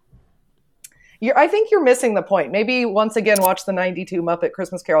 I think you're missing the point. Maybe once again, watch the 92 Muppet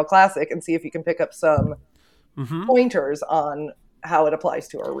Christmas Carol Classic and see if you can pick up some pointers on how it applies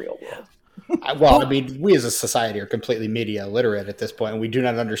to our real world. Well, I mean, we as a society are completely media illiterate at this point, and we do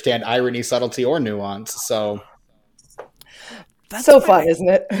not understand irony, subtlety, or nuance. So that's so fun, isn't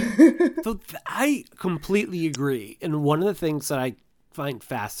it? So I completely agree. And one of the things that I find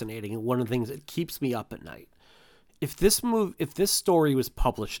fascinating, and one of the things that keeps me up at night, if this story was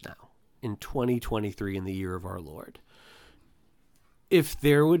published now in 2023, in the year of our Lord, if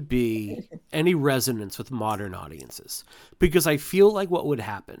there would be any resonance with modern audiences, because I feel like what would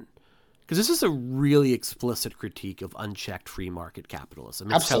happen, because this is a really explicit critique of unchecked free market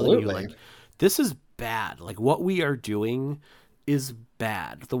capitalism. It's telling you, like, this is bad. Like, what we are doing is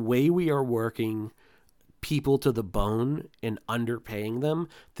bad. The way we are working people to the bone and underpaying them,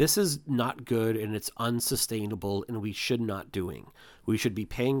 this is not good, and it's unsustainable, and we should not doing. We should be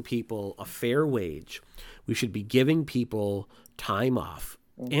paying people a fair wage. We should be giving people time off,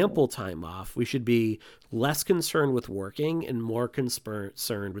 ample time off. We should be less concerned with working and more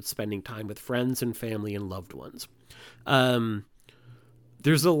concerned with spending time with friends and family and loved ones.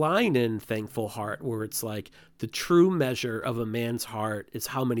 There's a line in Thankful Heart where it's like, the true measure of a man's heart is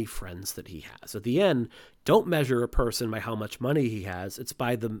how many friends that he has. At the end, don't measure a person by how much money he has. It's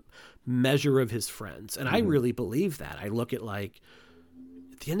by the measure of his friends. And I really believe that. I look at, like,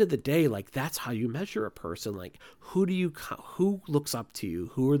 at the end of the day, like, that's how you measure a person. Like, who looks up to you?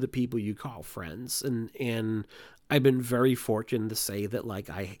 Who are the people you call friends? And I've been very fortunate to say that,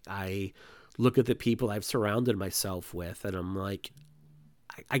 like, I look at the people I've surrounded myself with, and I'm like,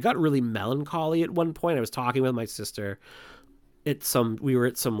 I got really melancholy at one point. I was talking with my sister we were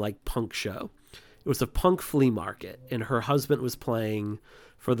at some like punk show. It was a punk flea market, and her husband was playing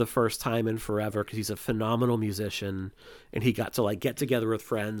for the first time in forever because he's a phenomenal musician, and he got to like get together with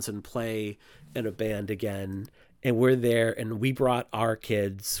friends and play in a band again. And we're there, and we brought our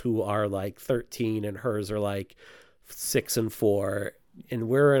kids who are like 13 and hers are like 6 and 4, and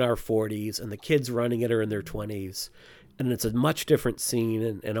we're in our 40s, and the kids running it are in their 20s. And it's a much different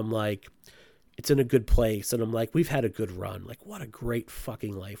scene, and I'm like, it's in a good place, and I'm like, we've had a good run. Like, what a great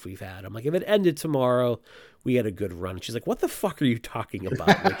fucking life we've had. I'm like, if it ended tomorrow, we had a good run. She's like, what the fuck are you talking about?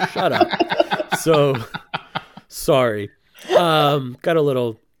 I'm like, shut up. So, sorry. Got a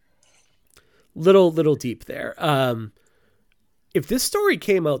little deep there. if this story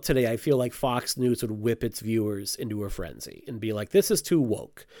came out today, I feel like Fox News would whip its viewers into a frenzy and be like, this is too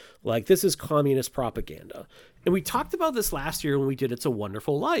woke. Like, this is communist propaganda. And we talked about this last year when we did It's a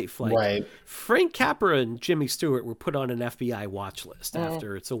Wonderful Life. Like, right. Frank Capra and Jimmy Stewart were put on an FBI watch list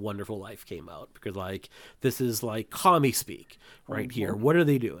after It's a Wonderful Life came out. Because, like, this is like commie speak right here. What are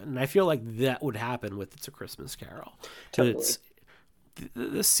they doing? And I feel like that would happen with It's a Christmas Carol. Totally.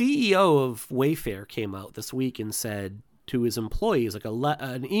 The CEO of Wayfair came out this week and said to his employees, like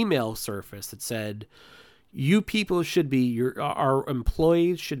an email surfaced that said, you people should be, our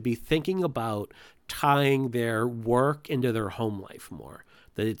employees should be thinking about tying their work into their home life more.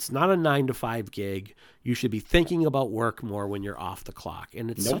 That it's not a 9-to-5 gig. You should be thinking about work more when you're off the clock.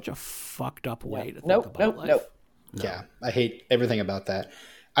 And it's such a fucked up way to think about life. No. Yeah, I hate everything about that.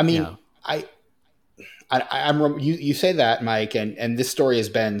 I mean, you say that, Mike, and this story has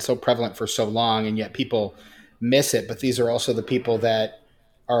been so prevalent for so long, and yet people miss it. But these are also the people that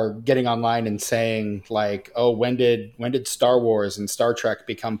are getting online and saying, like, oh, when did Star Wars and Star Trek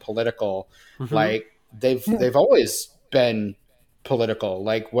become political? Like, they've always been political.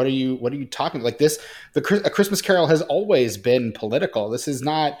 Like, what are you talking like this? A Christmas Carol has always been political. This is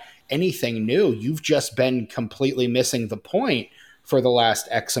not anything new. You've just been completely missing the point for the last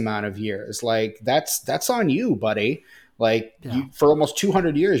X amount of years. Like, that's on you, buddy. Like, for almost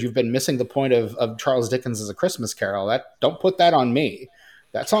 200 years, you've been missing the point of Charles Dickens' A Christmas Carol. Don't put that on me.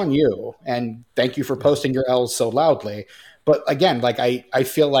 That's on you. And thank you for posting your L's so loudly. But again, like, I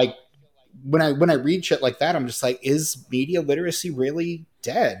feel like when I read shit like that, I'm just like, is media literacy really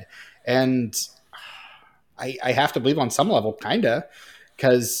dead? And I have to believe on some level, kind of,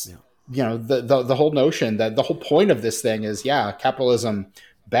 because you know, the whole notion that the whole point of this thing is, capitalism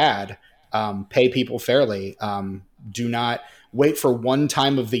bad, pay people fairly, do not wait for one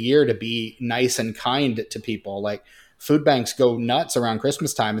time of the year to be nice and kind to people. Like, food banks go nuts around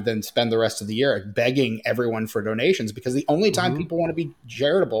Christmas time and then spend the rest of the year begging everyone for donations, because the only time people want to be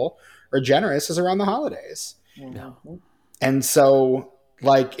charitable or generous is around the holidays. And so,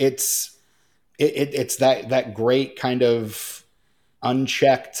 like, it's that great kind of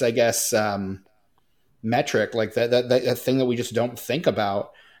unchecked, I guess, metric, like that thing that we just don't think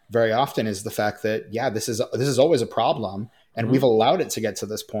about very often, is the fact that, this is always a problem, and we've allowed it to get to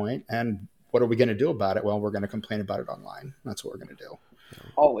this point, and what are we going to do about it? Well, we're going to complain about it online. That's what we're going to do.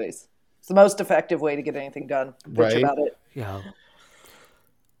 Always. It's the most effective way to get anything done. Bitch about it. Yeah.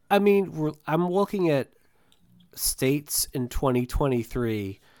 I mean, I'm looking at states in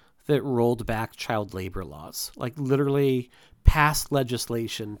 2023 that rolled back child labor laws, like literally passed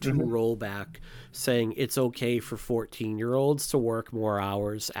legislation to roll back, saying it's okay for 14-year-olds to work more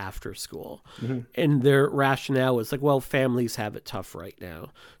hours after school. And their rationale is like, well, families have it tough right now.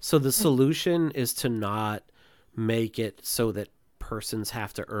 So the solution is to not make it so that persons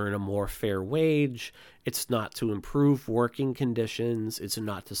have to earn a more fair wage. It's not to improve working conditions. It's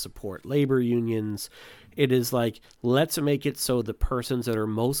not to support labor unions. It is like, let's make it so the persons that are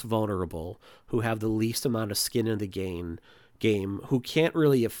most vulnerable, who have the least amount of skin in the game, who can't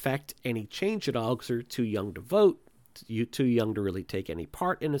really affect any change at all because they're too young to vote, too young to really take any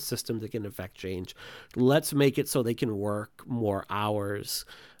part in a system that can affect change. Let's make it so they can work more hours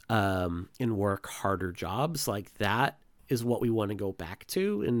and work harder jobs. Like, that is what we want to go back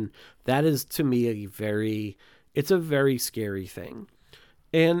to. And that is, to me, it's a very scary thing.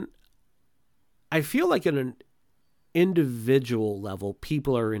 And I feel like at an individual level,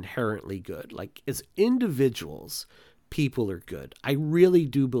 people are inherently good. Like, as individuals, people are good. I really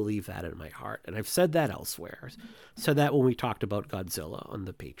do believe that in my heart. And I've said that elsewhere. Said that when we talked about Godzilla on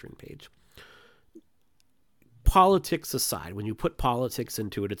the Patreon page. Politics aside, when you put politics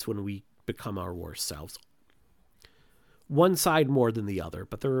into it, it's when we become our worst selves. One side more than the other,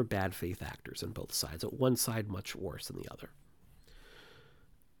 but there are bad faith actors on both sides. One side much worse than the other.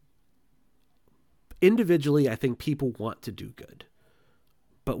 Individually, I think people want to do good,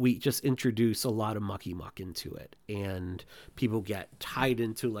 but we just introduce a lot of mucky muck into it, and people get tied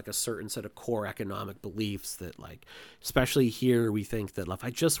into like a certain set of core economic beliefs that, like, especially here, we think that if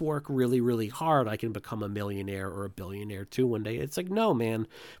I just work really, really hard, I can become a millionaire or a billionaire too one day. It's like, no, man,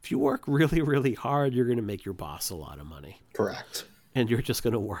 if you work really, really hard, you're going to make your boss a lot of money. Correct. And you're just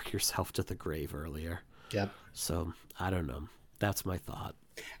going to work yourself to the grave earlier. Yep. So I don't know. That's my thought.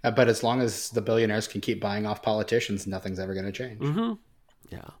 But as long as the billionaires can keep buying off politicians, nothing's ever going to change.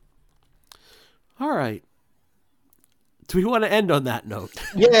 Yeah. All right. Do we want to end on that note?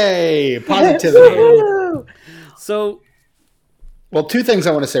 Yay! Positivity. So, well, two things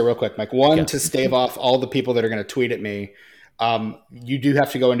I want to say real quick, Mike. One, to stave off all the people that are going to tweet at me. You do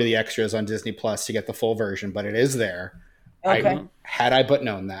have to go into the extras on Disney Plus to get the full version, but it is there. Okay. Had I but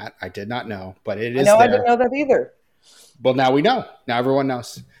known that. I did not know, but it is I there. didn't know that either. Well, now we know. Now everyone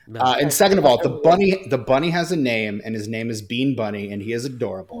knows. And second of all, the bunny has a name, and his name is Bean Bunny, and he is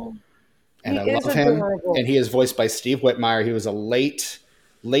adorable. And I love him. And he is voiced by Steve Whitmire. He was a late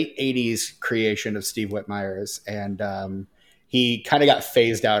 80s creation of Steve Whitmire's, and he kind of got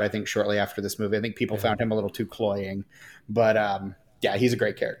phased out, I think, shortly after this movie. I think people found him a little too cloying, but yeah, he's a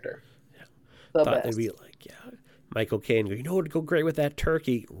great character. Thought they'd be like, Michael Caine, you know what would go great with that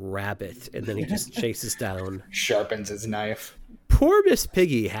turkey? Rabbit. And then he just chases down. Sharpens his knife. Poor Miss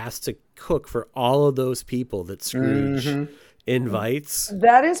Piggy has to cook for all of those people that Scrooge invites.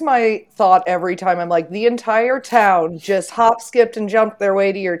 That is my thought every time. I'm like, the entire town just hop, skipped, and jumped their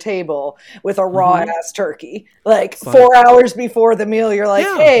way to your table with a raw ass turkey. Like 4 hours before the meal, you're like,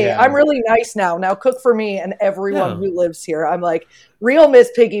 hey, I'm really nice now. Now cook for me and everyone who lives here. I'm like, real Miss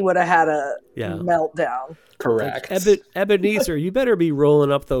Piggy would have had a meltdown. Correct. Like, Ebenezer, you better be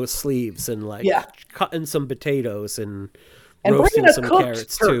rolling up those sleeves and cutting some potatoes and roasting some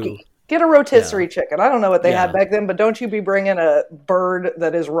carrots turkey. too. Get a rotisserie chicken. I don't know what they had back then, but don't you be bringing a bird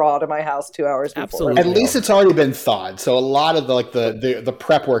that is raw to my house 2 hours before. Absolutely. At least it's already been thawed, so a lot of the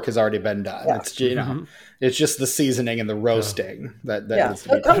prep work has already been done. Yeah. It's it's just the seasoning and the roasting that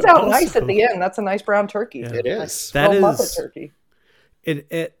it comes out nice at the end. That's a nice brown turkey. Yeah. It is. That is Muppet turkey.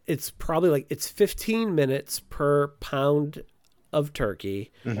 It's probably it's 15 minutes per pound of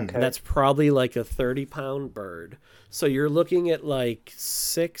turkey. And that's probably like a 30-pound bird. So you're looking at like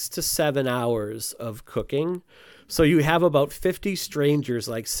 6 to 7 hours of cooking. So you have about 50 strangers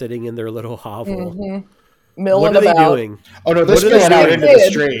like sitting in their little hovel. Milling what are about. they doing? Oh no, they're spilling out into the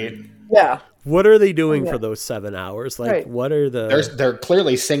street. Yeah. What are they doing for those 7 hours? Like, what are the? They're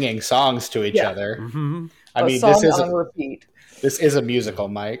clearly singing songs to each other. I mean, this is on repeat. This is a musical,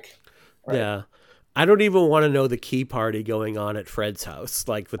 Mike. Right. Yeah. I don't even want to know the key party going on at Fred's house,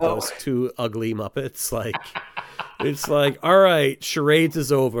 like with those two ugly Muppets. Like, it's like, all right, charades is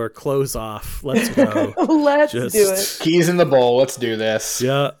over. Close off. Let's go. Let's do it. Keys in the bowl. Let's do this.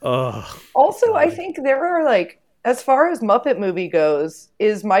 Yeah. Also, I think there are like, as far as Muppet movie goes,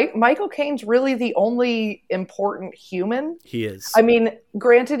 is Michael Caine's really the only important human? He is. I mean,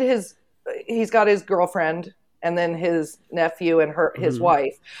 granted, he's got his girlfriend and then his nephew and his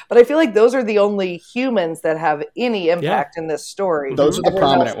wife. But I feel like those are the only humans that have any impact in this story. Those are the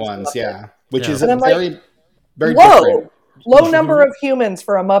prominent ones, which is very, very different. Low number of humans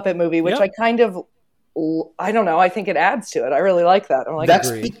for a Muppet movie, which I kind of, I don't know, I think it adds to it. I really like that. I'm like, that's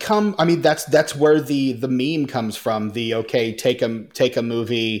become, I mean, that's where the meme comes from. Take a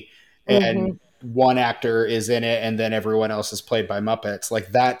movie and one actor is in it and then everyone else is played by Muppets.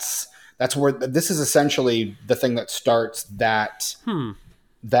 Like that's where this is essentially the thing that starts that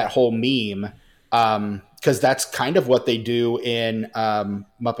whole meme, because that's kind of what they do in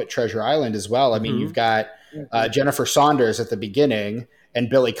Muppet Treasure Island as well. I mean, you've got Jennifer Saunders at the beginning and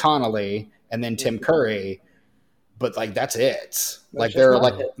Billy Connolly and then Tim Curry, but like that's it. Like there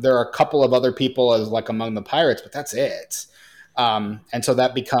are a couple of other people as like among the pirates, but that's it. And so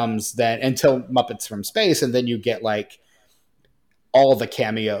that becomes then until Muppets from Space, and then you get like all the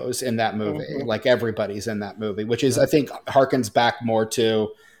cameos in that movie, like everybody's in that movie, which is, I think, harkens back more to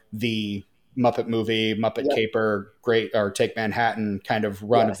the Muppet movie, Muppet Caper, Take Manhattan kind of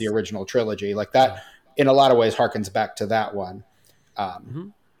run of the original trilogy. Like that, in a lot of ways, harkens back to that one.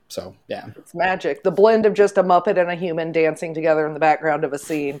 So, yeah. It's magic. The blend of just a Muppet and a human dancing together in the background of a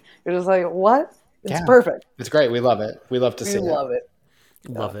scene. You're just like, what? It's perfect. It's great. We love it. We love to see it. We love it.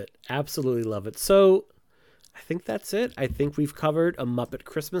 Love it. Absolutely love it. So I think that's it. I think we've covered A Muppet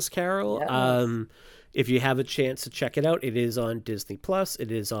Christmas Carol. Yes. If you have a chance to check it out, it is on Disney Plus.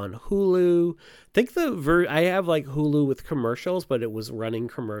 It is on Hulu. I think I have like Hulu with commercials, but it was running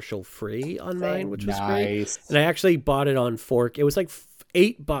commercial free on mine, which was great. And I actually bought it on 4K. It was like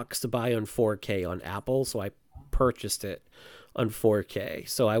 $8 to buy on 4K on Apple, so I purchased it on 4K.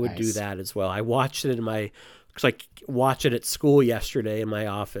 So I would do that as well. I watched it because I watched it at school yesterday in my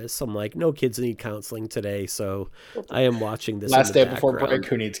office. I'm like, no kids need counseling today, so I am watching this. Last day before break,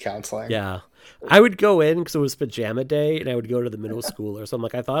 who needs counseling? Yeah. I would go in because it was pajama day, and I would go to the middle schoolers. I'm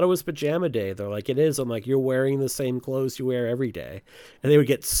like, I thought it was pajama day. They're like, it is. I'm like, you're wearing the same clothes you wear every day. And they would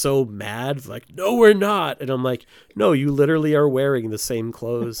get so mad, like, no, we're not. And I'm like, no, you literally are wearing the same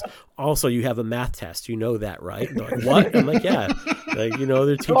clothes. Also, you have a math test. You know that, right? And they're like, what? I'm like, yeah. Like,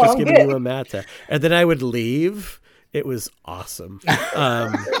 the teacher's giving you a math test. And then I would leave. It was awesome.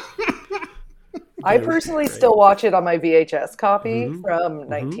 I personally still watch it on my VHS copy from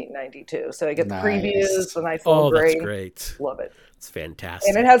 1992. So I get the previews and I feel great. That's great. Love it. It's fantastic.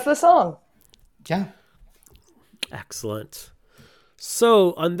 And it has the song. Yeah. Excellent.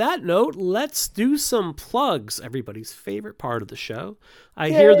 So, on that note, let's do some plugs, everybody's favorite part of the show. I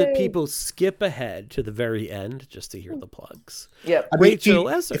hear that people skip ahead to the very end just to hear the plugs. Yep. I mean, Rachel,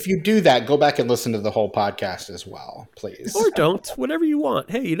 if you do that, go back and listen to the whole podcast as well, please. Or don't, whatever you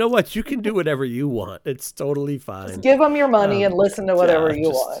want. Hey, you know what? You can do whatever you want. It's totally fine. Just give them your money and listen to whatever you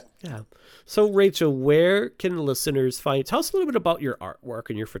want. Yeah. So, Rachel, where can listeners find? Tell us a little bit about your artwork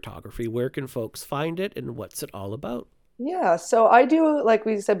and your photography. Where can folks find it, and what's it all about? Yeah, so I do, like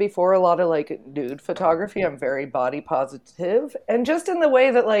we said before, a lot of like nude photography. I'm very body positive. And just in the way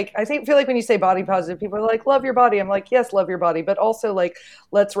that like, feel like when you say body positive, people are like, love your body. I'm like, yes, love your body. But also like,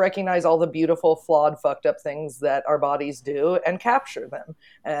 let's recognize all the beautiful, flawed, fucked up things that our bodies do and capture them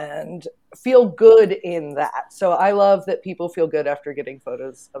and feel good in that. So I love that people feel good after getting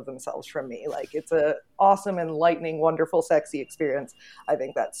photos of themselves from me. Like it's a awesome, enlightening, wonderful, sexy experience. I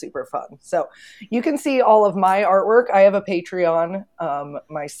think that's super fun. So you can see all of my artwork. I have a Patreon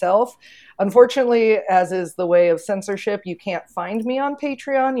myself. Unfortunately, as is the way of censorship, you can't find me on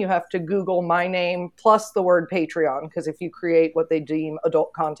Patreon. You have to Google my name plus the word Patreon, because if you create what they deem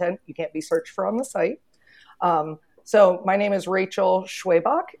adult content, you can't be searched for on the site. So my name is Rachel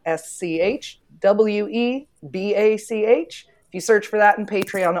Schwebach, SCHWEBACH. If you search for that in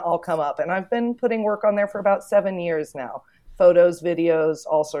Patreon, I'll come up. And I've been putting work on there for about 7 years now. Photos, videos,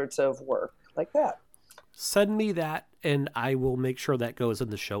 all sorts of work like that. Send me that, and I will make sure that goes in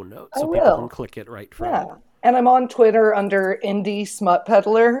the show notes so I people will. can click it right from Yeah. And I'm on Twitter under Indie Smut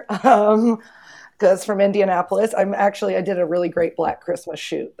Peddler. Because from Indianapolis, I did a really great Black Christmas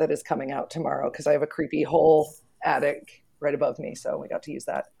shoot that is coming out tomorrow because I have a creepy hole attic right above me, so we got to use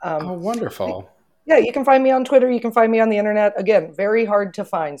that. Oh, wonderful. Yeah, you can find me on Twitter. You can find me on the internet. Again, very hard to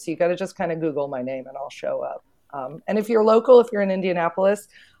find, so you got to just kind of Google my name and I'll show up. And if you're local, if you're in Indianapolis,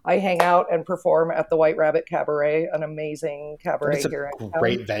 I hang out and perform at the White Rabbit Cabaret, an amazing cabaret here in town.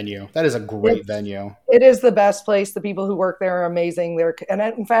 Great venue. That is a great venue. It is the best place. The people who work there are amazing. And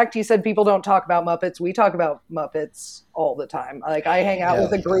in fact, you said people don't talk about Muppets. We talk about Muppets all the time. Like I hang out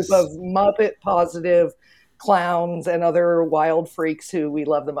with a group of Muppet positive clowns and other wild freaks who we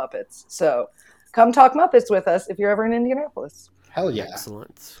love the Muppets. So come talk Muppets with us if you're ever in Indianapolis. Hell yeah.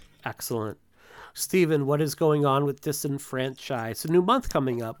 Excellent. Stephen, what is going on with Disenfranchised? A new month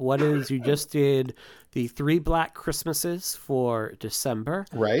coming up. You just did the 3 Black Christmases for December.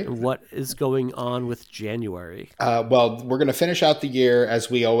 Right. And what is going on with January? Well, we're going to finish out the year as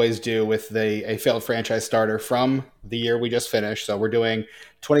we always do with a failed franchise starter from the year we just finished. So we're doing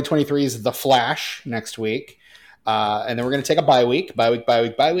 2023's The Flash next week. And then we're going to take a bye week.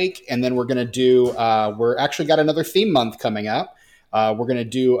 And then we're going to do, we're actually got another theme month coming up. We're going to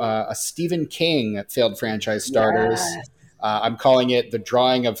do a Stephen King failed franchise starters. Yes. I'm calling it The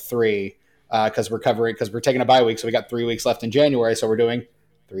Drawing of 3 because we're taking a bye week. So we got 3 weeks left in January. So we're doing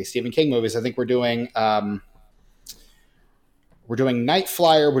 3 Stephen King movies. I think we're doing Night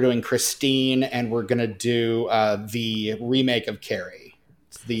Flyer. We're doing Christine, and we're going to do the remake of Carrie.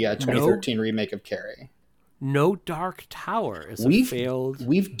 It's the 2013 remake of Carrie. No Dark Tower is failed.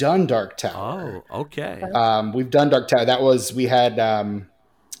 We've done Dark Tower. Oh, okay. We've done Dark Tower. We had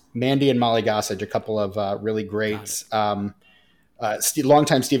Mandy and Molly Gossage, a couple of really great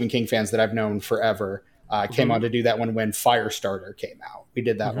longtime Stephen King fans that I've known forever, came on to do that one when Firestarter came out. We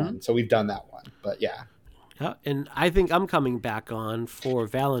did that one. So we've done that one. But yeah. And I think I'm coming back on for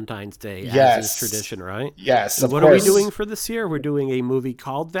Valentine's Day, as is tradition, right? Yes, What are we doing for this year? We're doing a movie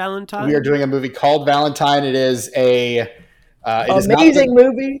called Valentine? We are doing a movie called Valentine. It is amazing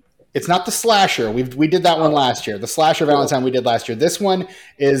movie. It's not the slasher. We did that one last year. The slasher Valentine we did last year. This one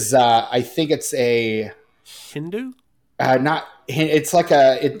is, I think it's a... Hindu? It's like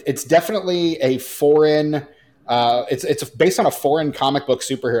it's definitely a foreign... It's based on a foreign comic book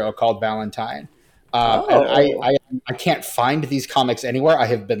superhero called Valentine. And I can't find these comics anywhere. I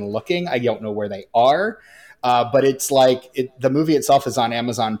have been looking. I don't know where they are. But it's like the movie itself is on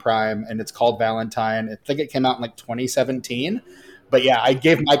Amazon Prime, and it's called Valentine. I think it came out in like 2017. But yeah, I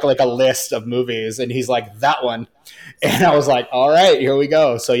gave Mike like a list of movies, and he's like, that one. And I was like, all right, here we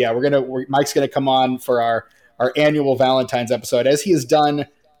go. So yeah, Mike's gonna come on for our annual Valentine's episode, as he has done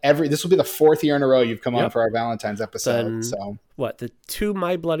this will be the 4th year in a row you've come on for our Valentine's episode. So the 2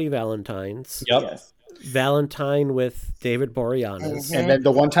 My Bloody Valentines. Yep. Yes. Valentine with David Boreanaz. And then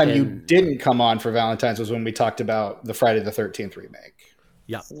the one time you didn't come on for Valentine's was when we talked about the Friday the 13th remake.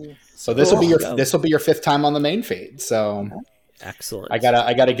 Yep. So this will be your 5th time on the main feed. So excellent. I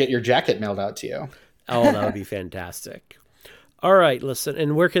gotta get your jacket mailed out to you. Oh, that would be fantastic. All right, listen,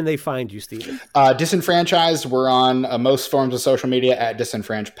 and where can they find you, Stephen? Disenfranchised, we're on most forms of social media at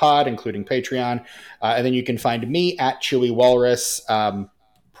DisenfranchisedPod, including Patreon. And then you can find me at Chewy Walrus,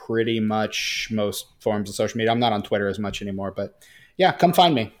 pretty much most forms of social media. I'm not on Twitter as much anymore, but yeah, come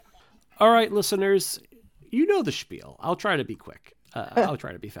find me. All right, listeners, you know the spiel. I'll try to be quick. I'll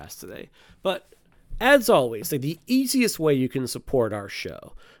try to be fast today. But as always, like, the easiest way you can support our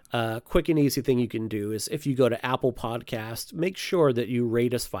show, quick and easy thing you can do is if you go to Apple Podcast, make sure that you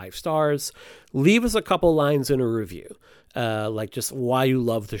rate us 5 stars, leave us a couple lines in a review, like just why you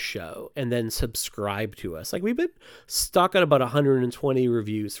love the show, and then subscribe to us. Like, we've been stuck at about 120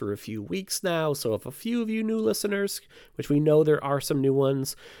 reviews for a few weeks now, so if a few of you new listeners, which we know there are some new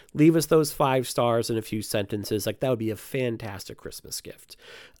ones, leave us those 5 stars and a few sentences, like, that would be a fantastic Christmas gift.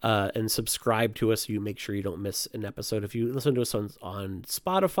 And subscribe to us so you make sure you don't miss an episode. If you listen to us on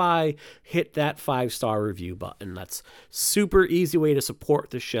Spotify, hit that 5-star review button. That's super easy way to support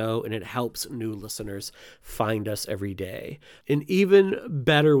the show, and it helps new listeners find us every day. An even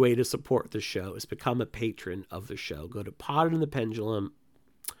better way to support the show is become a patron of the show. Go to Pod and the Pendulum.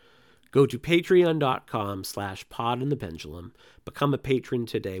 Go to patreon.com/podandthependulum. Become a patron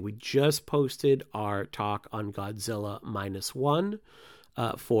today. We just posted our talk on Godzilla -1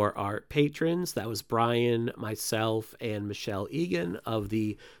 for our patrons. That was Brian, myself, and Michelle Egan of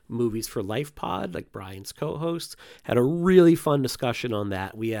the Movies for Life pod, like Brian's co-host. Had a really fun discussion on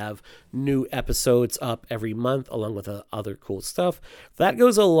that. We have new episodes up every month along with other cool stuff. That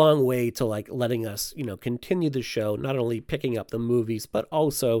goes a long way to like letting us, continue the show, not only picking up the movies, but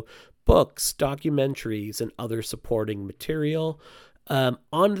also books, documentaries, and other supporting material.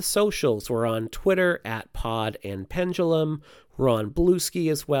 On the socials, we're on Twitter at Pod and Pendulum. We're on Bluesky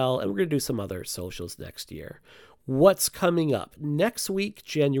as well, and we're going to do some other socials next year. What's coming up? Next week,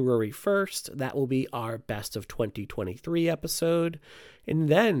 January 1st, that will be our Best of 2023 episode. And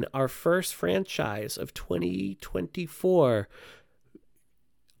then our first franchise of 2024,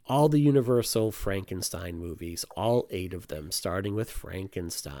 all the Universal Frankenstein movies, all 8 of them, starting with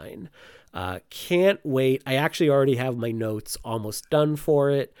Frankenstein. Can't wait. I actually already have my notes almost done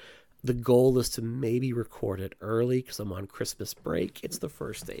for it. The goal is to maybe record it early because I'm on Christmas break. It's the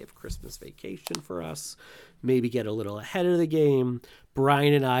first day of Christmas vacation for us. Maybe get a little ahead of the game.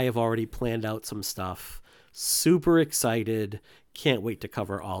 Brian and I have already planned out some stuff. Super excited. Can't wait to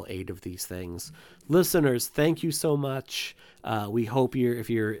cover all 8 of these things. Listeners, thank you so much. We hope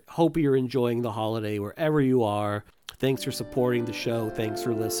you're enjoying the holiday wherever you are. Thanks for supporting the show. Thanks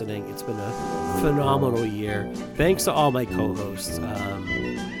for listening. It's been a phenomenal year. Thanks to all my co-hosts.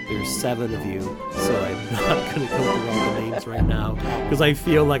 There's 7 of you, so I'm not going to go through all the names right now because I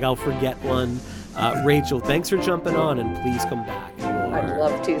feel like I'll forget one. Rachel, thanks for jumping on, and please come back. I'd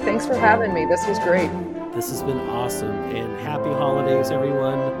love to. Thanks for having me. This was great. This has been awesome, and happy holidays,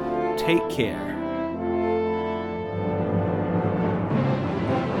 everyone. Take care.